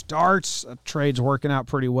 4 starts. Trade's working out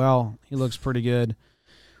pretty well. He looks pretty good.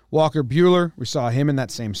 Walker Buehler, we saw him in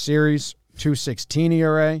that same series, 2.16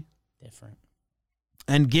 ERA. Different.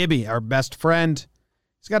 And Gibby, our best friend,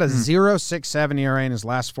 he's got a 0.67 ERA in his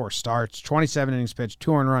last 4 starts, 27 innings pitched,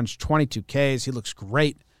 2 earned runs, 22 Ks. He looks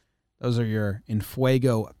great. Those are your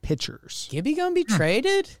Infuego pitchers. Gibby gonna be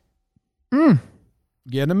traded? Get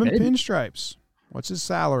him in Maybe. pinstripes. What's his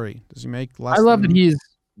salary? Does he make less? I love than- that he's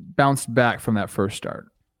bounced back from that first start.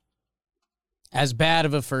 As bad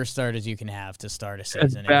of a first start as you can have to start a season.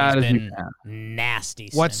 As and bad he's as you been can. nasty.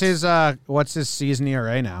 What's since. his season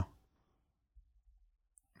ERA now?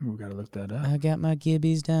 We gotta look that up. I got my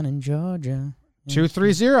Gibbies down in Georgia.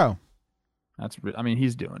 2.30. I mean,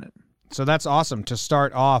 he's doing it. So that's awesome to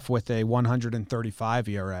start off with a 135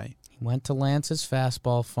 ERA. He went to Lance's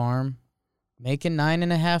fastball farm, making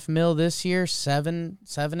 $9.5 million this year,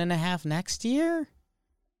 7.5 next year.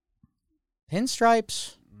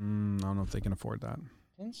 Pinstripes. I don't know if they can afford that.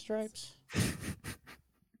 Pinstripes.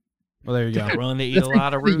 Well, there you go. Willing to eat a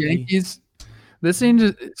lot of The Ruby. Yankees. This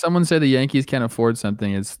seems someone say the Yankees can't afford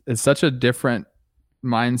something is such a different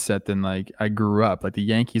mindset than like I grew up. Like the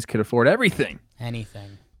Yankees could afford everything.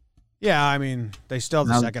 Anything. Yeah, I mean, they still have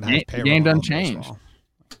the Now, second the highest game payroll. in all doesn't of change. baseball.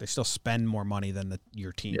 They still spend more money than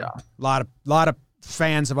your team. Yeah. A lot of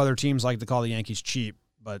fans of other teams like to call the Yankees cheap,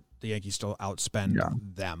 but the Yankees still outspend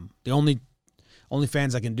them. The only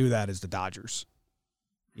fans that can do that is the Dodgers.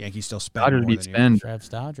 Yankees still spend Dodgers more beat than spend. Trav's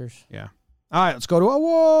Dodgers. Yeah. All right, let's go to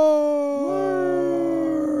awards.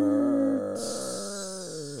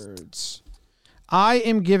 I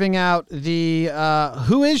am giving out the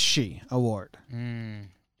Who Is She award.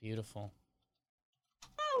 Beautiful.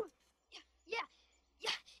 Oh, yeah.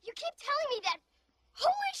 You keep telling me that. Who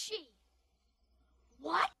is she?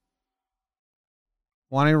 What?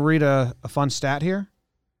 Want to read a fun stat here?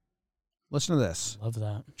 Listen to this. Love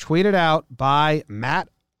that. Tweeted out by Matt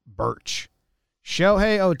Birch.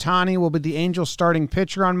 Shohei Ohtani will be the Angels' starting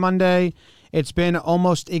pitcher on Monday. It's been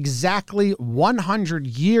almost exactly 100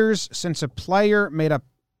 years since a player made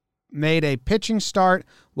a pitching start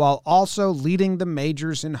while also leading the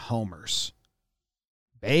majors in homers.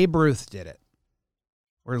 Babe Ruth did it.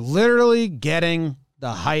 We're literally getting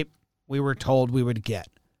the hype we were told we would get.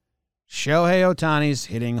 Shohei Ohtani's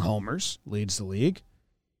hitting homers, leads the league,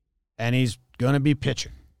 and he's going to be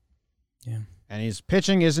pitching. Yeah. And his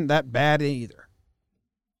pitching isn't that bad either.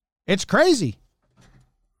 It's crazy.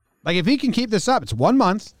 Like, if he can keep this up, it's 1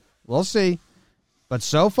 month. We'll see. But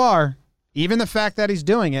so far, even the fact that he's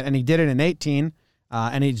doing it, and he did it in 18,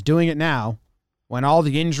 and he's doing it now, when all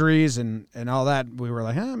the injuries and all that, we were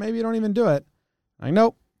like, maybe you don't even do it. Like,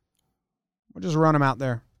 nope. We'll just run him out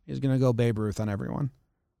there. He's going to go Babe Ruth on everyone.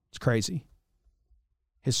 It's crazy.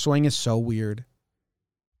 His swing is so weird,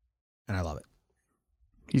 and I love it.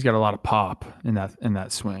 He's got a lot of pop in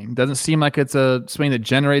that swing. Doesn't seem like it's a swing that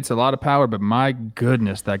generates a lot of power, but my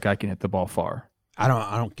goodness, that guy can hit the ball far. I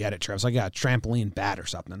don't get it, Trev. It's like a trampoline bat or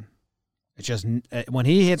something. It's just when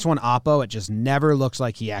he hits one oppo, it just never looks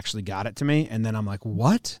like he actually got it to me. And then I'm like,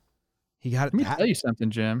 what? He got it. Let me tell you something,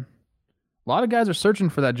 Jim. A lot of guys are searching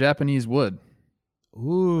for that Japanese wood.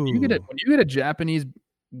 Ooh. When you get a Japanese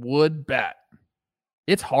wood bat,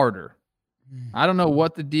 it's harder. I don't know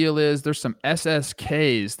what the deal is. There's some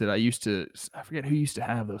SSKs that I forget who used to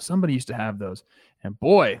have those. Somebody used to have those. And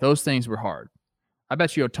boy, those things were hard. I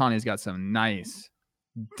bet you Ohtani's got some nice,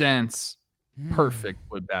 dense, perfect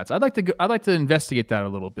wood bats. I'd like to investigate that a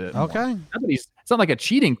little bit. Okay. It's not like a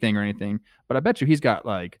cheating thing or anything, but I bet you he's got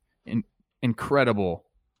like incredible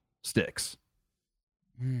sticks.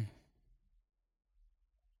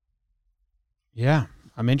 Yeah,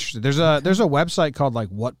 I'm interested. There's a website called like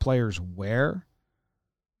What Players Wear,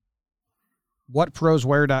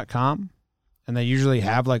 whatproswear.com, and they usually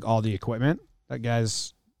have like all the equipment that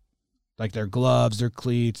guys like, their gloves, their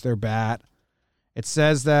cleats, their bat. It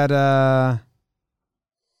says that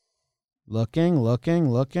looking.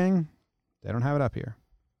 They don't have it up here.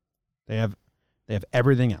 They have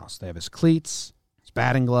everything else. They have his cleats, his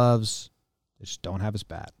batting gloves. They just don't have his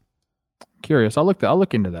bat. Curious. I'll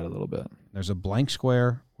look into that a little bit. There's a blank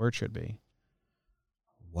square where it should be.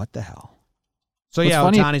 What the hell? So, What's yeah,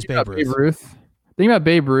 funny, Ohtani's Babe Ruth. Think about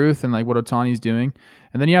Babe Ruth and like what Ohtani's doing.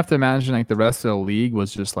 And then you have to imagine like the rest of the league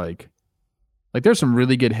was just like there's some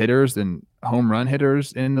really good hitters and home run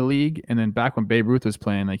hitters in the league. And then back when Babe Ruth was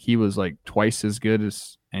playing, like he was like twice as good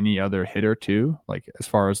as any other hitter too, like as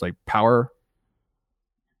far as like power.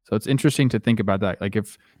 So it's interesting to think about that. Like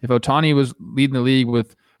if Ohtani was leading the league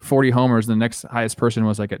with 40 homers, the next highest person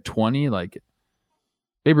was like at 20, like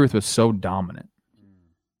Babe Ruth was so dominant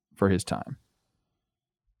for his time.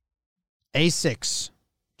 A6,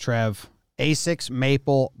 Trev. A6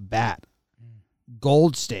 Maple Bat.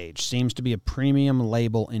 Gold Stage seems to be a premium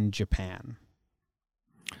label in Japan.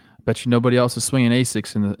 Bet you nobody else is swinging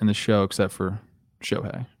A6 in the show except for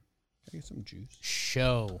Shohei. Can I get some juice?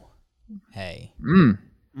 Show. Hey.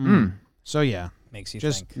 So, yeah. Makes you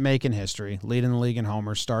just think. making history, leading the league in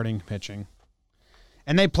homers, starting pitching.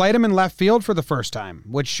 And they played him in left field for the first time,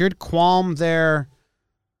 which should qualm their,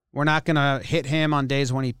 we're not going to hit him on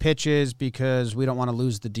days when he pitches because we don't want to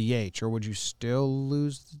lose the DH. Or would you still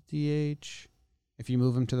lose the DH if you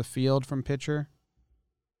move him to the field from pitcher?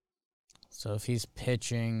 So if he's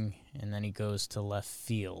pitching and then he goes to left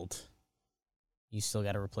field, you still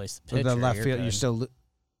got to replace the pitcher. So the left You're field, good. you still,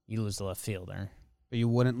 You lose the left fielder. but you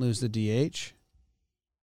wouldn't lose the DH?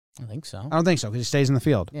 I think so. I don't think so because he stays in the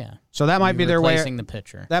field. Yeah. So that might You're be their way. replacing the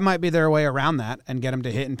pitcher. That might be their way around that and get him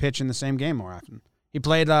to hit and pitch in the same game more often. He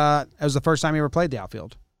played. It was the first time he ever played the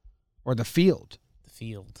outfield, or the field The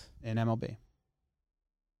field. in MLB.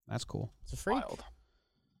 That's cool. It's a freak. Wild.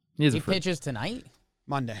 He He pitches tonight?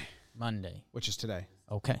 Monday, Monday. which is today.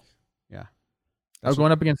 Okay. Yeah. I was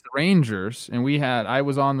going up against the Rangers, and I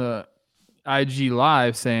was on the IG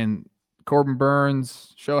Live saying Corbin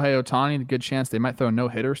Burns, Shohei Ohtani, a good chance they might throw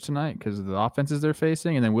no-hitters tonight because of the offenses they're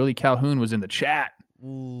facing. And then Willie Calhoun was in the chat.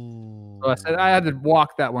 Ooh. So I said I had to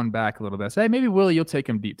walk that one back a little bit. I said, hey, maybe Willie, you'll take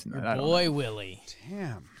him deep tonight. Your boy Willie.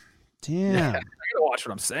 Damn. Yeah, I gotta watch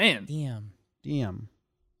what I'm saying. Damn.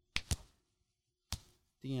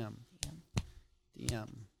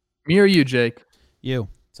 Me or you, Jake? You.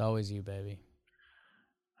 It's always you, baby.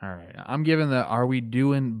 All right. I'm giving the Are We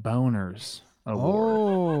Doing Boners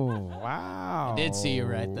award. Oh, wow. I did see you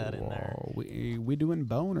write that in there. We doing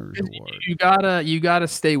boners award. You gotta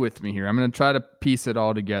stay with me here. I'm gonna try to piece it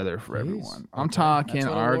all together for everyone. I'm talking That's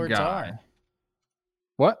what our awards guy. are.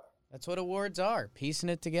 What? That's what awards are. Piecing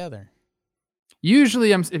it together.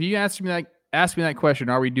 Usually, if you ask me that question,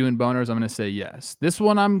 are we doing boners? I'm gonna say yes. This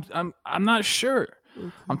one, I'm not sure.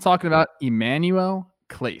 I'm talking about Emmanuel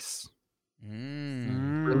Clase,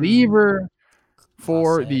 reliever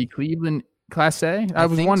for the Cleveland Class A. I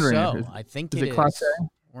was wondering. So. I think it is. Class A?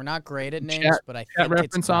 We're not great at names, but I think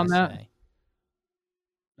reference it's on Class that. A.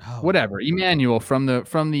 Oh. Whatever. Emmanuel from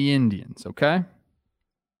the Indians. Okay.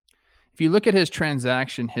 If you look at his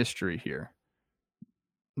transaction history here,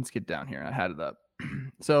 let's get down here. I had it up.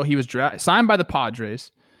 So he was signed by the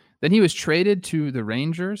Padres. Then he was traded to the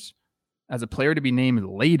Rangers as a player to be named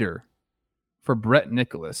later for Brett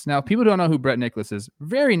Nicholas. Now, people don't know who Brett Nicholas is.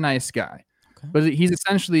 Very nice guy. Okay. But he's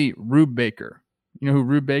essentially Rube Baker. You know who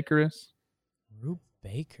Rube Baker is? Rube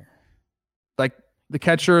Baker. Like the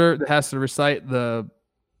catcher that has to recite the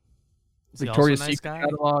Victoria's Secret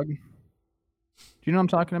catalog. Do you know what I'm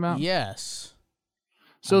talking about? Yes.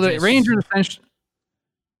 So the Rangers essentially,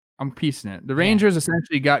 I'm piecing it. The Rangers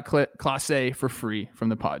essentially got Class A for free from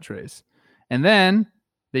the Padres. And then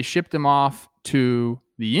they shipped him off to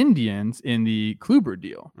the Indians in the Kluber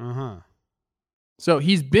deal. Uh-huh. So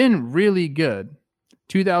he's been really good.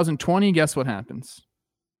 2020, guess what happens?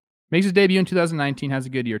 Makes his debut in 2019, has a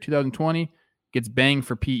good year. 2020, gets banged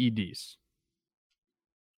for PEDs.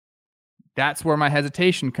 That's where my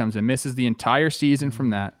hesitation comes in. Misses the entire season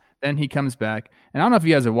from that. Then he comes back. And I don't know if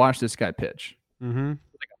you guys have watched this guy pitch. Mm-hmm.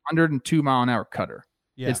 Like a 102-mile-an-hour cutter.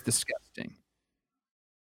 Yeah. It's disgusting.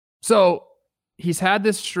 So he's had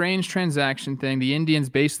this strange transaction thing. The Indians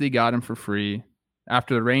basically got him for free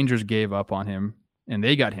after the Rangers gave up on him, and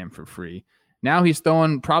they got him for free. Now he's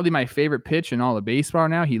throwing probably my favorite pitch in all of baseball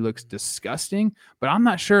now. He looks disgusting, but I'm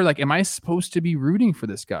not sure, like, am I supposed to be rooting for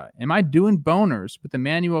this guy? Am I doing boners with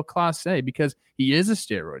Emmanuel Clase? Because he is a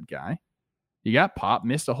steroid guy. He got popped,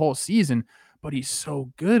 missed a whole season, but he's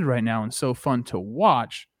so good right now and so fun to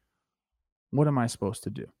watch. What am I supposed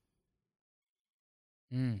to do?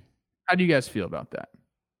 How do you guys feel about that?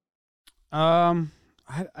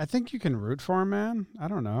 I think you can root for him, man. I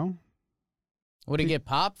don't know. What did he get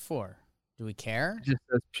popped for? Do we care?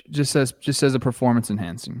 Just says a performance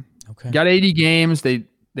enhancing. Okay. Got 80 games. They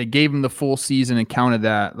gave him the full season and counted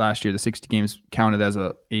that last year. The 60 games counted as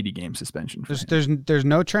a 80 game suspension. There's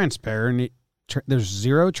no transparency. There's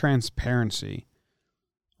zero transparency,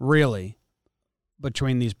 really,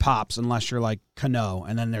 between these pops, unless you're like Cano,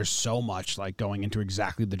 and then there's so much like going into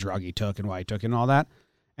exactly the drug he took and why he took it and all that.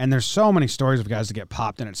 And there's so many stories of guys that get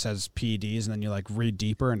popped and it says PEDs, and then you like read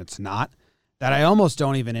deeper and it's not. That I almost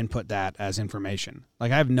don't even input that as information.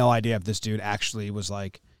 Like I have no idea if this dude actually was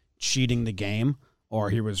like cheating the game,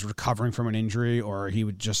 or he was recovering from an injury, or he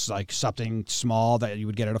would just like something small that you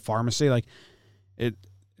would get at a pharmacy. Like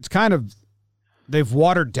it's kind of, they've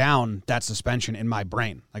watered down that suspension in my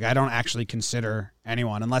brain. Like I don't actually consider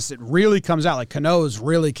anyone, unless it really comes out. Like Cano's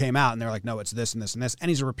really came out and they're like, no, it's this and this and this, and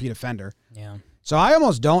he's a repeat offender. Yeah. So I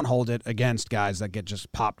almost don't hold it against guys that get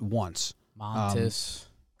just popped once. Montes,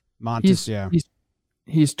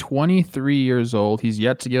 He's 23 years old. He's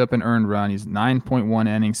yet to give up an earned run. He's 9.1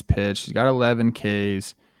 innings pitched. He's got 11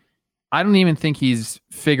 Ks. I don't even think he's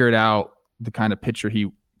figured out the kind of pitcher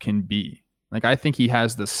he can be. Like, I think he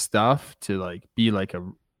has the stuff to like be like a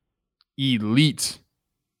elite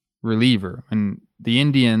reliever. And the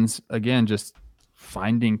Indians, again, just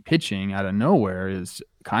finding pitching out of nowhere is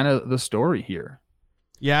kind of the story here.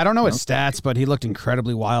 Yeah, I don't know his stats, but he looked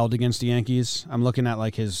incredibly wild against the Yankees. I'm looking at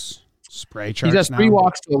like his spray charts. He has 3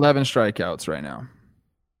 walks to 11 strikeouts right now.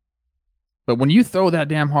 But when you throw that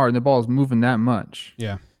damn hard and the ball is moving that much,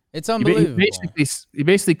 yeah, it's unbelievable. He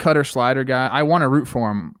basically cutter slider guy. I want to root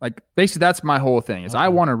for him. Like basically, that's my whole thing. I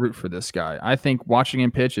want to root for this guy. I think watching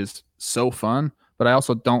him pitch is so fun, but I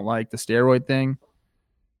also don't like the steroid thing.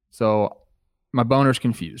 My boner's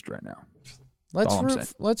confused right now.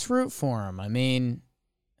 Let's root for him. I mean,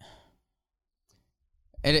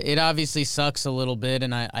 it obviously sucks a little bit,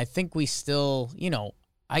 and I think we still,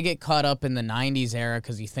 I get caught up in the 90s era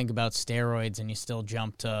because you think about steroids and you still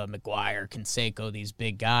jump to McGuire, Canseco, these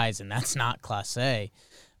big guys, and that's not Class A.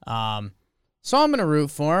 So I'm going to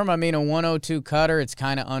root for him. I mean, a 102 cutter, it's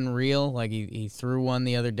kind of unreal. Like, he threw one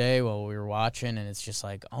the other day while we were watching, and it's just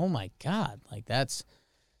like, oh, my God. Like, that's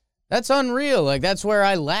unreal. Like, that's where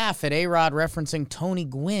I laugh at A-Rod referencing Tony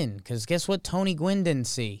Gwynn, because guess what Tony Gwynn didn't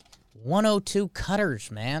see? 102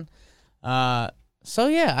 cutters, man. So,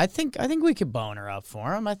 yeah, I think we could boner up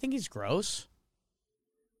for him. I think he's gross.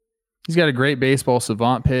 He's got a great baseball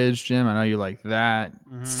savant page, Jim. I know you like that.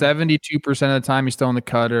 72% of the time he's throwing the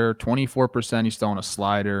cutter, 24% he's throwing a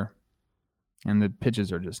slider. And the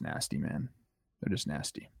pitches are just nasty, man. They're just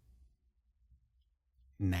nasty.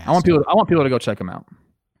 Nasty. I want people to go check him out.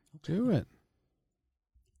 Do it.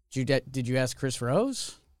 Did you ask Chris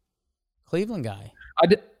Rose? Cleveland guy.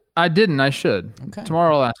 I didn't. I should. Okay.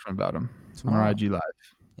 Tomorrow I'll ask him about him. On our IG Live.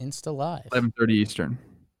 Insta Live. 11:30 Eastern.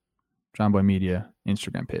 John Boy Media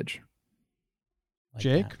Instagram page. Like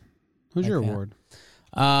Jake, that. who's Like your that. award?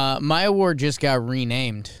 My award just got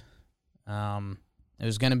renamed. It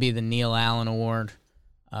was going to be the Neil Allen Award,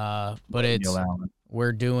 but Neil Allen.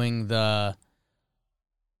 we're doing the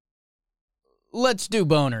Let's Do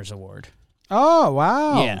Boners Award. Oh,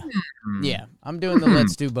 wow. Yeah, I'm doing the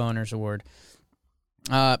Let's Do Boners Award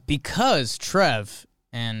because Trev,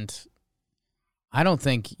 and I don't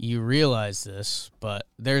think you realize this, but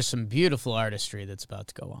there's some beautiful artistry that's about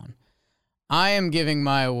to go on. I am giving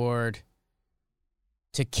my award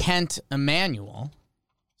to Kent Emanuel.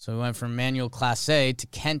 So we went from Emmanuel Class A to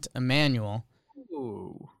Kent Emanuel.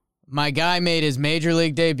 Ooh. My guy made his major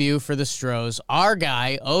league debut for the Stros. Our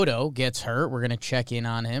guy, Odo, gets hurt. We're going to check in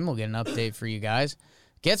on him. We'll get an update for you guys.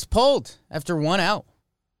 Gets pulled after 1 out.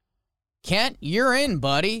 Kent, you're in,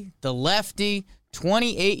 buddy. The lefty,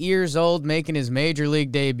 28 years old, making his major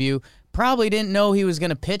league debut. Probably didn't know he was going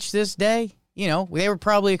to pitch this day. They were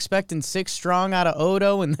probably expecting 6 strong out of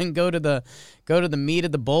Odo and then go to the meat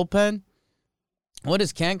of the bullpen. What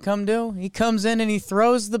does Kent come do? He comes in and he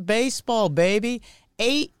throws the baseball, baby.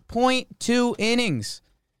 8.2 innings.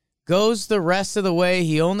 Goes the rest of the way.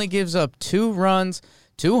 He only gives up 2 runs,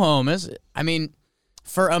 2 homers. I mean,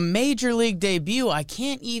 for a major league debut, I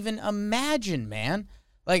can't even imagine, man.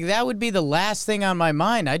 Like, that would be the last thing on my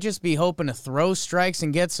mind. I'd just be hoping to throw strikes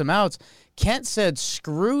and get some outs. Kent said,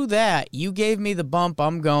 screw that. You gave me the bump.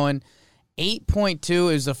 I'm going.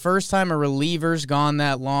 8.2 is the first time a reliever's gone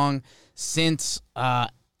that long since 88.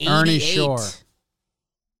 Ernie Shore. I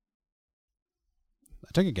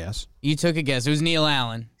took a guess. You took a guess. It was Neil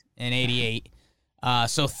Allen in 88.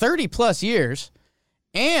 So 30-plus years.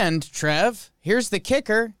 And, Trev, here's the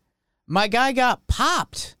kicker. My guy got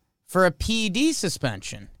popped for a PED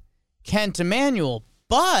suspension. Kent Emanuel.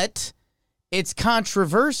 But it's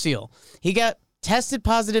controversial. He got tested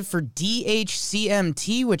positive for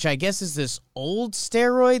DHCMT, which I guess is this old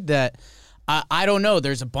steroid that I don't know.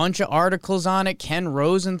 There's a bunch of articles on it. Ken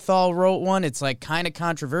Rosenthal wrote one. It's like kind of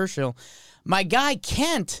controversial. My guy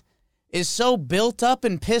Kent is so built up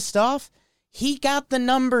and pissed off, he got the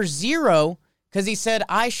number 0 because he said,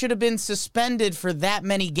 I should have been suspended for that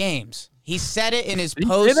many games. He said it in his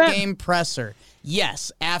post-game presser.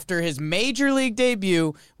 Yes, after his major league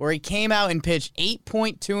debut, where he came out and pitched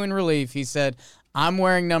 8.2 in relief, he said, I'm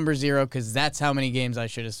wearing number 0 because that's how many games I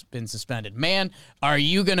should have been suspended. Man, are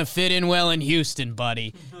you going to fit in well in Houston,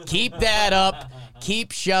 buddy? Keep that up.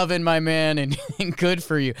 Keep shoving, my man, and good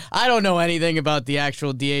for you. I don't know anything about the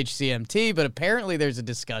actual DHCMT, but apparently there's a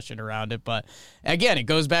discussion around it. But, again, it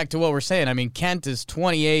goes back to what we're saying. I mean, Kent is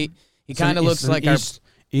 28. He kind of looks like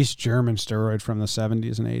East German steroid from the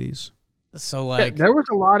 70s and 80s. So, like, there was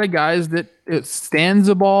a lot of guys that it stands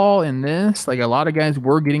a ball in this. Like, a lot of guys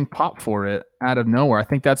were getting popped for it out of nowhere. I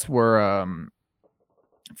think that's where I'm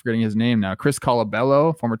forgetting his name now. Chris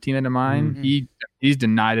Colabello, former teammate of mine, he's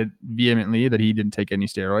denied it vehemently that he didn't take any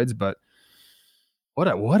steroids. But what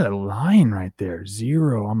a line right there,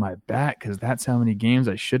 0 on my back, because that's how many games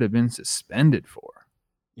I should have been suspended for.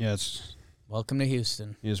 Yes. Welcome to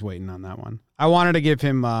Houston. He was waiting on that one. I wanted to give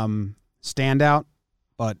him standout,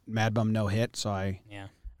 but Mad Bum no hit, so I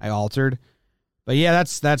altered. But yeah,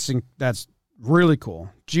 that's really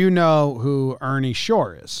cool. Do you know who Ernie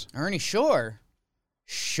Shore is? Ernie Shore?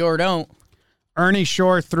 Sure don't. Ernie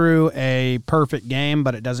Shore threw a perfect game,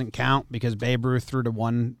 but it doesn't count because Babe Ruth threw to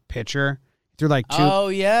one pitcher. He threw like 2. Oh,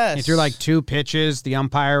 yes. He threw like 2 pitches. The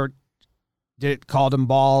umpire called him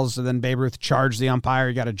balls, and then Babe Ruth charged the umpire.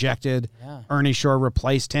 He got ejected. Yeah. Ernie Shore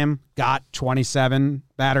replaced him, got 27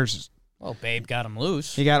 batters Well, Babe got him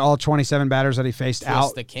loose. He got all 27 batters that he faced Twist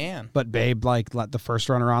out. the can. But Babe let the first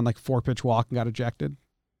runner on 4-pitch walk and got ejected.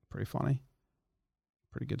 Pretty funny.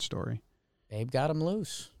 Pretty good story. Babe got him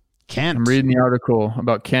loose. Kent. I'm reading the article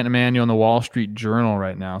about Kent Emanuel in the Wall Street Journal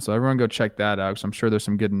right now, so everyone go check that out because I'm sure there's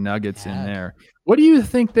some good nuggets in there. What do you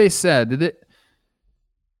think they said?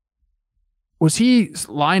 Was he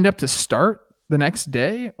lined up to start the next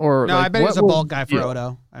day, or no? I bet he's a bulk guy for deal?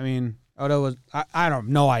 Odo. I mean, Odo was. I don't have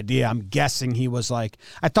no idea. I'm guessing he was I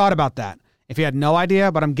thought about that. If he had no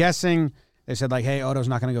idea, but I'm guessing they said hey, Odo's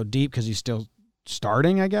not going to go deep because he's still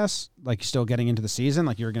starting. I guess he's still getting into the season.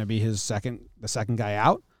 You're going to be the second guy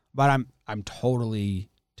out. But I'm totally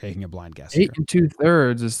taking a blind guess. 8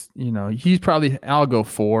 2/3 is he's probably. I'll go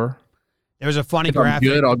 4. There was a funny If graphic.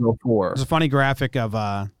 I'm good, I'll go 4. There's a funny graphic of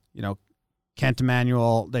Kent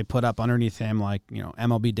Emanuel. They put up underneath him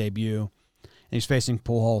MLB debut, and he's facing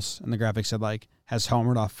Pujols, and the graphic said has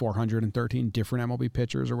homered off 413 different MLB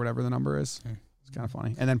pitchers or whatever the number is. It's kind of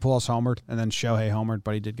funny. And then Pujols homered, and then Shohei homered,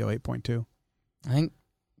 but he did go 8.2.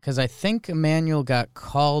 I think Emmanuel got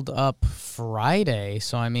called up Friday,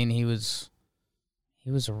 so I mean he was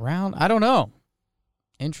around. I don't know.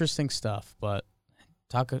 Interesting stuff, but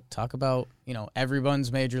talk about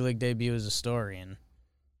everyone's major league debut is a story, and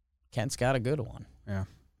Kent's got a good one. Yeah.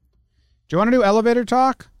 Do you want to do elevator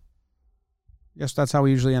talk? Yes, that's how we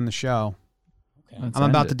usually end the show. Okay. I'm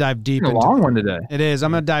about to dive deep into a long one today. It is. I'm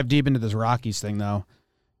going to dive deep into this Rockies thing though.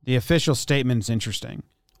 The official statement's interesting.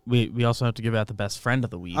 We also have to give out the best friend of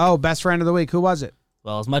the week. Oh, best friend of the week. Who was it?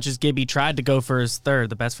 Well, as much as Gibby tried to go for his third,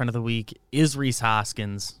 the best friend of the week is Rhys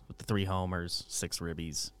Hoskins with the 3 homers, 6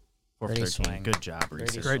 ribbies, 4 for 13. Good job,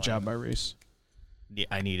 Rhys. Great job by Rhys. Yeah,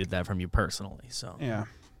 I needed that from you personally. So Yeah.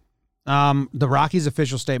 The Rockies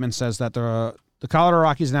official statement says that the Colorado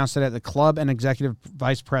Rockies announced today that the club and executive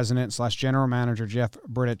vice president / general manager Jeff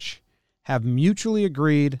Bridich have mutually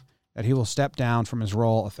agreed that he will step down from his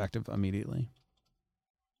role effective immediately.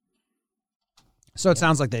 So it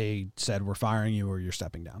sounds like they said we're firing you or you're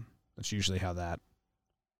stepping down. That's usually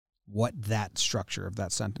what that structure of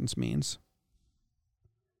that sentence means.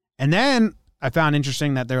 And then I found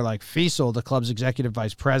interesting that they're Fiesel, the club's executive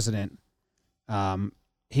vice president,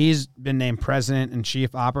 he's been named president and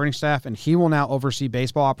chief operating staff, and he will now oversee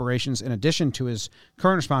baseball operations in addition to his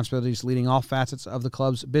current responsibilities, leading all facets of the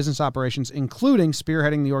club's business operations, including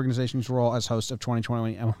spearheading the organization's role as host of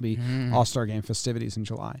 2020 MLB All-Star Game festivities in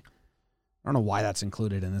July. I don't know why that's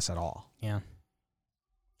included in this at all. Yeah.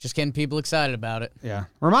 Just getting people excited about it. Yeah.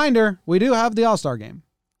 Reminder, we do have the All-Star Game.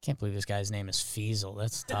 Can't believe this guy's name is Fiesel.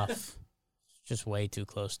 That's tough. It's just way too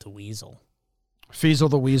close to Weasel. Fiesel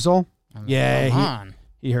the Weasel? I mean, Yeah, come on.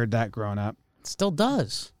 He heard that growing up. It still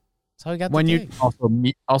does. That's how he got When the you gig.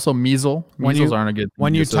 Also measle. Measles aren't a good thing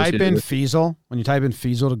When to you associate type in with.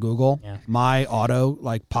 Fiesel to Google, my auto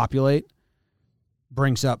populate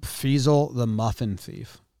brings up Fiesel the Muffin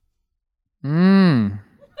Thief. Oh,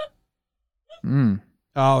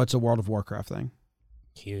 it's a World of Warcraft thing.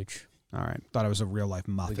 Huge. All right. Thought it was a real life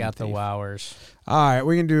muffin. We got the thief. wowers. All right.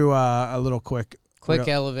 We can do a little quick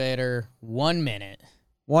Elevator, 1 minute.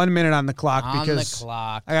 1 minute on the clock On because the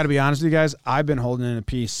clock. I got to be honest with you guys. I've been holding in a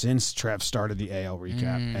piece since Trev started the AL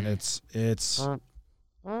recap, and it's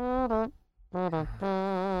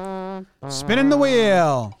spinning the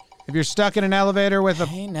wheel. If you're stuck in an elevator with a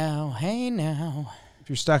Hey now. If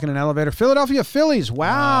you're stuck in an elevator, Philadelphia Phillies.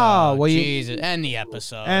 Wow. Oh, Jesus. End the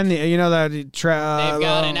episode. And they've They've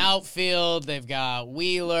got an outfield. They've got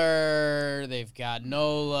Wheeler. They've got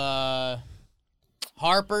Nola.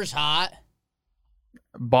 Harper's hot.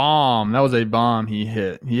 Bomb. That was a bomb he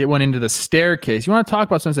hit. He went into the staircase. You want to talk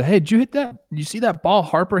about something? Say, hey, did you hit that? Did you see that ball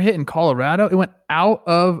Harper hit in Colorado? It went out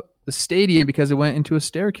of the stadium because it went into a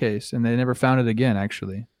staircase, and they never found it again,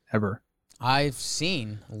 actually, ever. I've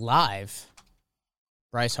seen live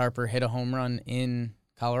Bryce Harper hit a home run in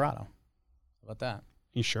Colorado. How about that?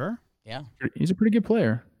 You sure? Yeah. He's a pretty good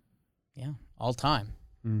player. Yeah. All time.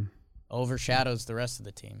 Overshadows the rest of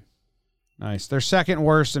the team. Nice. They're second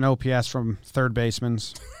worst in OPS from third basemen.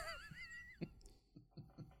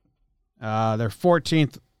 They're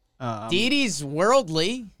 14th. Didi's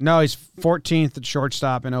worldly. No, he's 14th at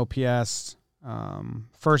shortstop in OPS.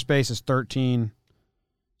 First base is 13.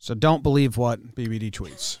 So don't believe what BBD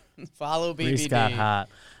tweets. Follow BBD. Reese got hot.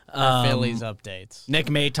 For Phillies updates. Nick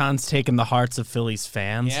Maton's taken the hearts of Phillies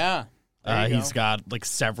fans. Yeah. He's got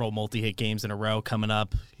several multi-hit games in a row coming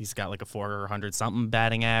up. He's got a 400-something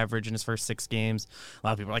batting average in his first 6 games. A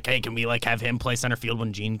lot of people are like, hey, can we have him play center field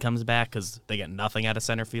when Gene comes back? Because they get nothing out of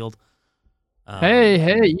center field.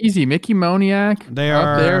 Hey, easy. Mickey Moniak. They up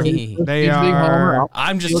are. there. They He's big are. homer.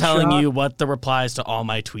 I'm just telling you what the replies to all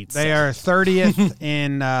my tweets They say. are 30th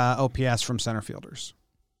in OPS from center fielders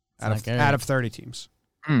out not good. of 30 teams.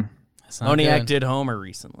 That's not Moniak good. did homer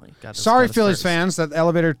recently. Sorry, got his Phillies first. fans, that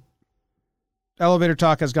elevator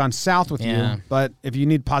talk has gone south with Yeah. you. But if you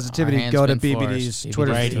need positivity, Our hand's go to been BBD's forced.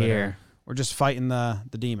 Twitter Right feed. here. We're just fighting the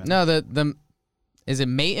demon. No, the is it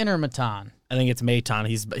Maton or Matan? I think it's Maton.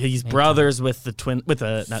 He's brothers with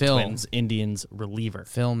the not Phil. twins, Indians reliever.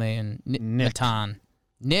 Phil Maton. Nick. Matan.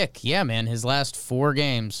 Nick, yeah, man. His last 4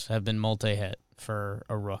 games have been multi-hit for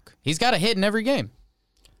a rook. He's got a hit in every game.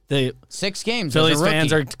 The 6 games. Phillies as a rookie.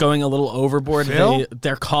 fans are going a little overboard. Phil?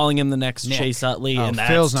 They're calling him the next Nick. Chase Utley, Oh, and that's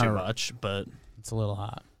Phil's not too a rookie. much. But It's a little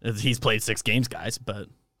hot. he's played 6 games, guys. But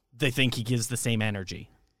they think he gives the same energy.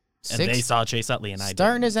 And they saw Chase Utley, and I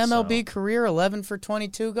Starting didn't, his MLB so. career, 11 for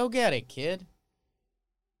 22. Go get it, kid.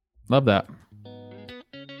 Love that.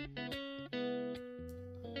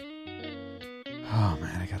 Oh,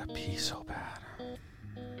 man, I got to pee so bad.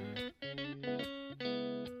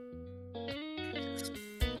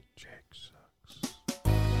 Jake sucks.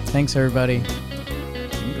 Thanks, everybody. You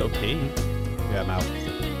can go pee. Yeah, I'm out.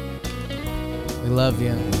 We love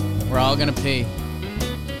you. We're all going to pee.